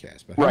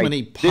podcasts, but how Right.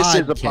 many podcasts. This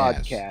is a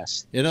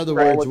podcast. In other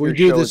Right. words, All of we your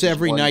do shows this is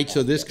every one night,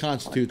 so this podcast.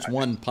 constitutes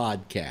one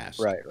podcast.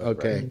 Right.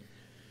 Okay.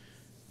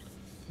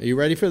 Are you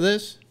ready for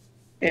this?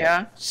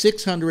 Yeah.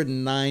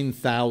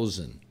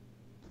 609,000.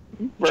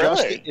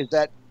 Really? Is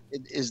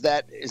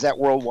that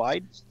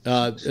worldwide?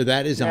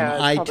 That is on Yeah,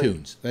 it's probably-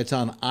 iTunes. That's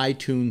on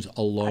iTunes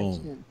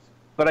alone.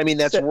 But I mean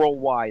that's So-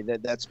 worldwide.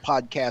 That's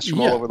podcasts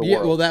from all over the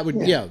world. Well, that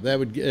would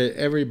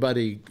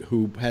everybody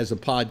who has a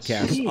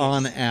podcast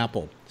on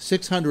Apple.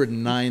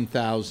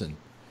 609,000.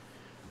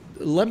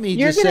 Let me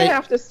You're just going say, to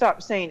have to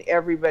stop saying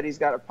everybody's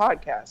got a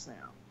podcast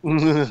now.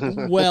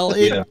 well,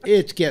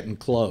 it's getting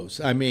close.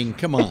 I mean,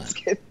 come on. It's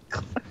getting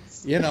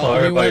close. You know, Well, I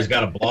mean, everybody's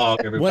got a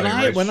blog.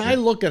 Everybody when I writes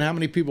look at how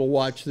many people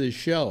watch this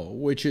show,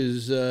 which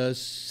is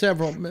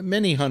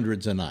many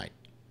hundreds a night,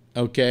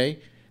 okay,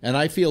 and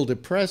I feel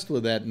depressed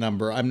with that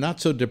number. I'm not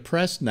so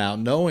depressed now,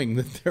 knowing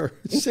that there are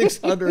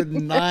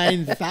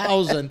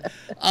 609,000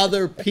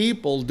 other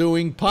people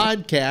doing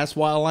podcasts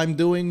while I'm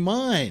doing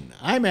mine.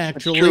 I'm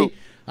actually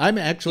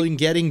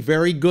getting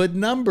very good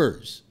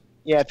numbers.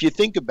 Yeah, if you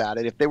think about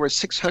it, if there were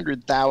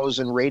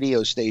 600,000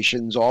 radio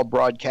stations all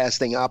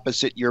broadcasting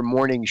opposite your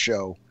morning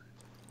show,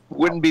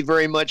 wouldn't be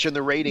very much in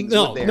the ratings.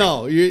 No, would there?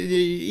 no.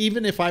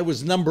 Even if I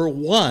was number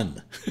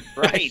one,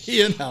 Right.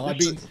 you know, I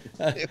mean,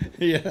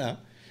 yeah.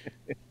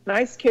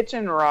 Nice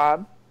kitchen,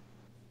 Rob.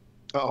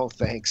 Oh,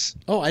 thanks.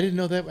 Oh, I didn't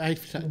know that. I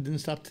didn't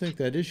stop to think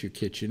that is your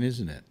kitchen,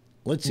 isn't it?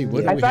 Let's see.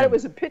 What do I we thought have? it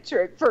was a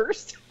picture at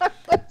first.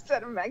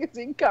 Instead of a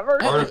magazine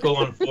cover. Article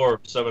on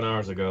Forbes 7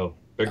 hours ago.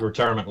 Big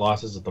retirement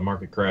losses if the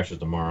market crashes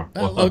tomorrow.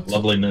 Oh, Well,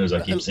 lovely news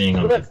I keep seeing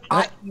on Look,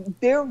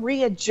 they're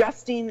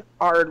readjusting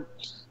our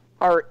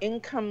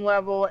income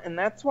level, and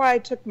that's why I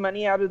took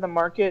money out of the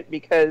market,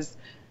 because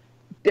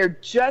they're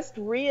just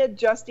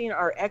readjusting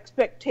our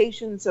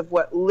expectations of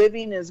what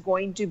living is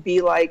going to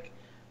be like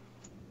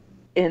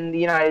in the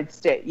United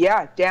States.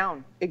 Yeah,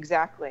 down.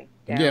 Exactly.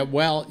 Down. Yeah,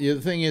 well, the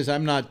thing is,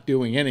 I'm not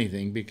doing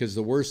anything because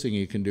the worst thing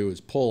you can do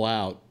is pull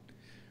out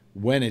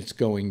when it's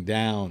going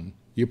down.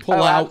 You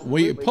pull out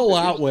when you pull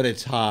out when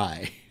it's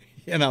high.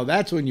 You know,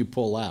 that's when you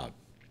pull out.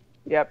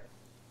 Yep.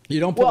 You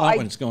don't pull out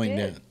when it's going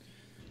down.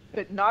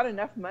 But not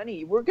enough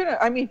money.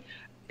 I mean,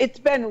 it's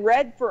been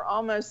red for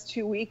almost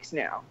 2 weeks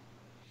now.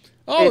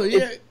 Oh,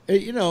 yeah.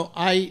 You know,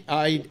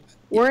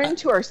 we're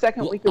into our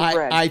second week of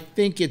red. I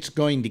think it's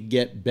going to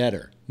get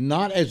better.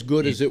 Not as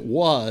good as it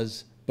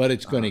was, but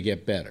it's going to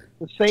get better.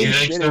 The same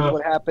shit as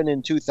what happened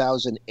in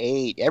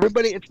 2008.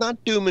 Everybody, it's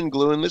not doom and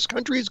gloom. This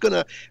country is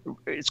gonna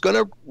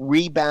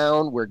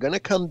rebound. We're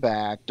gonna come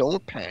back.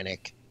 Don't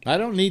panic. I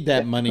don't need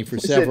that money for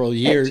several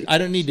years. I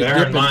don't need to.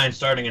 Bear in mind,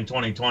 starting in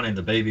 2020,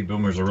 the baby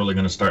boomers are really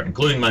going to start,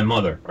 including my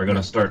mother, are going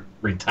to start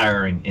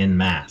retiring in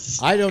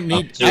mass. I don't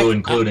need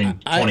including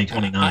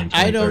 2029.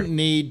 I don't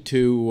need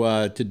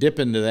to dip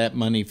into that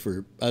money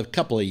for a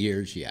couple of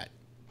years yet.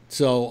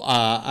 So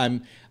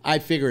I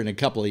figure in a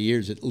couple of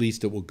years at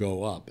least it will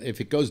go up. If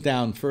it goes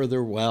down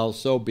further, well,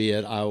 so be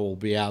it. I will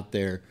be out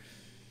there,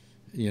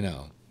 you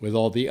know, with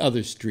all the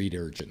other street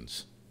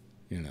urchins.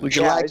 You know. Would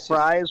you like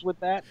fries with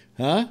that?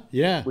 Huh?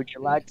 Yeah. Would you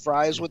like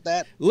fries with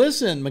that?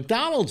 Listen,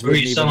 McDonald's would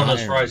eat some of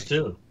those fries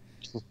too.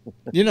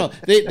 You know,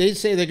 they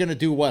say they're going to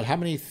do what? How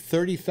many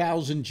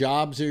 30,000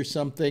 jobs or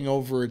something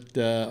over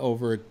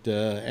at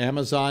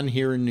Amazon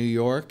here in New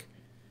York?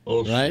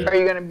 Oh, right? Are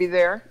you going to be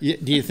there?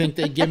 Do you think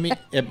they give me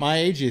at my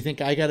age? Do you think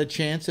I got a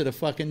chance at a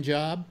fucking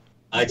job?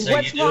 I'd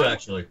say you do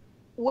actually.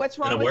 What's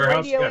wrong with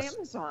Radio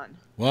Amazon?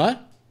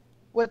 What?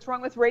 What's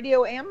wrong with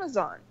Radio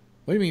Amazon?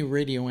 What do you mean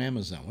Radio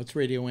Amazon? What's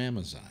Radio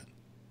Amazon?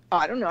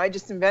 I don't know. I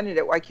just invented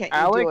it. Why can't you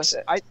deal with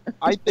it?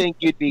 I think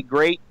you'd be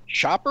great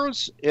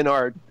shoppers in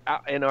our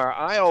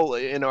aisle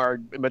in our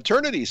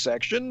maternity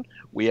section.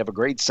 We have a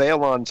great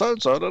sale on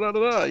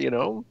you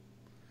know.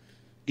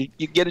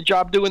 You get a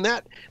job doing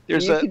that. You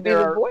could be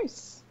the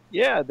voice.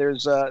 Yeah,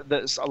 there's a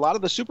lot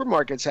of the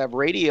supermarkets have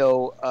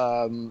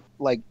radio,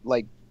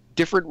 like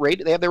different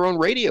radio. They have their own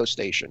radio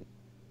station.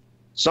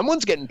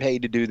 Someone's getting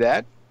paid to do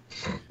that.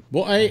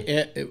 Well,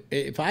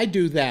 if I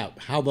do that,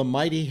 how the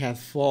mighty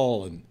hath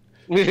fallen.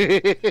 Yeah,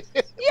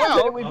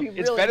 but it would be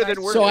it's really better nice.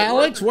 than working. So,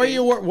 Alex, where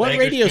you work? What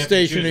Beggars radio can't be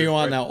station are you choosers,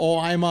 on right? now? Oh,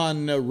 I'm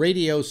on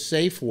Radio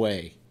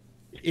Safeway.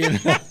 You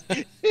know?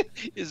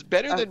 Is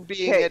better than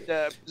being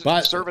at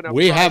But serving up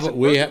we fries have at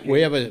we Burger have,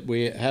 King.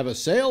 we have a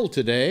sale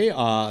today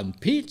on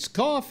Pete's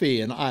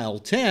Coffee in aisle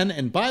 10,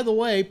 and by the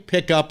way,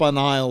 pick up on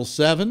aisle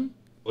 7.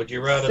 Would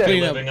you rather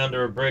be living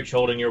under a bridge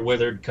holding your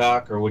withered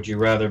cock, or would you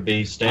rather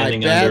be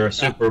standing under a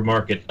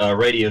supermarket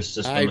radio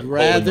system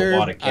holding a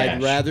wad of cash?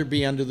 I'd rather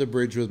be under the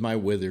bridge with my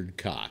withered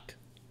cock.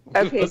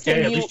 Okay, so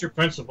at least you're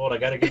principled. I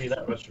got to give you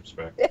that much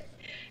respect.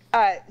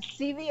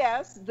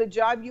 CVS, the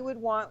job you would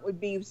want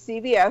would be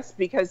CVS,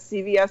 because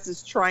CVS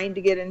is trying to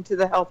get into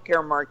the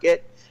healthcare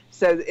market.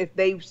 So if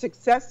they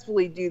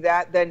successfully do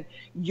that, then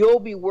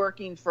you'll be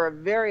working for a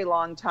very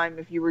long time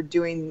if you were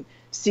doing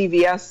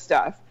CVS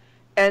stuff.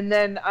 And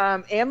then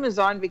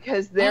Amazon,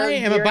 because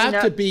they're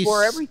about to be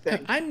for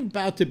everything. I'm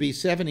about to be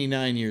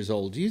 79 years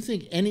old. Do you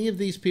think any of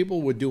these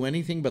people would do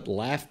anything but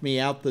laugh me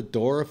out the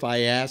door if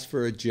I asked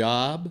for a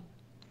job?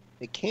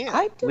 They can't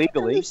I don't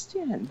legally.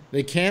 understand.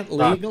 They can't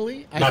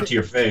legally? Not to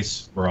your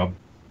face, Rob.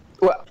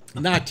 Well,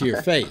 Not to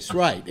your face,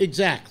 right?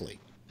 Exactly.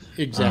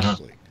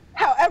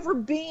 However,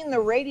 being the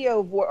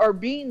radio or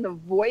being the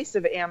voice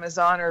of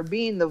Amazon or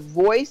being the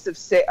voice of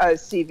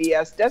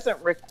CVS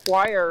doesn't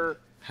require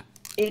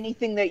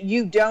anything that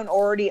you don't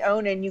already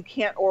own and you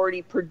can't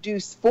already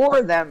produce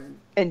for them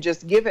and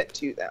just give it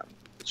to them.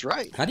 That's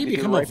right. How do you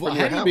become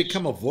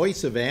a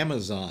voice of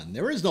Amazon?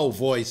 There is no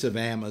voice of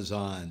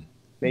Amazon.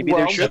 Maybe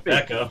there should be.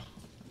 Echo.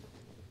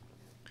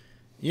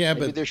 Yeah,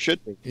 Maybe but there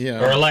should be.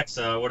 yeah, Or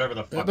Alexa, whatever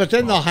the fuck. but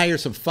then they'll hire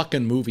some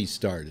fucking movie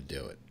star to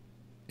do it.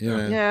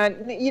 Yeah,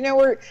 you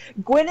know,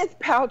 Gwyneth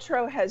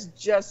Paltrow has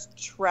just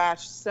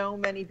trashed so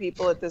many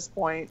people at this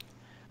point.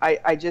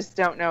 I just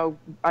don't know.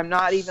 I'm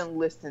not even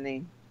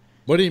listening.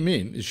 What do you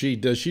mean?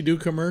 Does she do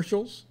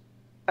commercials?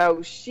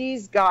 Oh,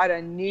 she's got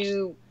a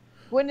new.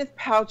 Gwyneth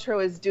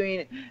Paltrow is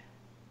doing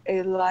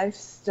a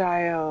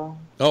lifestyle.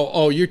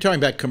 Oh, you're talking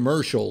about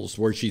commercials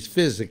where she's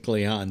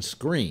physically on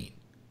screen.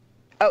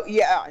 Oh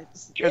yeah,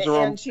 She has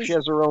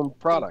her own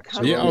products.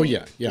 Yeah,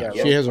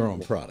 she has her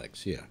own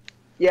products. Yeah.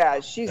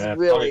 Yeah, she's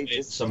really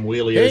just some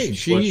wheelies. Hey,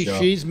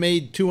 she's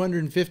made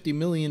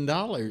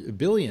 $250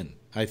 billion,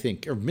 I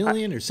think, or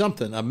million or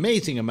something.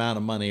 Amazing amount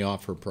of money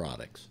off her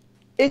products.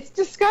 It's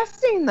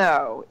disgusting,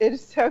 though.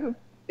 It's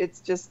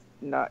just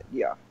not.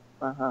 Yeah.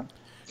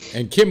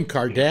 And Kim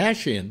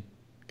Kardashian,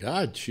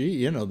 God,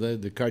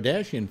 the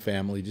Kardashian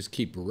family just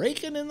keep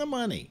raking in the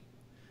money.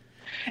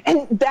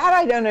 And that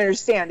I don't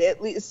understand.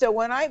 At least, so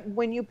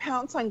when you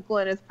pounce on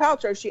Gwyneth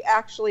Paltrow, she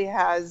actually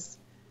has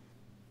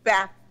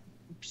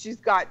she's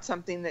got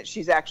something that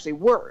she's actually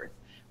worth.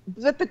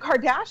 But the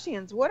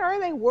Kardashians, what are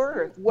they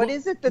worth? What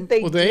is it that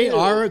they do?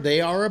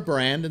 They are a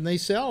brand and they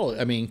sell.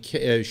 I mean,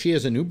 she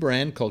has a new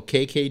brand called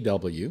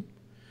KKW,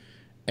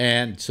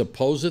 and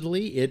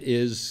supposedly it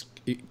is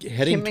heading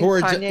Kim and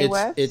towards Kanye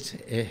West? it's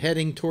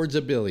heading towards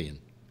 $1 billion.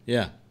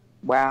 Yeah,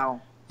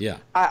 Wow. yeah.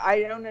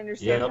 I don't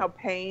understand Yep. how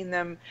paying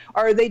them.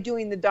 Are they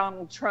doing the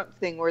Donald Trump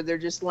thing where they're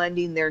just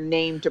lending their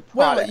name to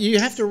Well, products? you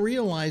have to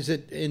realize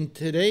that in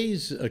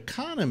today's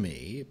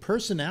economy,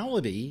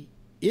 personality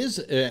is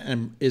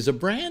a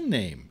brand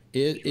name.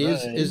 It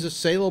is a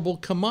saleable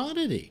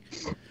commodity.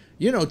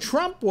 You know,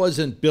 Trump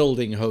wasn't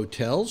building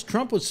hotels.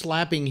 Trump was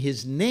slapping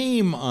his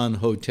name on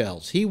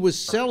hotels. He was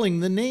selling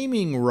the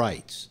naming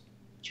rights.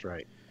 That's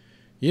right.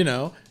 You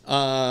know,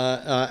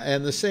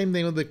 and the same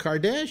thing with the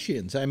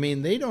Kardashians. I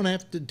mean, they don't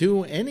have to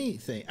do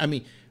anything. I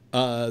mean,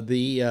 was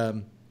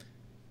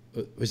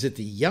it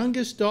the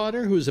youngest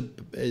daughter who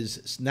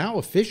is now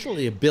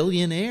officially a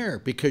billionaire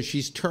because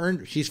she's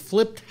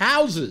flipped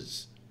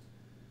houses.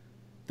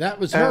 That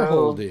was her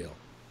whole deal.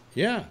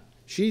 Yeah,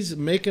 she's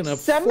making a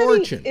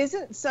fortune.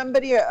 Isn't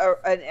somebody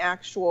an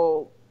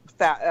actual?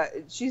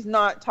 She's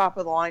not top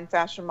of the line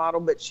fashion model,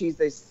 but she's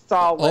a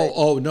solid.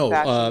 Oh no,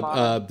 fashion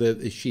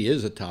model. she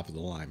is a top of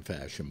the line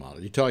fashion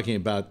model. You're talking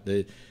about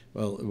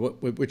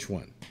which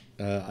one?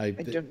 I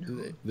don't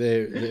know.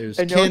 There's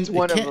I know it's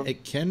one of them.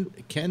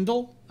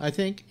 Kendall, I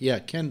think. Yeah,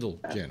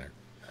 Kendall Jenner.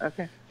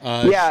 Okay.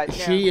 Yeah,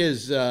 she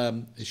is.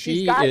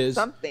 She's got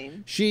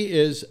something. She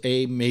is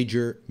a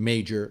major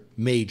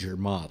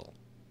model.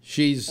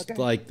 She's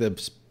like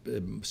the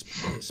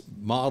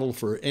model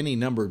for any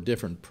number of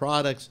different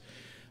products.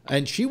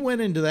 And she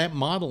went into that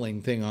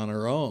modeling thing on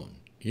her own,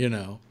 you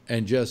know,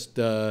 and just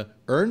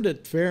earned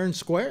it fair and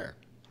square.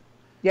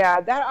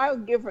 Yeah, that I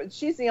would give her.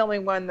 She's the only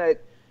one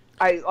that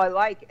I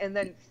like. And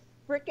then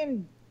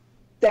frickin'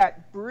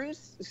 that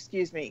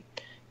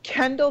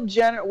Kendall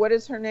Jenner. What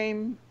is her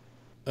name?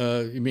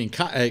 You mean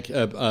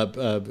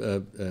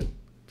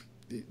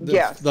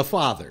yes, the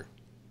father?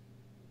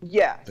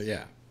 Yes.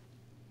 Yeah.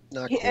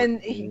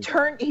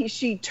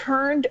 She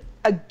turned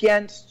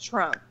against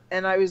Trump,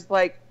 and I was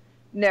like,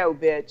 no,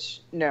 bitch,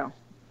 no,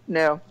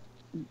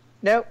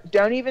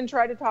 don't even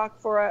try to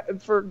talk for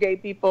gay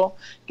people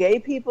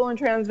and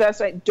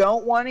transvestite.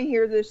 Don't want to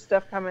hear this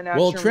stuff coming out.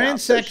 Well, your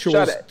transsexuals,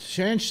 mouth,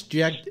 so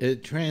shut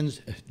it.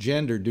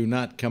 transgender do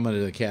not come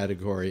into the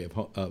category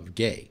of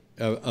gay,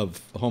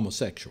 of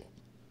homosexual.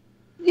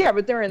 Yeah,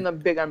 but they're in the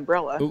big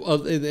umbrella.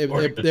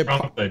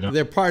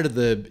 They're part of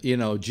the, you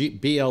know,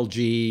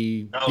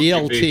 BLT,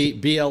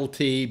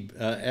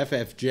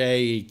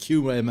 FFJ,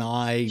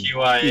 QMI,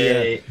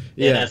 QIA,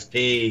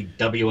 NSP,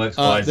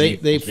 WXYZ.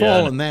 They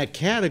fall in that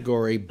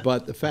category,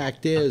 but the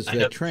fact is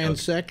that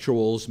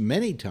transsexuals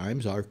many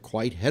times are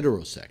quite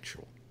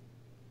heterosexual.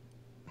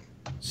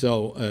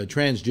 So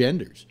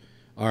transgenders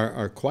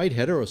are quite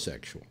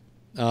heterosexual.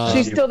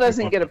 She still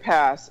doesn't get a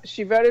pass.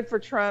 She voted for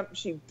Trump.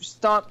 She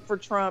stomped for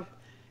Trump.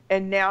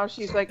 And now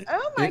she's like,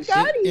 oh, my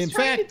God, he's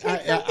trying to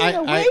take something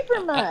away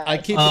from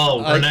us.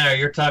 Renee,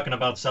 you're talking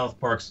about South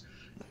Park's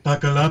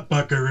Buckle Up,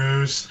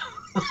 Buckaroos.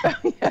 I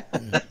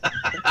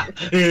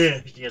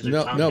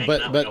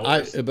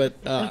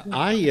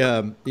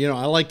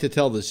like to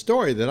tell the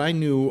story that I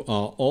knew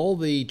all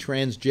the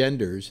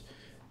transgenders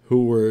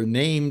who were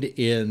named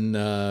in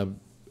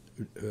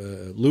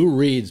Lou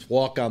Reed's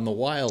Walk on the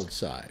Wild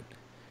Side.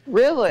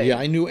 Really? Yeah,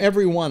 I knew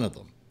every one of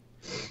them.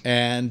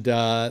 And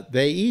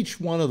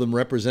each one of them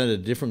represented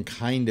a different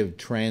kind of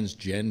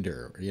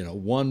transgender. You know,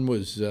 one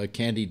was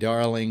Candy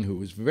Darling, who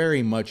was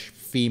very much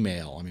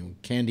female. I mean, when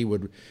Candy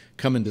would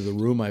come into the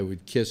room, I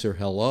would kiss her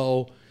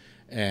hello.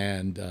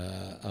 And,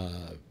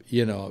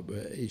 you know,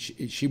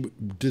 she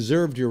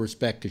deserved your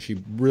respect because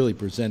she really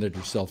presented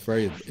herself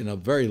in a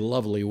very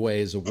lovely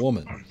way as a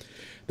woman.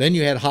 Then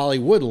you had Holly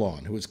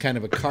Woodlawn, who was kind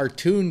of a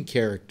cartoon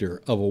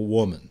character of a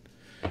woman.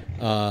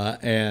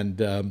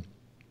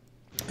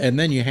 And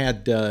then you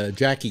had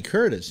Jackie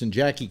Curtis, and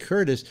Jackie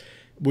Curtis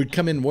would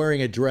come in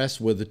wearing a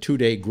dress with a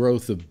 2-day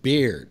growth of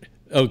beard.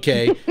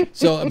 Okay,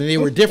 so I mean they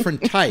were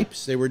different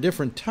types.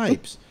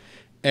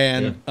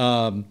 And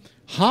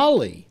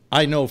Holly,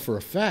 I know for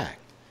a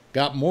fact,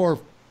 got more.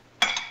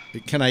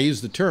 Can I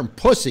use the term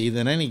pussy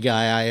than any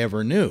guy I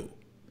ever knew?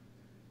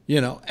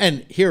 You know,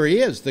 and here he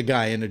is, the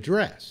guy in a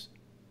dress.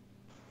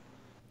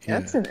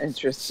 That's an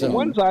interesting. The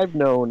ones I've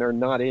known are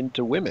not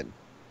into women.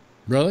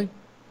 Really?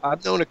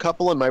 I've known a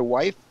couple, and my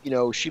wife, you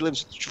know, she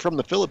lives from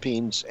the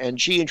Philippines, and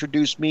she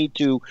introduced me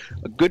to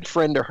a good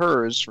friend of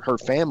hers, her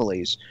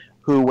family's,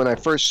 who, when I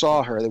first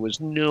saw her, there was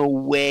no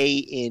way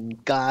in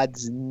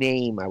God's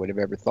name I would have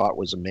ever thought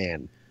was a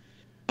man.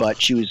 But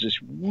she was this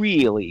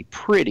really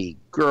pretty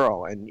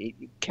girl, and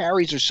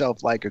carries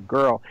herself like a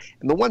girl.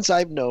 And the ones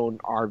I've known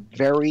are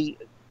very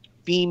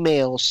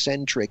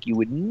female-centric. You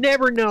would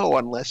never know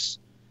unless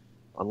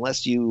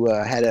you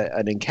had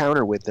an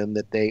encounter with them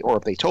or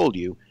if they told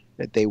you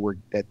that they were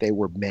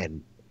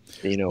men,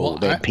 you know, well,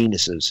 they had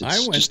penises.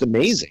 It's just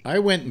amazing. I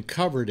went and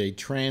covered a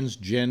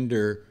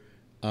transgender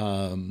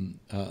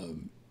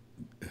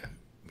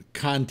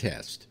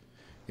contest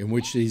in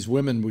which these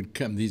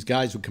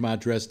guys would come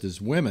out dressed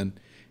as women,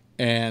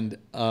 and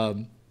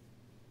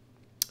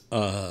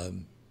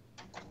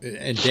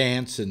and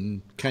dance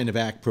and kind of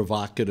act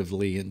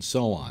provocatively and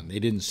so on. They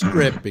didn't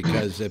strip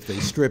because if they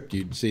stripped,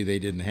 you'd see they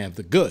didn't have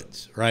the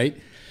goods, right?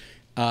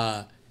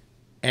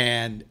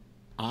 And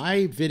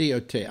I'm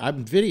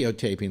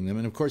videotaping them,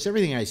 and of course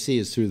everything I see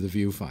is through the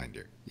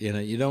viewfinder. You know,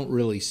 you don't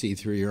really see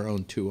through your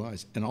own two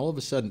eyes. And all of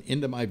a sudden,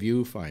 into my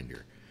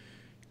viewfinder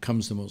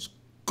comes the most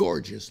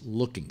gorgeous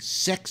looking,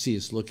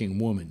 sexiest looking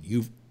woman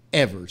you've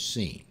ever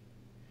seen.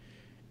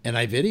 And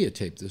I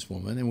videotaped this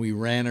woman, and we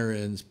ran her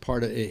as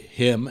part of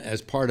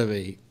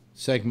a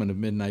segment of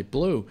Midnight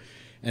Blue.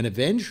 And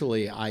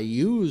eventually I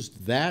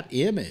used that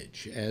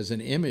image as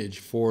an image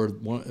for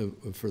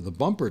the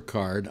bumper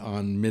card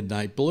on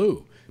Midnight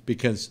Blue,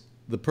 because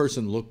the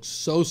person looked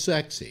so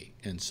sexy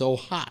and so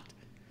hot.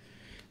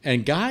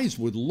 And guys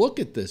would look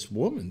at this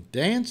woman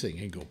dancing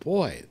and go,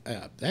 boy,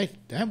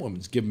 that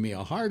woman's giving me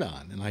a hard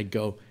on. And I'd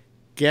go,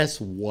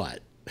 guess what?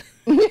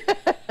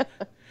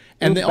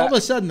 And then all of a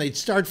sudden they'd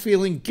start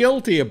feeling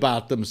guilty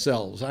about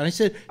themselves. And I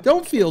said,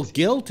 don't feel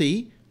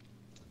guilty.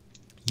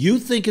 You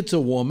think it's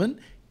a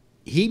woman.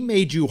 He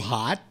made you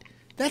hot.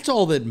 That's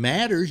all that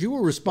matters. You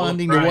were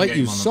responding to what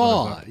you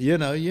saw. You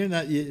know, you're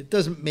not. It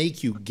doesn't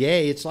make you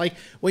gay. It's like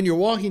when you're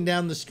walking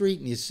down the street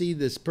and you see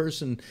this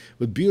person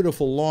with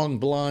beautiful long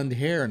blonde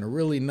hair and a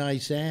really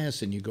nice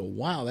ass, and you go,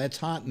 "Wow, that's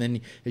hot." And then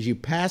as you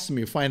pass them,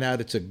 you find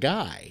out it's a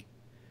guy.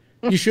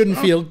 You shouldn't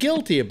feel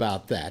guilty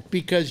about that,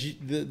 because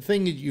the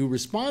thing that you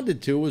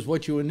responded to was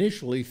what you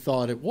initially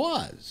thought it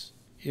was.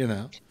 You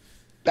know.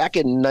 Back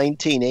in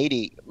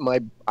 1980,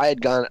 I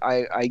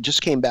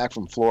just came back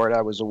from Florida.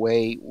 I was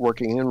away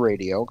working in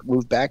radio,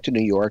 moved back to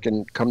New York,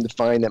 and come to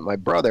find that my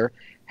brother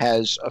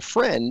has a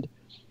friend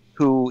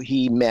who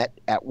he met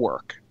at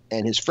work.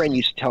 And his friend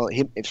used to tell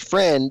him, his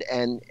friend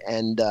and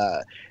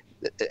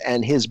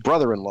his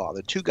brother-in-law,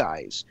 the two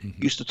guys,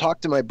 used to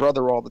talk to my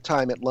brother all the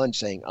time at lunch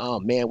saying, oh,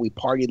 man, we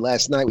partied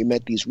last night. We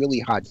met these really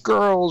hot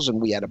girls,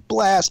 and we had a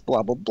blast,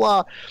 blah, blah,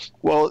 blah.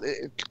 Well,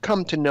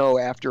 come to know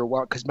after a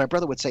while, because my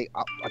brother would say,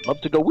 I'd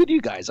love to go with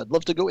you guys. I'd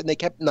love to go. And they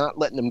kept not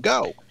letting him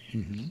go.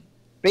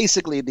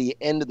 Basically, the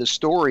end of the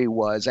story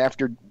was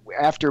after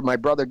my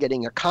brother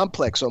getting a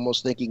complex,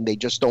 almost thinking they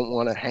just don't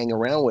want to hang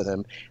around with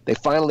him, they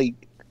finally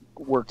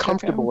were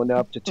comfortable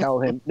enough to tell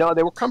him. No,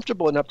 they were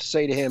comfortable enough to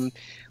say to him,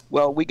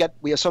 well, we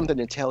have something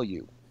to tell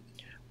you.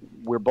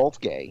 We're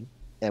both gay,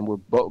 and we're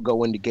both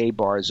going to gay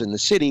bars in the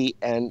city,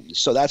 and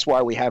so that's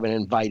why we haven't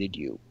invited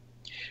you.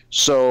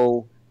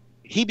 So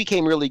he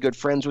became really good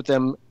friends with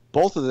them.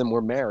 Both of them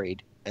were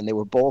married, and they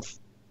were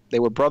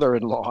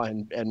brother-in-law,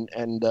 and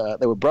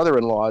they were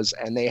brother-in-laws,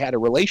 and they had a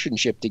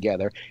relationship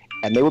together,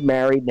 and they were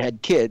married and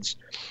had kids.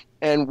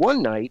 And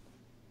one night,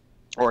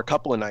 or a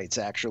couple of nights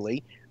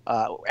actually,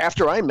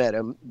 after I met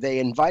him, they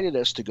invited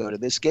us to go to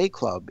this gay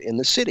club in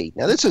the city.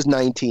 Now, this is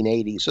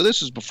 1980, so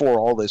this is before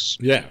all this.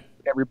 Yeah.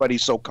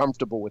 Everybody's so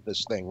comfortable with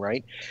this thing,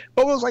 right?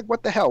 But it was like,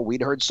 what the hell?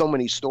 We'd heard so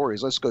many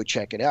stories. Let's go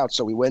check it out.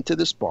 So we went to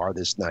this bar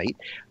this night,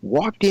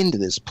 walked into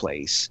this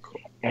place,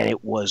 and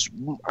it was,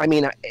 I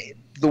mean,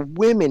 the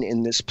women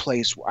in this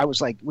place, I was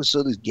like,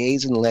 so these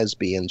gays and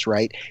lesbians,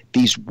 right?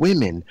 These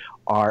women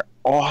are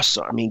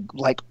awesome. I mean,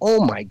 like,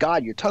 oh my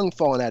God, your tongue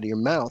falling out of your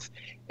mouth.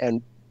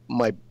 And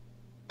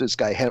this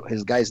guy,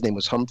 his guy's name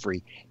was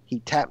Humphrey.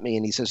 He tapped me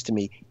and he says to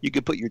me, you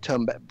could put your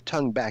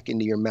tongue back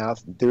into your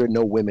mouth. There are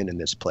no women in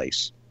this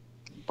place.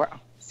 Wow.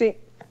 See?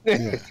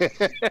 Yeah.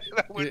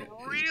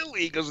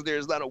 Really? Because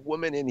there's not a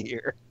woman in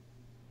here.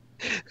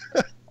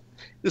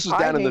 This was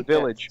down in the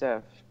village.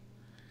 Yeah,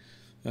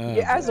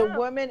 as a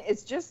woman,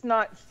 it's just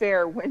not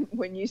fair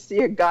when you see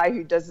a guy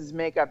who does his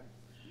makeup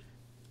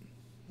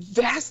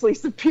vastly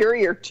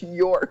superior to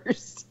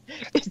yours.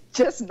 It's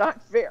just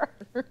not fair.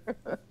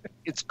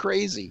 It's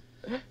crazy.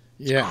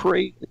 Yeah. It's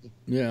crazy.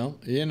 Yeah.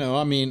 You know,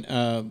 I mean,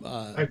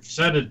 I've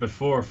said it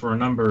before for a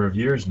number of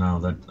years now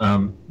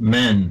that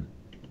men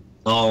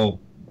all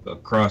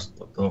across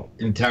the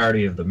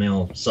entirety of the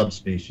male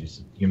subspecies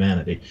of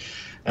humanity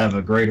have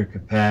a greater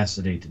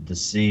capacity to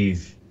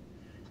deceive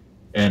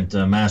and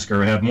to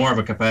masquerade, have more of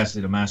a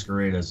capacity to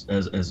masquerade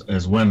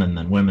as women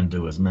than women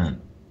do as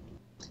men.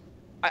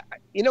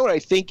 You know what I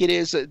think it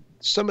is?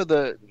 Some of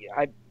the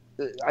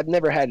I've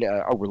never had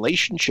a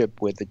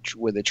relationship with a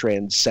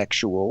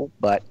transsexual,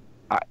 but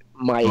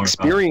my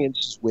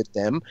experiences with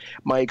them,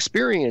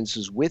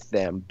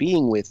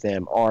 being with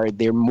them,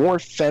 they're more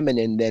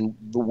feminine than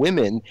the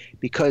women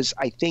because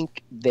I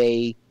think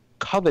they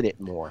covet it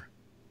more.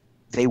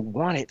 They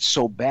want it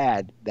so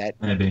bad that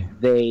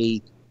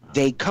they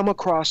come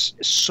across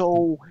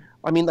so.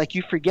 I mean, like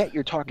you forget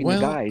you're talking to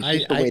guys.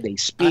 Just the way they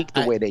speak,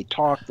 the way they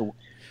talk.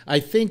 I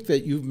think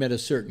that you've met a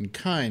certain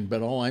kind,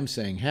 but all I'm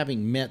saying,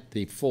 having met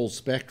the full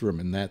spectrum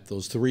in that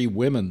those three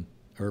women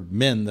or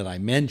men that I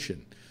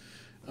mentioned,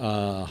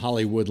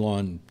 Holly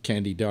Woodlawn,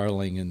 Candy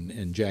Darling,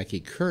 and Jackie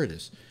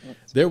Curtis,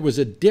 there was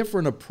a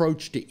different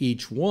approach to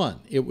each one.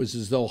 It was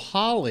as though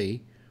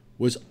Holly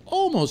was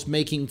almost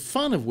making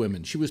fun of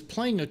women. She was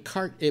playing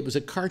it was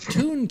a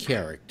cartoon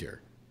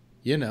character.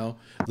 You know,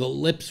 the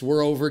lips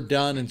were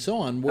overdone and so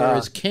on.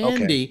 Whereas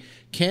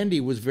Candy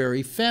was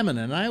very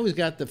feminine. I always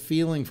got the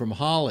feeling from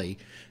Holly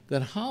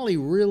that Holly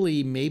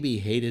really maybe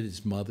hated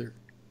his mother,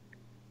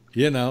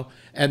 you know,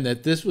 and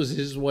that this was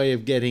his way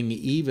of getting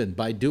even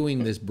by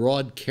doing this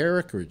broad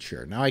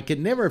caricature. Now, I could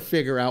never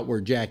figure out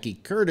where Jackie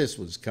Curtis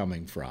was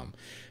coming from,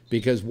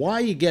 because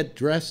why you get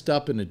dressed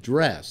up in a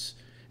dress,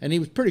 and he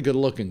was a pretty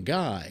good-looking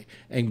guy,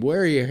 and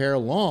wear your hair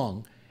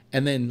long,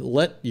 and then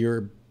let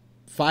your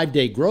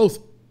 5-day growth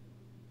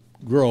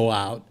grow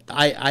out.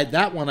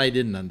 That one I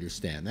didn't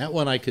understand. That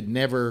one I could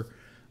never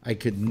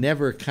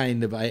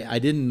kind of, I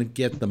didn't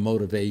get the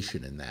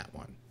motivation in that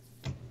one.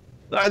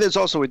 There's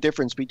also a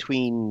difference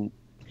between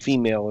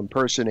female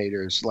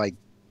impersonators, like,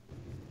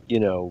 you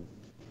know,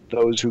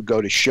 those who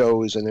go to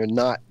shows and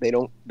they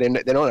don't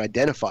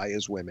identify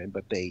as women,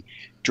 but they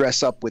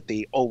dress up with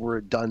the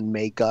overdone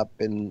makeup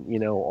and, you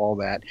know, all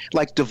that.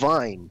 Like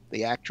Divine,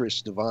 the actor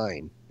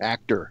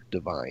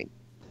Divine,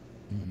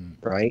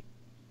 right?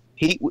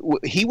 He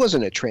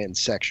wasn't a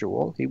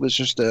transsexual. He was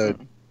just a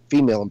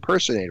female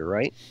impersonator,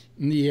 right?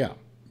 Yeah.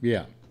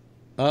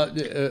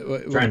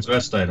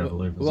 Transvestite, I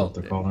believe, is what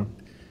they're calling.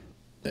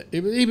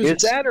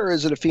 Is that, or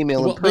is it a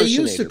female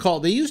impersonator?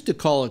 They used to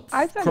call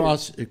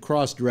it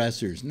cross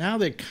dressers. Now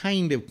they're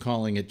kind of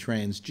calling it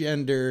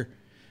transgender.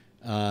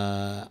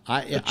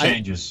 It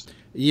changes.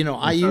 You know,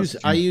 I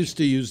used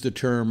to use the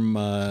term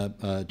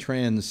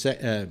trans.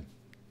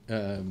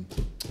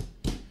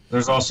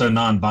 There's also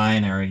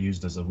non-binary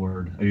used as a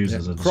word. Used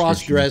as a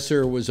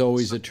cross-dresser was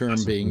always a term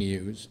being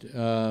used.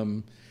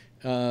 But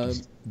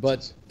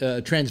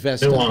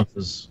transvestite.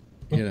 Nuances.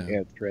 You know.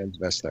 Yeah,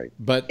 transvestite.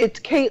 But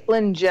it's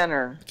Caitlyn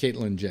Jenner.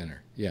 Caitlyn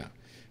Jenner, yeah.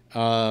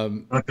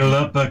 Buckle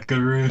up,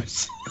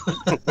 buckaroos.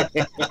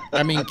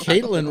 I mean,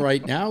 Caitlyn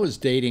right now is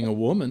dating a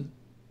woman,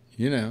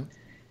 you know.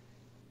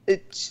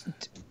 It's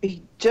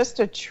just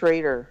a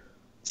traitor.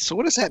 So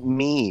what does that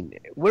mean?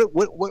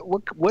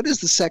 What is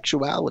the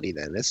sexuality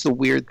then? That's the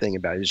weird thing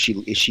about it. Is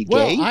she gay?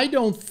 Well, I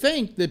don't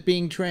think that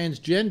being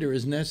transgender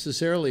is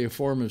necessarily a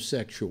form of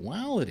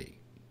sexuality.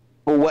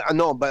 Well,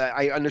 no, but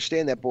I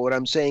understand that. But what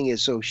I'm saying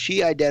is, so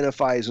she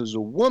identifies as a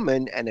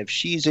woman, and if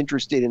she's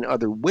interested in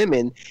other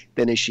women,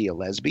 then is she a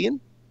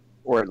lesbian,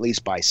 or at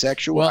least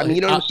bisexual? Well, I mean,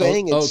 you know what I'm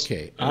saying?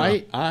 Okay,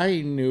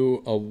 I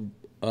knew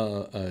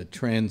a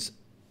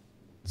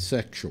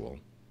transsexual.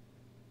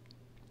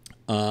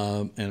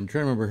 And I'm trying to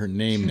remember her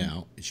name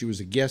now. She was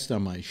a guest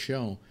on my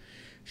show.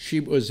 She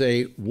was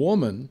a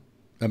woman,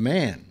 a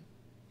man,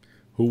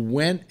 who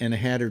went and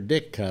had her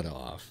dick cut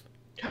off.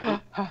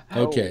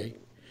 Okay.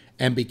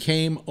 And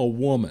became a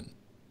woman.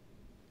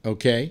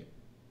 Okay.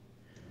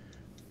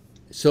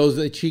 So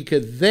that she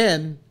could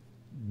then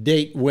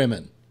date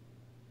women.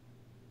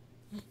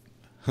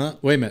 Huh?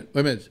 Wait a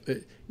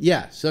minute.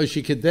 Yeah, so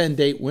she could then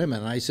date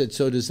women. And I said,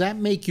 so does that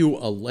make you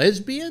a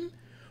lesbian?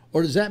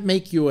 Or does that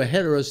make you a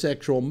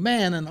heterosexual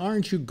man, and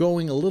aren't you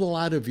going a little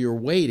out of your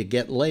way to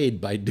get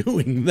laid by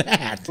doing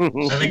that?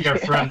 I think our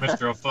friend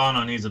Mr.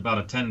 O'Fano needs about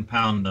a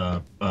 10-pound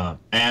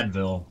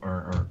Advil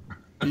or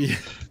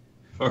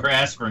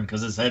aspirin,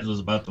 because his head was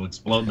about to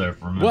explode there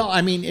for a minute. Well,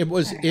 I mean, it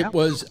was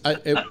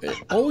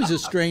always a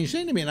strange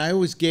thing to me, and I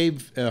always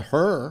gave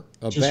her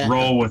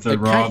roll with it,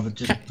 Rob.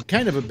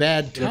 Kind of a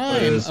bad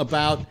time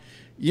about,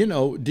 you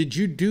know, did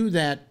you do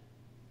that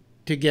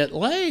to get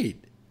laid?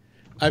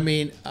 I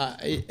mean,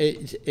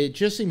 it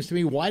just seems to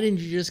me, why didn't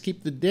you just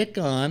keep the dick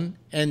on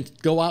and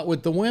go out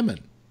with the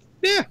women?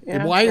 Yeah.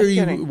 And why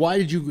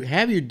did you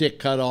have your dick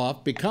cut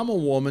off, become a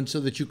woman,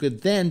 so that you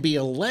could then be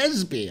a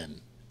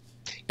lesbian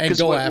and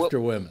go after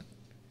women?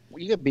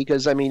 Yeah,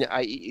 because I mean,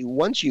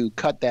 once you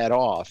cut that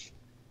off,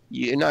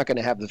 you're not going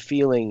to have the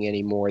feeling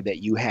anymore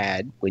that you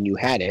had when you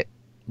had it.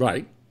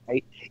 Right.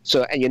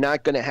 So, and you're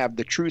not going to have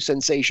the true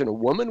sensation a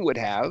woman would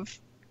have.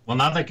 Well,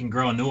 now they can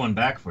grow a new one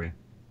back for you.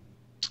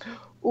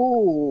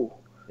 Ooh,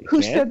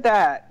 who said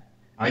that?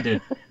 I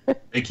did.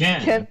 They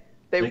can. Can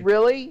they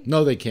really?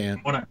 No, they can't.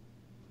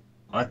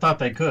 I thought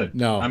they could.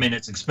 No. I mean,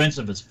 it's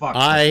expensive as fuck.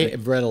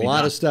 I've read a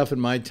lot of stuff in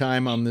my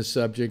time on this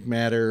subject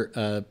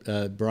matter,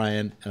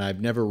 Brian, and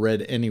I've never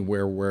read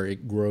anywhere where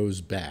it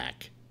grows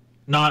back.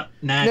 I'm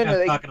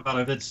talking about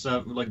if it's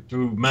like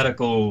through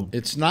medical.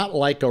 It's not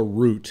like a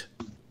root.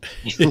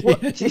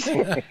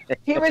 Externally,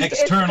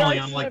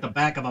 on like the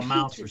back of a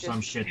mouse or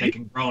some shit, they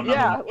can grow another.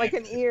 Yeah, like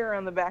an ear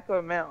on the back of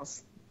a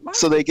mouse.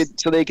 So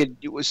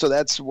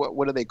that's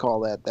what do they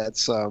call that?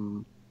 That's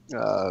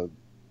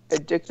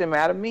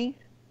addictomatomy.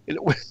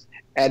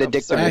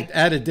 Addictomy.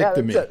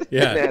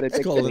 Yeah, it's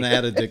called an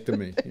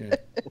addictomy. Yeah.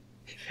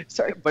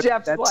 Sorry, but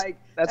Jeff's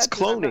that's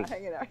cloning.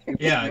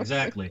 Yeah,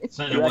 exactly.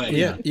 In a way,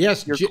 yeah.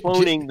 Yes, you're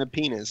cloning the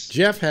penis.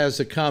 Jeff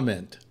has a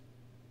comment.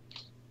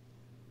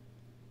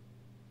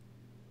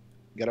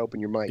 You got to open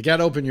your mic. You got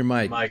to open your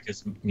mic. Mic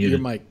is muted. Your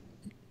mic.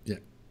 Yeah.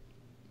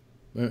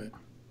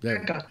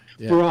 There.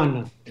 Yeah. We're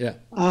on. Yeah.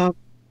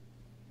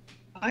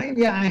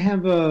 I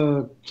have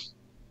a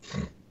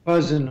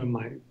cousin of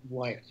my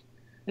wife,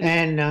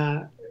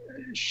 and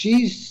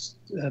she's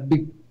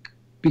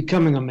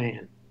becoming a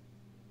man.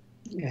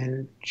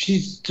 and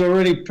she's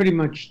already pretty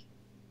much,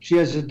 she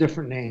has a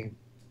different name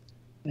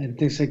and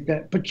things like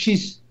that. But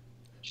she's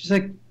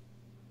like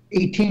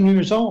 18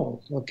 years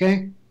old,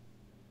 okay?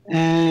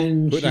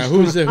 And Now,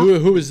 who is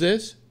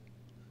this?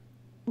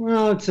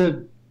 Well, it's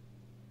a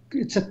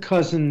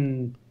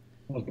cousin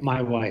of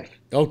my wife.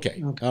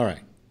 Okay. All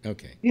right.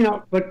 Okay. You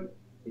know, but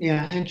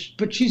yeah,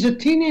 but she's a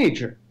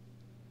teenager,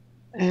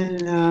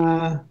 and you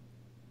know,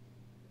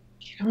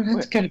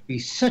 that's got to be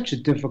such a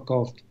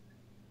difficult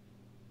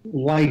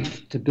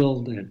life to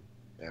build in.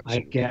 Absolutely. I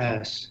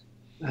guess.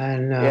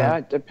 And yeah,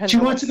 it depends. She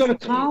wants to go to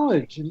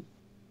college,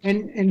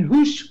 and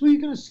who are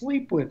you going to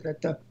sleep with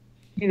at the?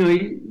 You know,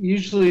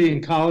 usually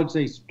in college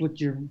they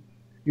split your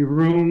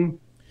room.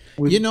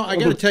 You know, I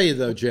got to tell you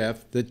though,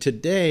 Jeff, that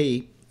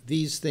today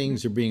these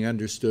things are being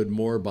understood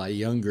more by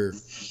younger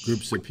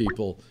groups of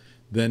people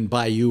than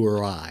by you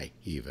or I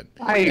even.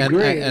 I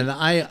agree, and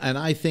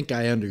I think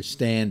I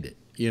understand it.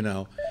 You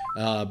know,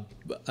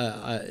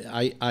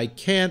 I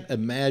can't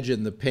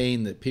imagine the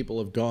pain that people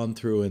have gone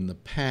through in the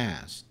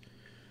past,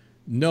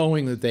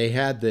 knowing that they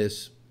had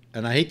this.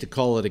 And I hate to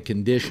call it a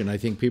condition. I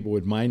think people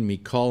would mind me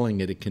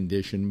calling it a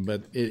condition,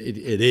 but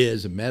it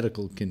is a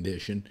medical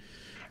condition,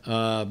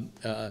 and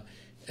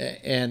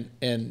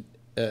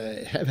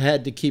have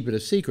had to keep it a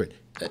secret.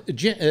 Caitlyn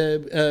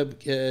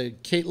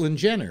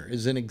Jenner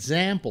is an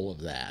example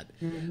of that,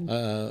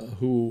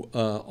 who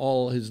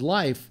all his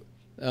life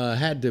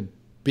had to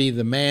be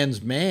the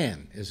man's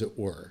man, as it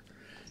were,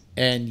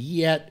 and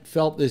yet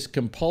felt this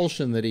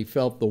compulsion that he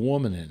felt the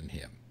woman in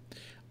him.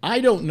 I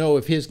don't know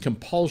if his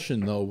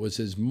compulsion, though, was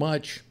as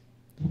much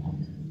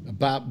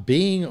about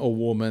being a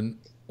woman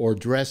or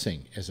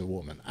dressing as a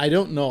woman. I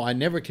don't know. I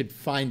never could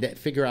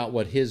figure out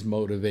what his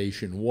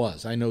motivation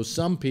was. I know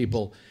some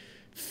people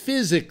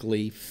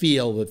physically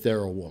feel that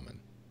they're a woman.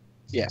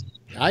 Yeah.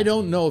 I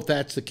don't know if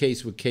that's the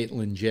case with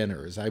Caitlyn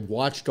Jenner. As I've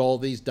watched all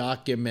these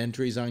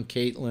documentaries on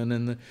Caitlyn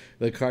and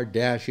the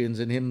Kardashians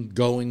and him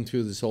going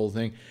through this whole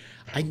thing,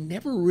 I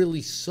never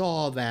really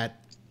saw that.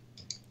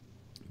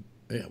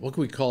 What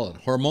can we call it?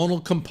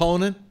 Hormonal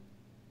component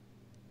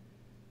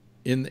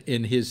in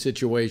his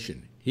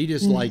situation. He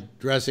just liked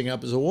dressing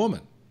up as a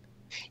woman.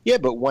 Yeah,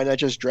 but why not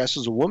just dress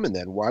as a woman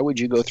then? Why would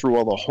you go through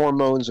all the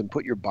hormones and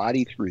put your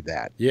body through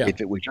that? Yeah.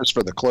 If it was just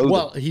for the clothing.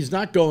 Well, he's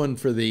not going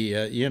for the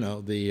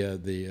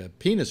the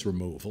penis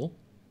removal.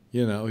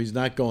 You know, he's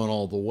not going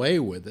all the way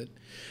with it.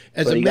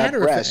 As a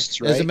matter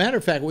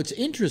of fact, what's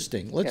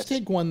interesting, let's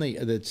take one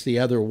that's the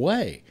other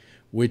way,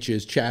 which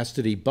is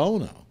Chastity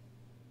Bono.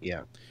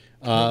 Yeah.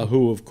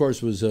 Who, of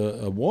course, was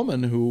a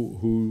woman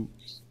who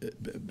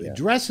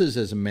dresses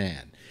as a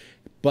man,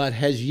 but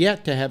has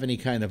yet to have any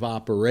kind of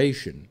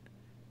operation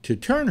to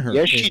turn her.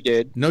 Yes, she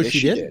did. No, yes, she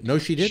didn't. No,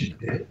 she didn't. She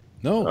did.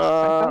 No.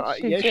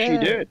 Yes, she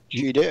did.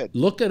 She did.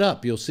 Look it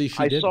up. You'll see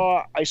she did.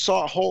 I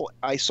saw a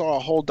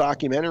whole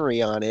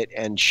documentary on it,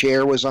 and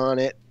Cher was on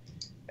it.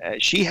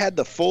 She had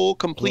the full,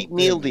 complete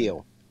meal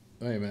deal.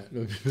 Wait a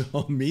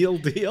minute. Meal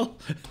deal?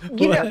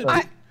 You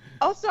know,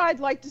 also, I'd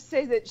like to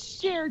say that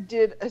Cher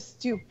did a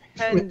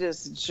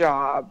stupendous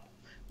job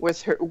with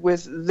her.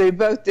 They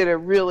both did a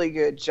really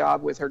good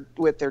job with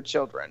their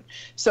children.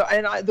 So,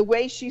 and the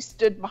way she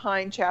stood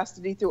behind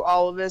Chastity through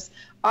all of this,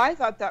 I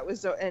thought that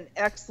was an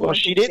excellent. Well,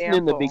 she didn't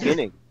in the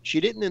beginning. She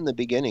didn't in the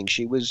beginning.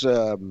 She was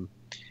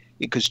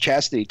because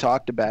Chastity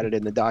talked about it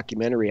in the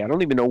documentary. I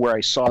don't even know where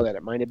I saw that.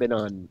 It might have been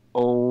on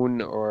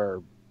OWN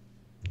or,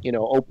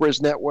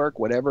 Oprah's network,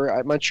 whatever.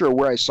 I'm not sure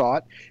where I saw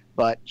it.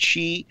 But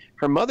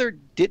her mother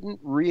didn't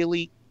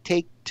really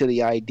take to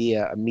the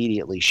idea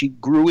immediately. She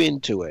grew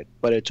into it,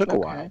 but it took a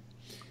while.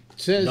 It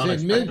says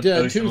in mid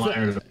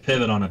to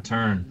pivot on a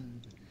turn.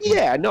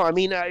 Yeah, no, I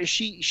mean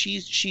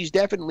she's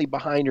definitely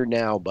behind her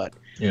now, but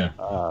yeah,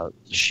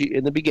 she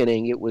in the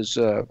beginning it was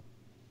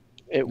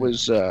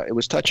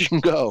touch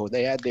and go.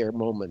 They had their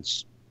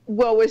moments.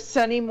 Well, was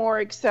Sonny more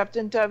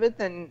acceptant of it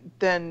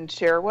than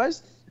Cher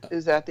was?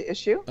 Is that the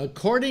issue?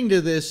 According to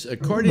this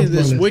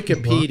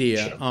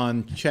Wikipedia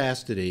on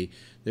Chastity,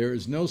 there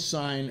is no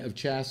sign of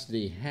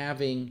Chastity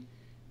having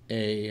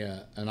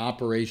an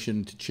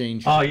operation to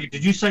change. Oh,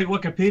 did you say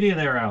Wikipedia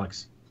there,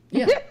 Alex?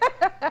 Yeah.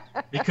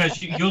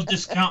 Because you'll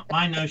discount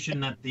my notion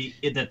that the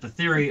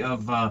theory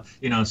of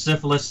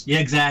syphilis. Yeah,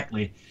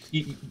 exactly.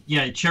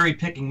 Cherry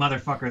picking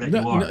motherfucker that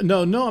you are.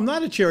 No, I'm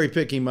not a cherry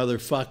picking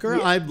motherfucker.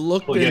 Yeah. I've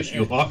looked. Well, yes,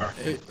 you are.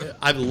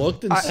 I've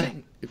looked and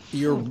seen.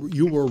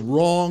 You were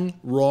wrong.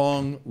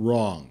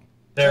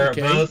 They're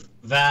both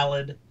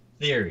valid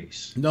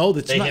theories. No,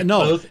 that's not.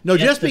 No.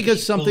 Just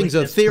because something's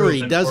a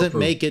theory doesn't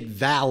make it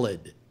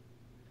valid.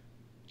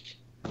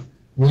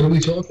 What are we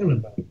talking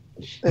about?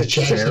 A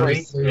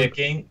cherry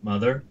picking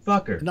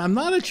motherfucker. No, I'm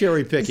not a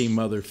cherry picking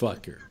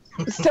motherfucker.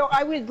 So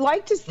I would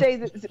like to say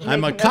that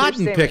I'm a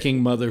cotton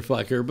picking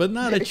motherfucker, but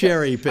not a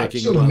cherry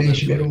picking. I'm so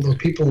amazed you get all those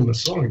people in the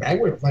song. I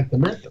would have liked to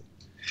meet them.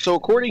 So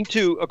according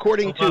to by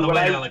the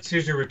way, Alex,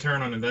 here's your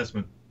return on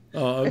investment.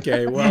 Oh,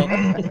 okay. Well,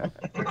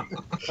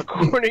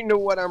 according to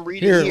what I'm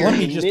reading here let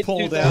me just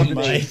pull down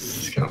my.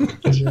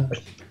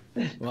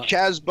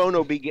 Chaz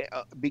Bono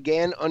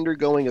began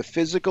undergoing a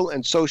physical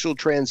and social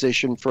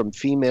transition from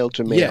female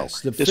to male.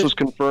 Yes, this was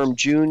confirmed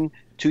June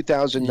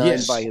 2009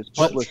 by his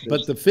publicist.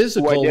 But the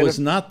physical was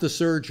not the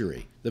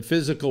surgery. The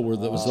physical was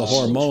the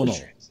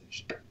hormonal.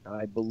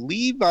 I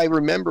believe I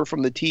remember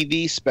from the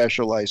TV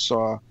special I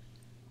saw.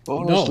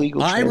 Bono's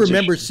legal I transition.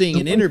 remember seeing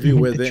an interview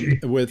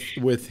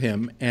with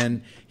him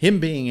and him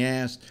being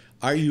asked,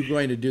 "Are you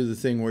going to do the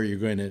thing where you're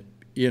going to,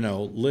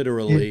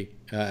 literally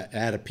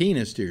add a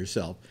penis to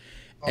yourself?"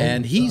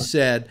 And he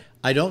said,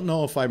 "I don't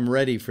know if I'm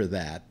ready for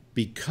that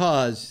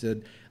because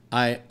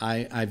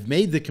I've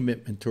made the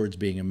commitment towards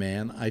being a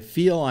man. I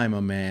feel I'm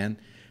a man,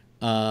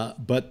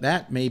 but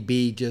that may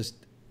be just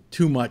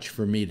too much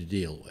for me to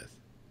deal with."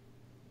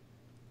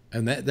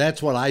 And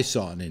that's what I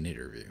saw in an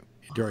interview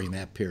during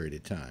that period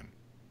of time.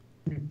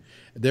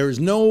 There's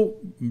no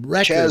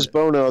record. Chaz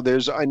Bono,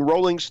 there's in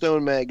Rolling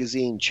Stone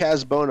magazine,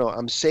 Chaz Bono,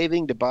 I'm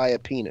saving to buy a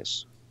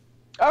penis.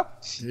 Oh,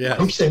 yeah.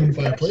 I'm saving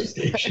to buy a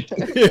PlayStation.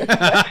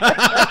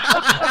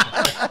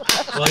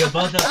 Well, you'll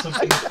both have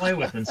something to play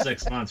with in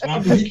 6 months.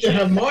 You can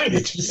have mine.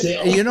 It's for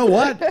sale. You know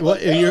what?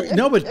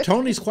 No, but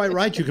Tony's quite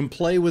right. You can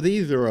play with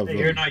either of them.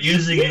 You're not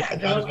using it. I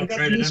got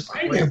the new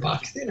Spider-Man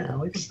box in,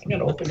 Alex. I got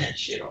to open that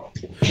shit off.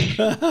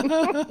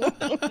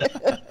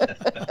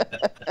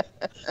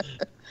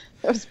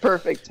 that was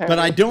perfect. Tony. But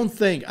I don't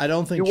think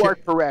you are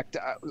correct.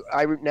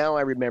 Now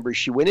I remember.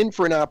 She went in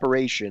for an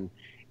operation.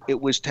 It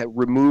was to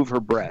remove her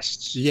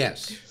breasts.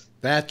 Yes,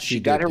 that she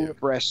got her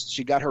breasts.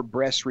 She got her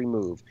breasts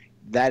removed.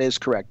 That is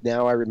correct.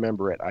 Now I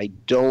remember it. I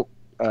don't.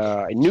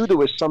 I knew there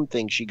was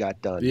something she got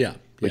done. Yeah,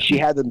 but she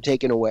had them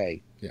taken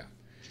away. Yeah.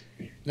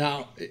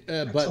 Now,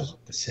 but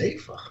the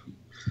safe.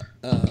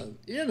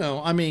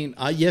 I mean,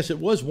 yes, it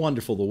was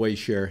wonderful the way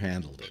Cher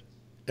handled it.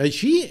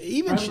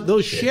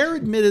 Though Cher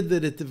admitted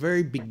that at the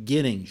very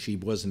beginning she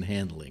wasn't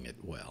handling it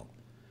well,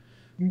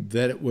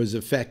 that it was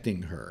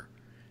affecting her.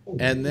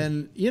 And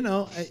then,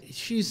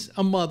 she's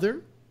a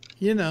mother,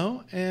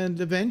 and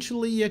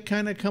eventually you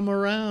kind of come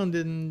around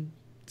and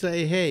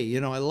say, hey,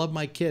 I love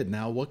my kid.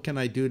 Now, what can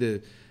I do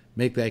to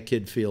make that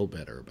kid feel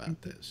better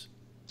about this?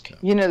 So.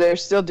 They're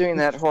still doing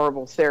that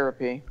horrible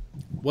therapy.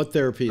 What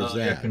therapy is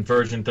that? Yeah,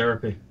 conversion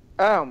therapy.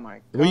 Oh, my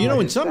God. Well,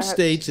 in some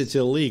states it's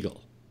illegal.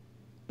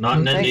 Not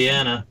in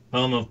Indiana,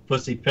 home of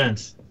Pussy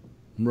Pence.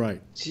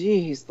 Right.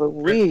 Jeez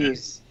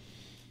Louise.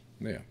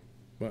 Yeah.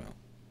 Well.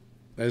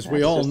 As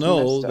we all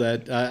know,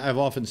 that I've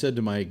often said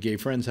to my gay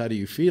friends, how do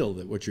you feel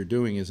that what you're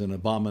doing is an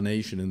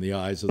abomination in the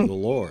eyes of the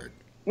Lord?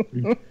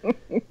 Some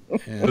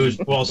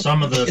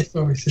of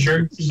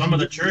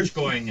the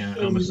church-going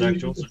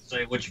homosexuals would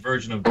say, which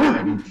version of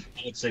God? And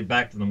I would say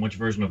back to them, which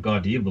version of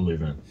God do you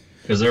believe in?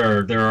 Because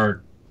there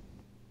are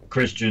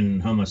Christian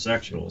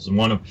homosexuals,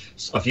 and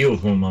a few of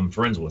whom I'm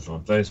friends with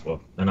on Facebook,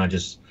 and I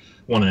just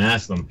want to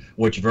ask them,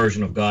 which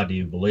version of God do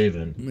you believe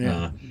in?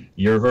 Yeah.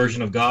 Your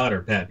version of God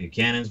or Pat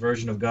Buchanan's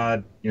version of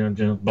God?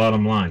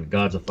 Bottom line,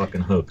 God's a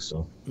fucking hoax.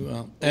 So,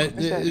 well, what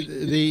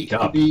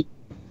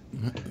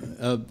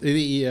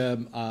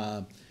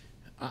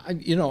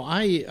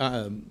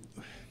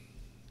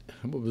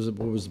was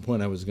the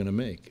point I was going to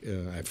make?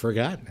 I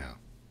forgot now.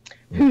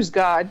 Who's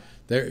God?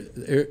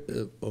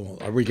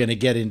 Are we going to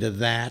get into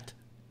that?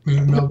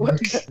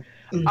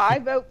 I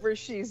vote for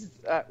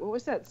what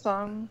was that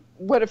song?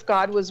 What if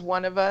God was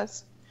one of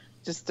us?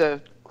 Just a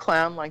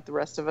clown like the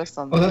rest of us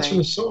on the that's from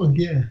the song,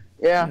 yeah.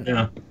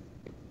 Yeah.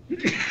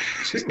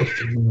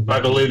 If I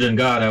believed in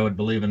God, I would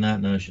believe in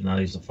that notion. Not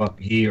he's a fuck,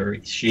 he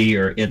or she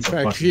or it's in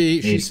fact,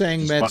 she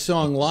sang that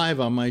song live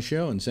on my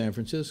show in San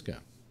Francisco.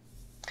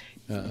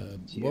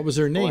 What was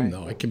her name,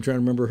 though? I'm trying to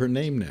remember her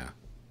name now.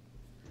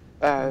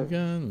 God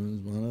was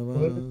one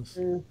of us.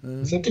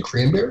 Is that the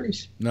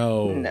Cranberries?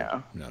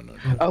 No.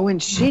 Oh,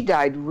 and she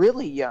died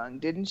really young,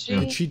 didn't she?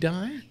 Did she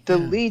die? The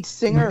lead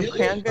singer of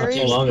Cranberries?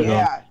 Not so long ago.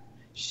 Yeah.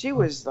 She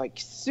was like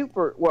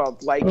super,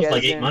 like... It was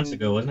like 8 months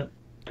ago, wasn't it?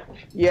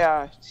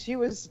 Yeah. She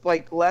was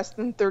like less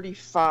than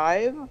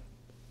 35,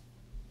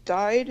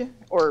 died,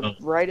 or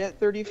right at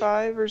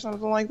 35 or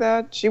something like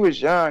that. She was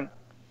young.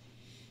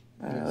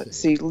 Let's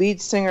see.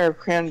 Lead singer of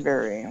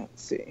Cranberry.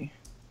 Let's see.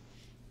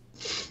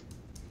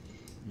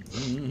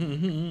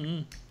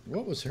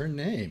 What was her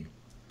name?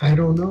 I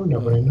don't know now,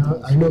 but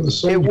I know the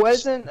song. It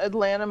wasn't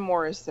Atlanta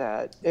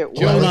Morissette. It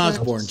Joan was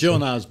Osborne.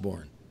 Joan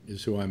Osborne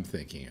is who I'm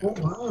thinking of. Oh,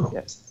 wow.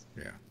 Yes.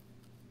 Yeah.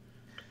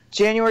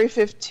 January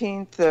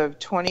 15th of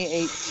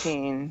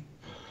 2018.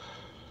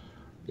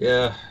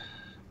 Yeah.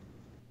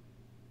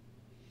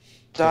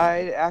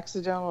 Died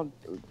accidental.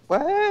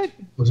 What?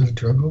 Was it a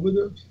drug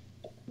overdose?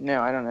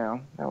 No, I don't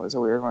know. That was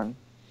a weird one.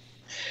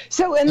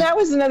 So, and that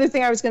was another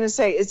thing I was going to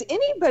say. Is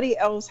anybody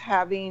else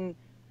having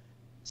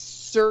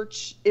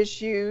search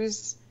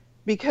issues?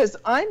 Because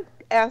I'm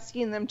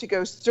asking them to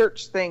go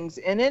search things,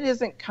 and it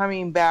isn't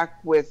coming back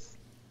with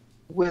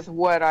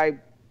what I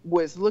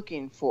was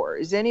looking for.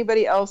 Is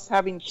anybody else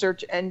having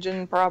search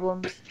engine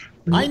problems?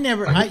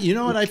 You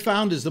know what I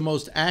found is the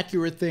most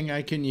accurate thing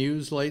I can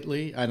use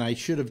lately, and I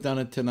should have done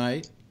it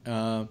tonight.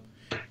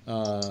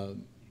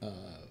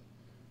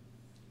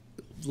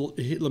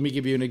 let me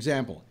give you an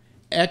example.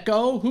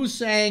 Echo, who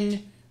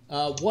sang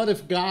 "What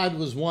If God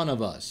Was One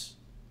of Us"?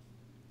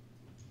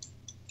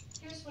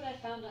 Here's what I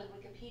found on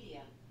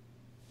Wikipedia.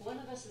 One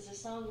of Us is a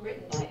song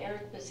written by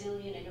Eric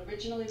Bazilian and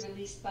originally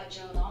released by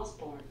Joan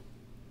Osborne.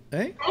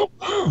 Hey?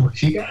 Oh,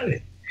 she got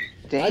it.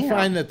 Damn. I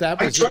find that I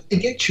was tried to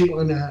get you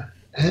on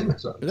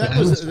Amazon. that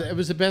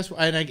was the best.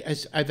 And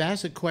I've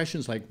asked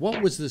questions like,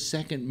 what was the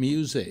second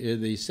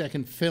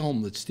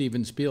film that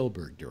Steven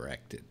Spielberg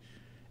directed?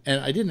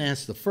 And I didn't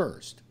ask the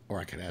first, or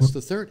I could ask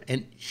the third,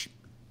 and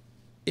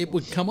it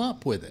would come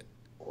up with it.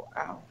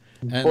 Wow.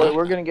 And Boy,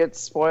 we're going to get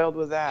spoiled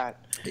with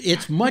that.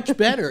 It's much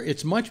better.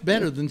 It's much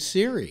better than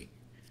Siri.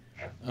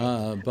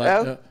 Well,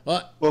 because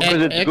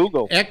it's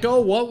Google.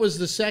 Echo, what was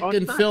the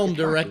second film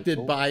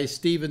directed by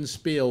Steven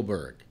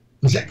Spielberg?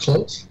 Was that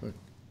close?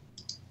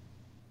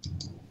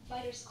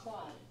 Fighter's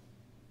Quad.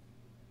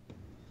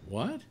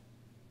 What?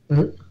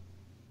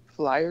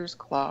 Flyers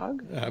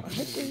Clog?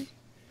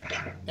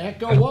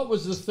 Echo, what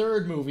was the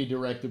third movie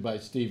directed by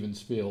Steven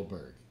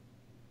Spielberg?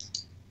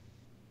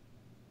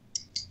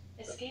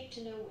 Escape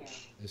to Nowhere.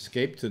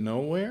 Escape to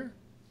Nowhere?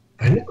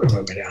 I never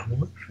remember that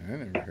one. I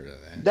never heard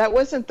of that. That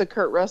wasn't the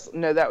Kurt Russell.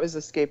 No, that was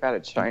Escape Out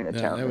of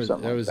Chinatown that or was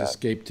something like that.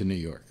 Escape to New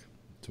York.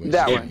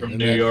 That Escape one. from And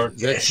New York.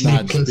 That's Yeah,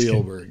 not Steve Buscemi.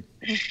 Spielberg.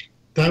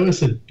 That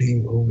was a B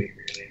movie,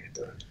 really.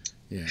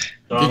 Yeah.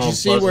 Donald Did you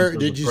see Pleasance where? was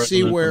Did the you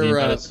see president of the where?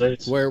 United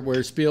States.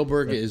 Where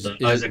Spielberg is?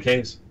 Isaac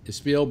Hayes.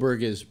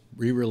 Spielberg is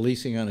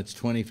re-releasing on its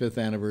 25th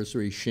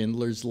anniversary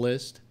Schindler's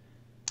List.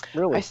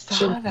 Really? I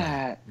saw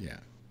that. Yeah.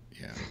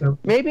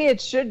 Maybe it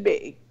should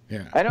be.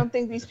 Yeah. I don't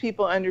think these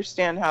people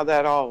understand how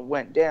that all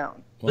went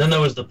down. Then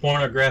there was the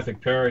pornographic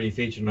parody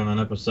featured on an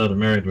episode of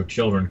Married with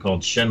Children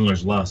called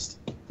Schindler's Lust.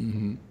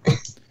 Mm-hmm.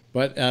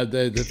 But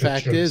the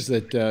fact is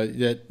that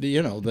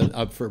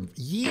for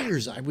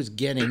years I was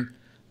getting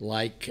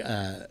like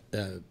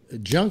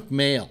junk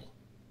mail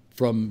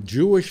from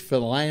Jewish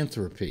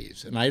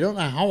philanthropies, and I don't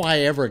know how I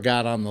ever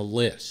got on the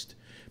list,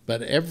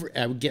 but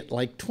I would get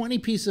like 20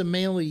 pieces of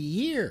mail a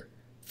year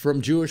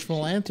from Jewish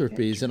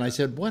philanthropies, and I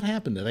said, "What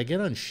happened? Did I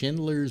get on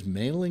Schindler's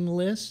mailing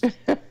list?"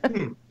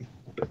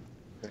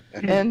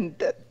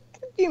 And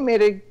you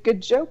made a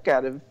good joke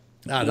out of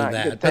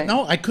that. But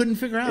no, I couldn't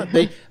figure out.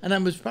 And I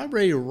was probably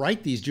ready to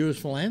write these Jewish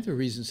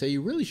philanthropies and say,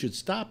 you really should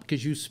stop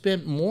because you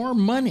spent more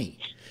money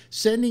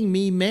sending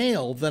me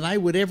mail than I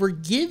would ever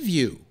give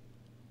you.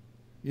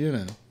 You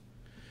know.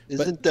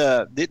 Didn't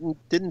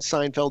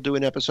Seinfeld do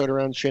an episode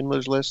around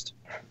Schindler's List?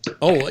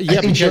 Oh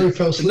yeah,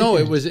 because, no,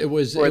 it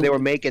was where they were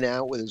making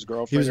out with his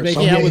girlfriend. He was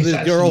making out with his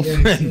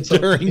girlfriend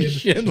during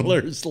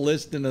Schindler's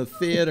List in a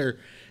theater,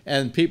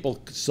 and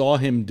people saw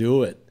him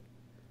do it.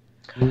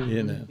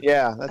 You know.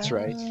 Yeah, that's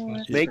right.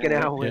 Making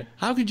out with.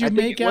 How could you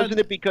make out?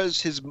 Wasn't it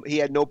because he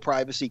had no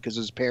privacy because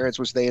his parents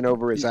were staying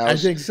over his house? I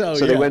think so.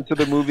 So they went to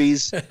the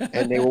movies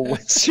and they were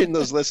watching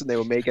those lists and they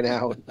were making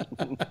out.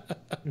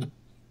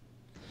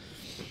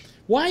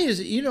 Why is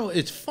it? You know,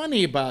 it's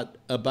funny about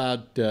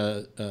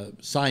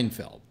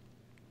Seinfeld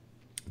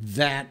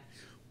that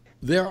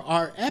there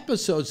are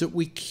episodes that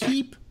we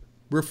keep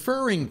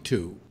referring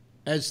to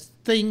as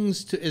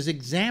as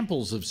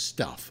examples of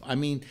stuff. I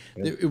mean,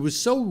 it was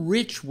so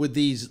rich with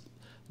these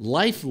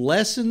life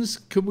lessons,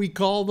 could we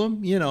call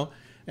them? You know,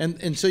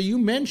 and so you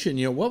mentioned,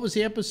 you know, what was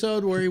the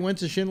episode where he went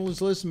to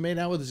Schindler's List and made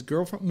out with his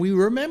girlfriend? We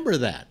remember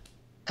that.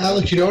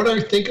 Alex, you know what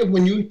I think of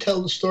when you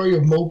tell the story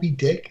of Moby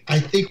Dick? I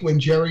think when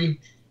Jerry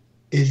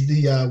is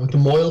with the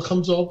moil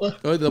comes over.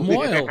 Oh, the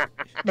moil.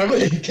 Remember,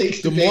 he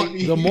takes the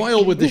baby. The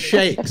moil with the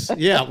shakes.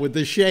 Yeah, with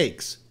the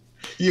shakes.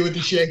 Yeah, with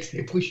the shakes.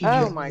 They push you.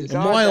 Oh my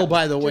God! A moil,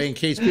 by the way, in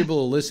case people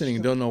are listening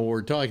and don't know what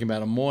we're talking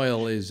about, a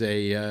moil is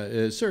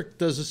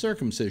does a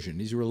circumcision.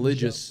 He's a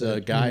religious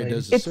guy.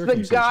 Does a it's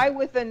circumcision. the guy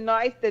with a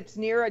knife that's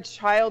near a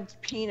child's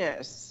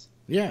penis.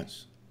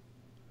 Yes.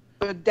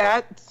 But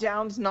that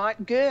sounds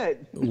not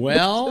good.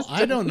 Well,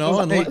 I don't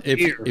know.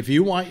 If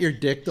you want your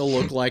dick to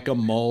look like a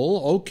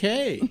mole,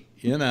 okay.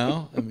 You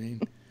know, I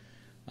mean,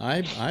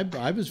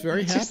 I was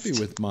very happy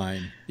with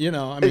mine. You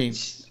know, I mean,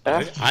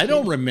 I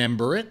don't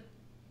remember it.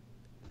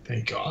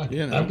 Thank God.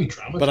 You know, that'd be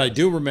traumatizing. but I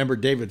do remember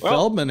David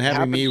Feldman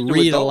having me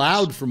read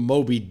aloud from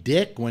Moby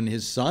Dick when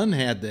his son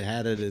had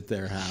it at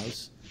their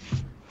house.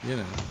 You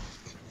know,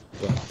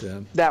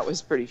 but that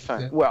was pretty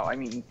fun. Yeah. Well, I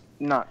mean,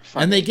 not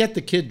fun. And they get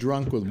the kid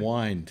drunk with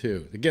wine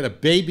too. They get a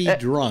baby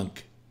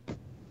drunk.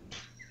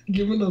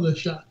 Give him another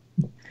shot.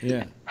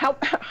 Yeah. How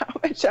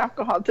much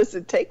alcohol does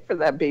it take for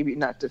that baby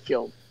not to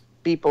feel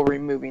people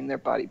removing their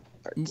body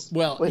parts?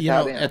 Well, you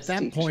know, at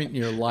that point in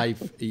your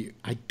life,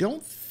 I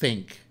don't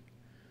think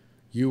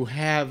you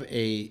have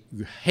a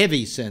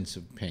heavy sense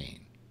of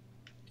pain.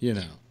 You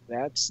know.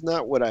 That's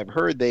not what I've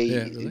heard.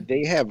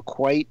 They have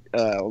quite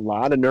a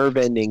lot of nerve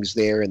endings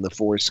there in the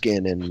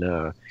foreskin,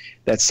 and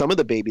that some of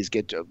the babies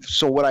get.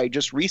 So what I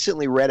just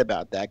recently read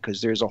about that,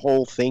 because there's a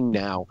whole thing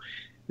now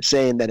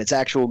saying that it's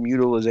actual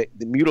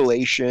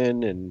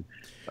mutilation, and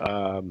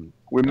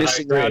we're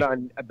missing out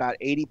on about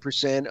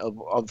 80%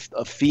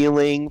 of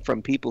feeling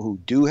from people who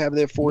do have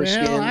their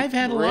foreskin. Well, I've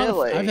had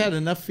I've had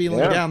enough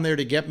feeling down there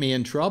to get me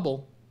in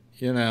trouble.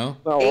 You know,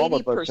 Well, all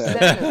of us 80%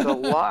 have. is a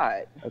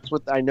lot. That's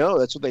what I know.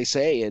 That's what they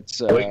say.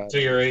 It's Wait until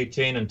you're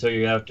 18, until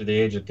you're after the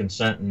age of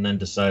consent, and then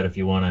decide if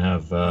you want to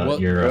have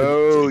your.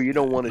 no, you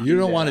don't want to. you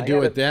don't want to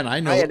do it then.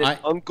 I know. I had an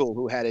uncle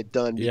who had it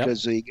done Yep.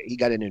 because he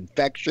got an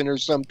infection or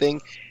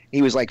something.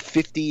 He was like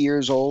 50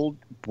 years old.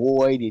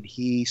 Boy, did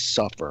he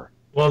suffer.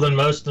 Well, then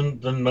most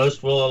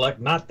will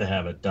elect not to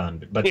have it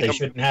done, but they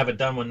shouldn't have it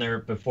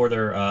done before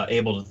they're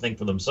able to think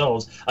for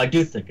themselves. I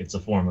do think it's a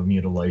form of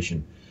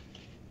mutilation.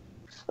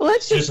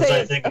 Let's just Just as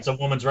say I think it's a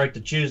woman's right to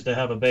choose to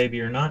have a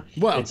baby or not,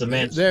 Well, it's a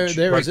man's there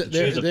right is to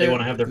choose if they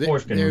want to have their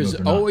foreskin There's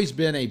removed or not. always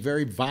been a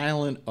very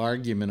violent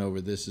argument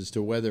over this as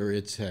to whether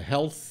it's a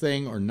health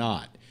thing or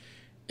not.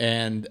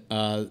 And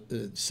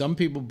some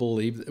people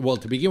believe, well,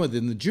 to begin with,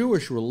 in the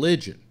Jewish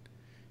religion,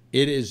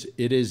 it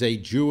is a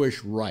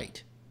Jewish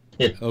right.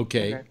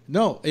 Okay.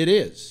 No, it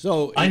is.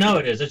 So I know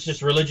it is. It's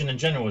just religion in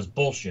general is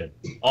bullshit.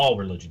 All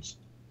religions.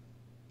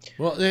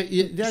 Well,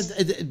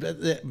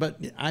 but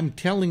I'm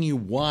telling you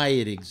why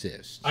it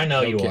exists. I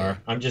know you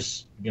are. I'm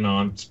just,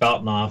 I'm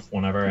spouting off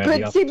whenever I have the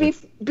But see,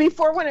 opportunity.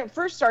 before when it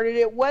first started,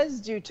 it was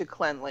due to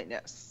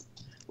cleanliness.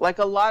 Like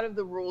a lot of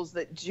the rules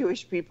that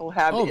Jewish people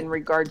have in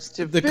regards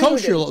to the food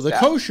kosher and the stuff.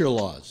 kosher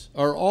laws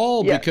are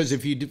all Yes. because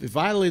if you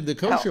violate the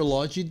kosher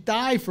laws, you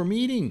die from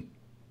eating.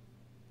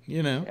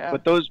 Yeah.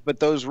 But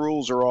those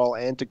rules are all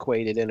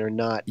antiquated and are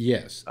not.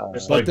 Yes,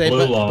 It's but like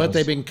blue laws.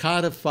 they've been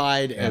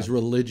codified as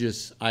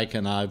religious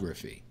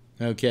iconography.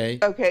 Okay.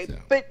 Okay, So.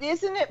 but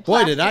isn't it?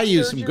 Boy, did I plastic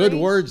use some good surgery?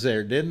 words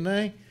there, didn't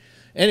I?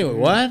 Anyway,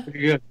 what?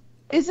 Yeah.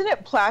 Isn't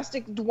it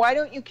plastic? Why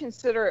don't you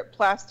consider it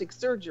plastic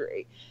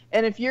surgery?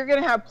 And if you're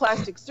going to have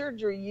plastic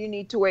surgery, you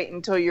need to wait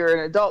until you're an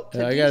adult.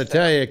 I got to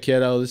tell you,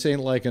 kiddo, this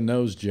ain't like a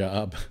nose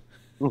job.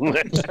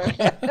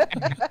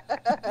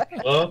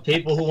 Well,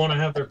 people who want to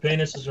have their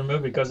penises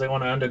removed because they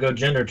want to undergo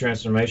gender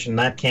transformation,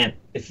 that's got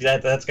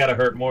to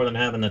hurt more than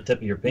having the tip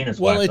of your penis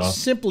Well, whacked it's off.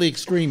 simply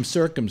extreme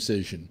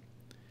circumcision,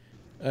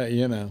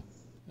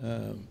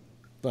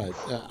 but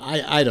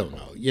I don't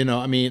know.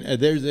 I mean,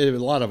 there's a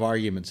lot of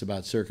arguments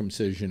about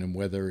circumcision and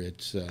whether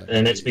it's.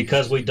 And it's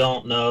because we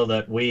don't know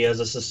that we as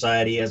a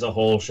society as a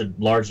whole should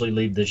largely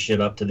leave this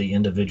shit up to the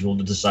individual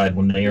to decide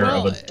when they are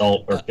of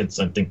adult or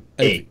consenting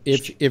age.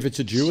 If it's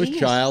a Jewish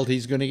child,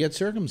 he's going to get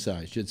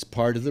circumcised. It's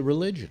part of the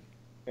religion.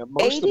 Yeah,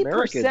 most 80%.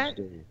 Americans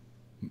do.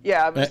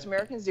 Yeah, most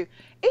Americans do.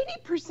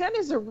 80%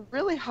 is a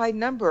really high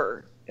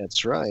number.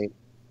 That's right.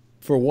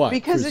 For what?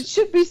 Because it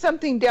should be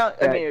something down.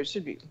 I mean, it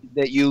should be.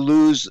 That you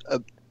lose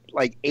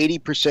like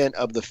 80%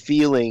 of the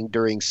feeling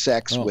during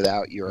sex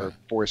without your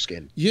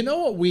foreskin. You know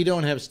what we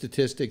don't have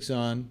statistics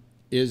on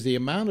is the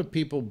amount of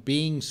people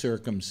being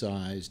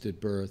circumcised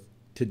at birth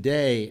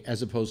today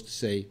as opposed to,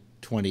 say,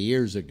 20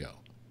 years ago.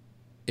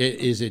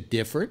 Is it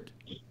different?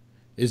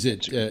 Is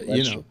it,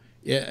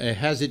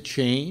 has it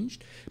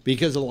changed?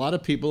 Because a lot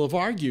of people have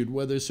argued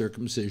whether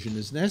circumcision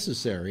is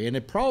necessary, and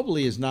it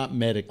probably is not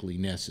medically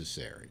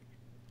necessary.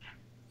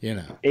 And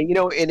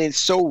it's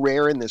so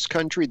rare in this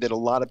country that a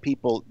lot of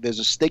people, there's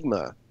a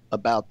stigma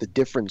about the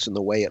difference in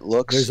the way it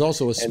looks. There's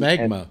also a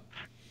smegma.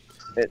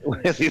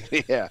 There's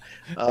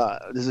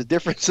a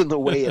difference in the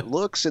way it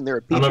looks, and there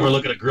are people. I'll never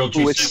look at a grilled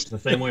cheese sandwich the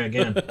same way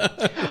again.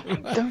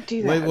 Don't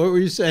do that. Wait, what were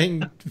you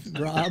saying,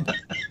 Rob?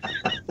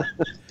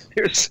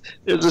 There's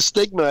a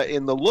stigma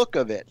in the look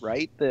of it,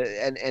 right?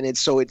 It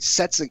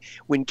sets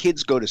when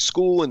kids go to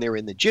school and they're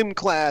in the gym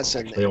class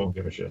and they won't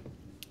give a shit.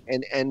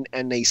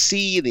 And they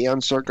see the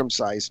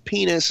uncircumcised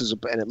penis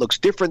and it looks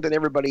different than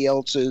everybody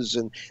else's,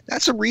 and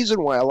that's a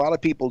reason why a lot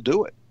of people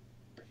do it.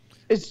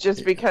 It's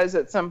just because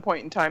at some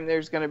point in time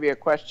there's going to be a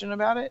question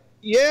about it.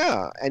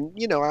 Yeah, and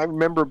I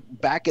remember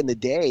back in the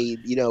day,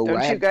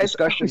 I had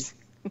discussions.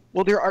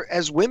 Well, there are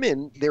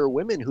women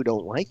who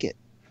don't like it.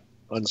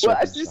 Well,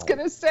 I was just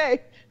gonna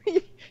say,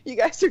 you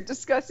guys are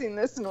discussing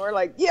this, and we're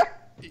like, yeah.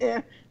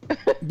 Yeah.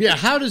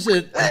 How does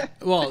it?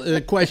 Well,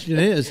 the question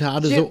is, how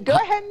does it? Go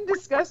ahead and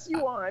discuss.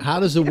 You want? How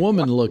does a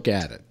woman look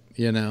at it?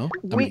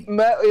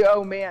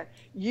 Oh man,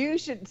 you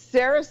should.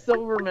 Sarah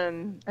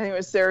Silverman. I think it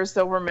was Sarah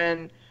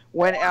Silverman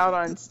went out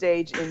on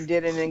stage and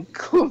did an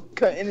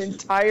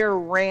entire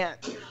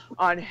rant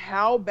on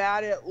how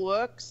bad it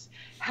looks,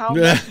 how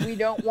much we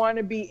don't want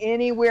to be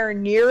anywhere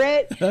near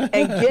it, and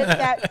get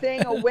that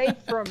thing away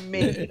from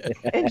me.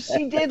 And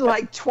she did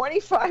like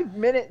 25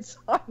 minutes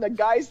on the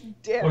guy's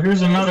dick. Well,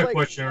 here's another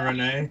question,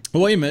 Renee.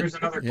 Wait a minute. Here's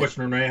another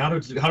question, Renee. How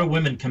do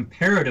women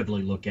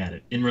comparatively look at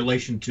it in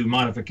relation to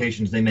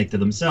modifications they make to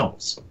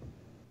themselves?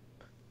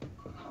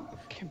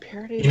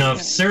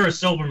 If Sarah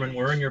Silverman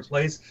were in your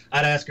place,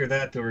 I'd ask her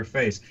that to her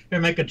face.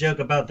 Here, make a joke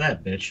about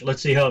that, bitch.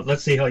 Let's see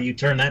how you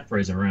turn that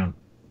phrase around.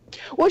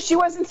 Well, she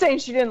wasn't saying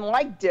she didn't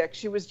like dick.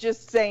 She was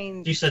just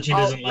saying she said she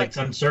doesn't like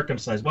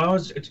uncircumcised. Well,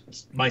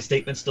 my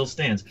statement still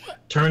stands.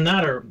 Turn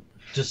that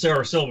to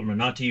Sarah Silverman,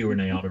 not to you,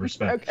 Renee, out of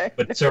respect. Okay.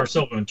 But Sarah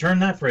Silverman, turn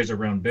that phrase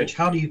around, bitch.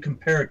 How do you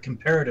compare it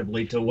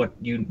comparatively to what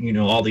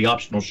all the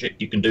optional shit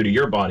you can do to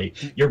your body,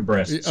 your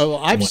breasts? Oh,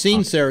 I've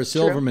seen Sarah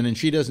Silverman, and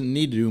she doesn't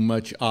need to do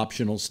much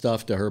optional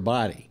stuff to her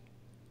body.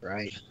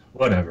 Right.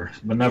 whatever.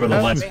 But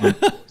nevertheless, you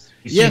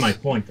see Yes. my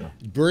point, though.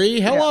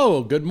 Bree,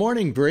 hello. Good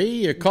morning,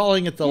 Bree. You're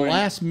calling at the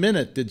last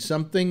minute. Did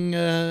something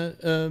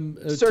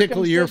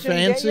tickle your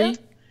fancy?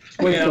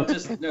 Well,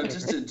 just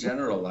in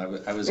general, I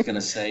was going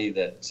to say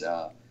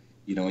that,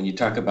 when you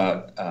talk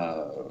about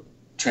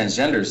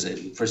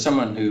transgenders, for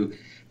someone who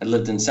had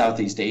lived in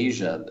Southeast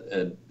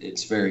Asia,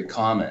 it's very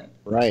common.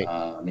 Right.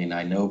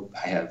 I know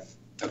I have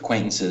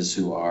acquaintances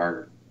who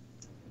are,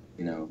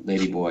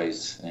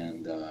 ladyboys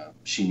and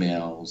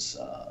she-males,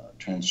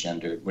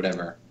 transgendered,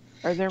 whatever.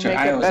 Are their So I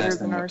makeup always better ask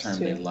them than what ours term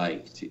too? they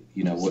like.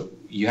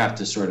 You have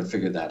to sort of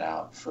figure that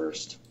out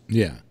first.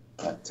 Yeah.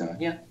 But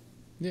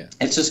Yeah.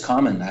 it's just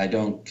common. I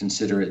don't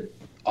consider it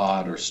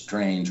odd or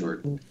strange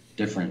or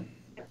different.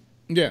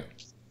 Yeah.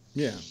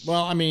 Yeah.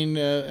 Well, I mean,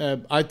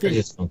 I I think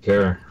just don't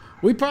care.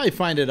 we probably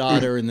find it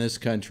odder in this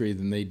country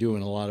than they do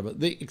in a lot of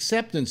it. The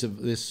acceptance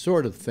of this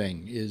sort of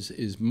thing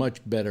is much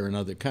better in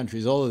other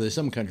countries, although there's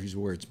some countries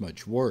where it's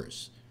much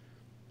worse.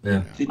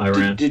 Yeah, Did,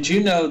 Iran. did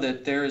you know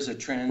that there is a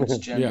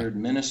transgendered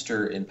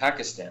minister in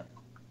Pakistan?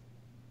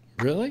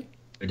 Really?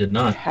 I did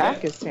not.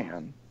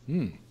 Pakistan.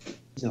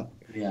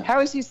 Yeah, How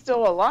is he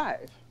still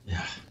alive?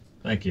 Yeah,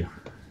 thank you.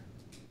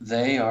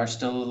 they are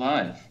still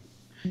alive.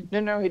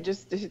 No,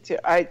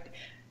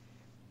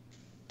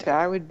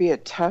 that would be a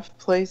tough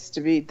place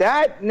to be.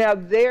 Now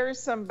there's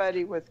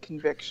somebody with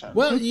conviction.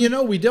 Well,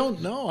 we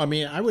don't know. I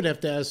mean, I would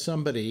have to ask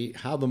somebody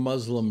how the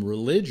Muslim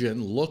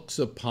religion looks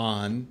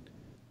upon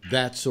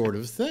that sort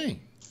of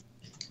thing.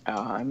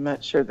 I'm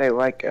not sure they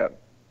like it.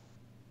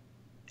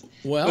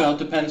 Well, it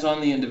depends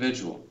on the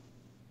individual.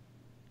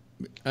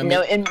 I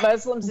mean, In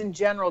Muslims in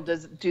general,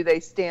 do they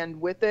stand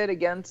with it,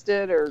 against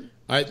it, or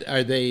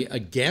are they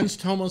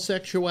against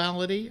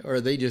homosexuality, or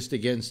are they just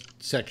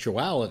against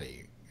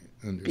sexuality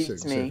under Beats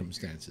certain me.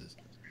 circumstances?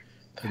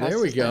 There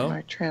we go.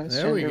 My transgender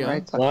There we go.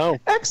 rights. Wow.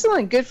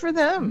 Excellent, good for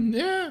them.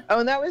 Yeah. Oh,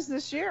 and that was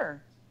this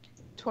year,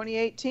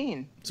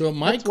 2018. So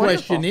my That's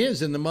question wonderful.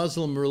 is, in the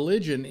Muslim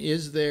religion,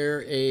 is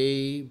there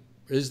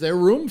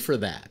room for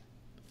that?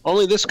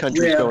 Only this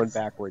country's Yeah. going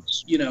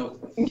backwards. Yeah.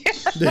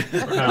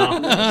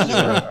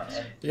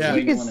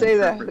 You could say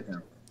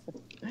that.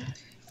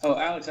 Oh,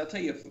 Alex, I'll tell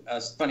you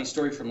a funny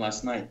story from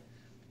last night.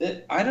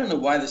 I don't know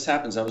why this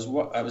happens. I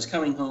was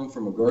coming home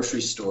from a grocery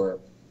store,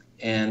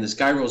 and this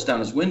guy rolls down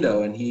his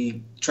window, and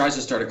he tries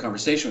to start a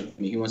conversation with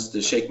me. He wants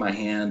to shake my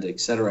hand,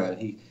 etc.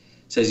 He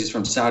says he's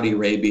from Saudi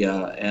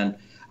Arabia, and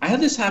I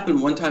had this happen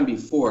one time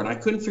before, and I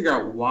couldn't figure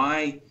out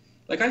why.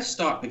 Like, I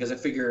stopped because I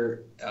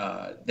figure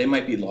they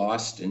might be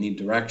lost and need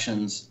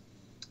directions,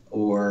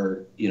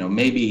 or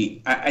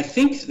maybe I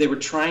think they were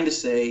trying to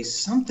say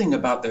something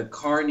about their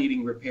car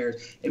needing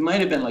repairs. It might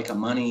have been like a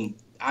money.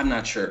 I'm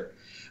not sure.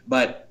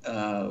 But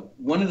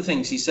one of the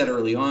things he said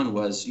early on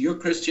was, "You're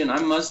Christian,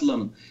 I'm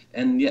Muslim,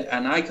 and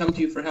I come to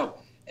you for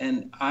help."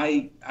 And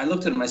I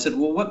looked at him. I said,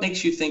 "Well, what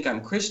makes you think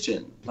I'm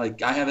Christian?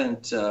 Like, I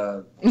haven't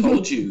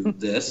told you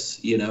this.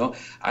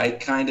 I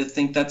kind of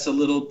think that's a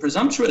little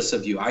presumptuous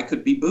of you. I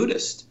could be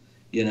Buddhist,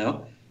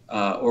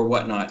 or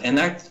whatnot." And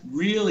that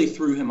really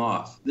threw him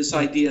off. This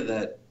idea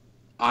that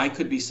I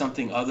could be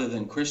something other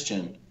than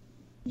Christian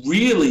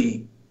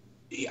really.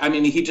 I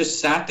mean, he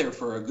just sat there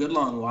for a good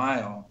long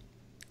while,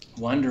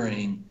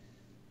 wondering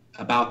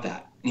about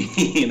that,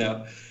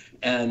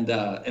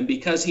 and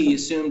because he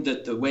assumed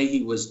that the way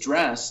he was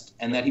dressed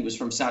and that he was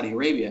from Saudi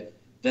Arabia,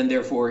 then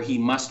therefore he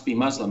must be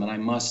Muslim, and I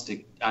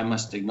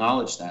must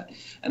acknowledge that.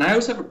 And I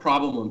always have a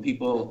problem when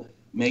people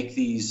make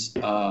these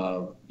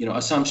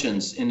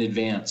assumptions in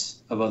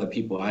advance of other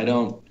people.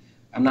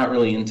 I'm not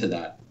really into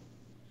that.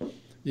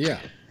 Yeah.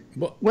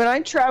 Well, When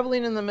I'm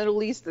traveling in the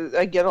Middle East,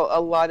 I get a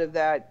lot of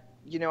that.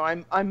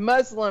 I'm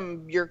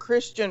Muslim, you're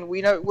Christian.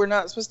 We're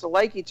not supposed to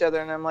like each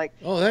other, and I'm like,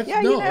 oh, that's yeah,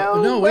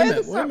 no. Wait a minute.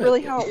 that's Wait a not minute.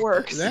 really how it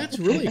works. That's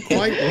really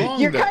quite wrong.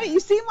 You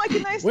seem like a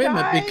nice Wait a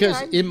guy. minute,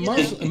 because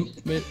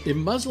I'm- in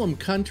Muslim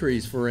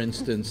countries, for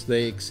instance,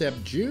 they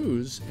accept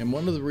Jews, and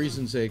one of the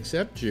reasons they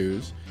accept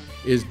Jews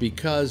is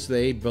because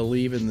they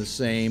believe in the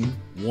same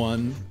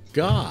one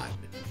God.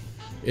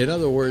 In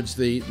other words,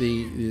 the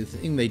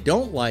thing they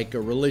don't like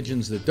are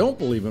religions that don't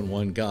believe in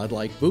one God,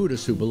 like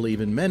Buddhists who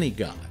believe in many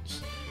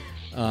gods.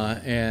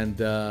 And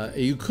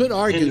you could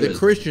argue that Hinduism.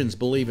 Christians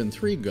believe in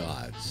three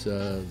gods,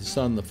 the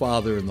Son, the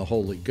Father, and the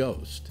Holy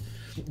Ghost.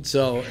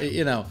 So,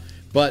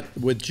 but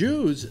with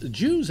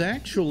Jews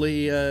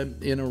actually,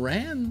 in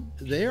Iran,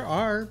 there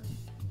are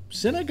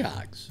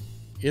synagogues,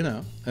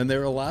 and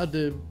they're allowed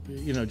to,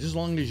 just as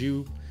long as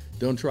you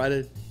don't try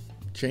to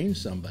change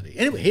somebody.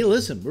 Anyway, hey,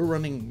 listen, we're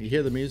running. You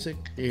hear the music?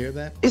 You hear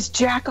that? Is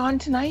Jack on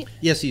tonight?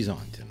 Yes, he's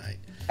on tonight.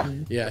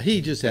 Yeah, he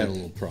just had a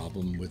little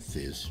problem with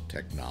his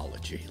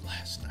technology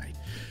last night.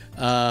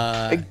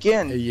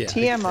 Again, yeah,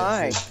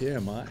 TMI.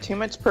 TMI. Too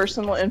much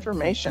personal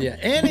information. Yeah.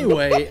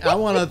 Anyway, I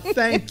want to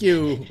thank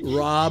you,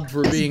 Rob,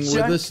 for being with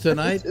us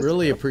tonight.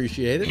 Really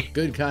appreciate it.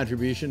 Good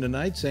contribution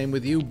tonight. Same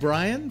with you,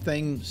 Brian.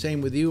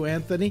 Same with you,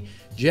 Anthony.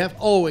 Jeff,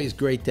 always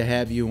great to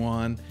have you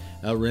on.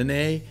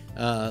 Renee,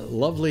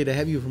 lovely to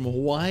have you from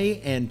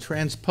Hawaii, and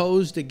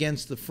transposed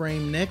against the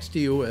frame next to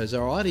you, as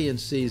our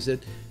audience sees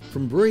it,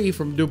 from Bree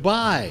from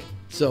Dubai.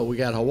 So we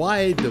got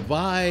Hawaii,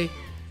 Dubai,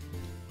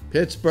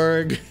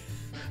 Pittsburgh,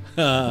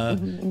 yeah,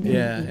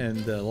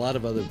 and a lot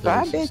of other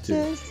Bye, places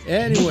bitches. too.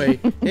 Anyway,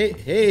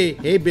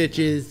 hey,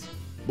 bitches,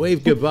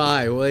 wave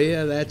goodbye. Well,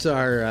 yeah, that's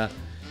our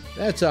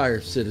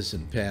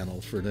citizen panel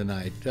for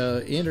tonight,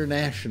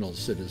 international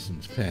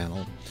citizens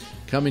panel,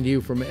 coming to you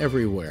from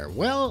everywhere.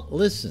 Well,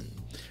 listen,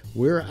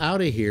 we're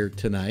out of here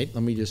tonight.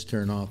 Let me just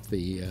turn off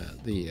the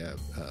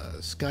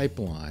Skype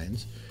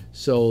lines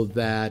so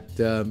that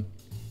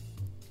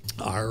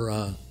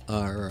our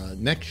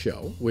next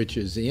show, which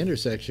is The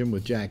Intersection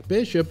with Jack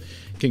Bishop,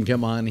 can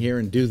come on here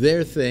and do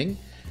their thing.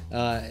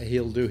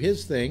 He'll do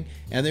his thing.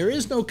 And there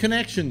is no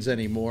connections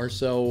anymore,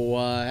 so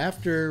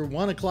after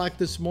 1 o'clock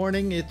this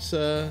morning, it's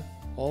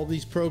all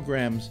these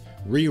programs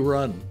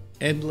rerun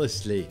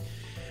endlessly.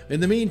 In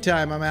the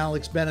meantime, I'm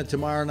Alex Bennett.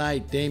 Tomorrow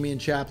night, Damian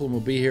Chaplin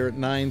will be here at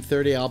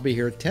 9:30. I'll be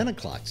here at 10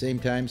 o'clock. Same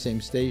time, same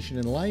station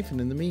in life.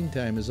 And in the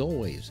meantime, as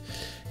always,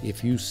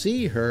 if you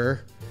see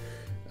her,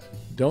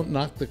 don't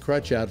knock the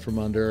crutch out from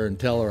under her and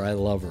tell her I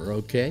love her,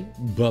 okay?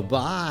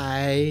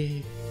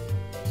 Bye-bye.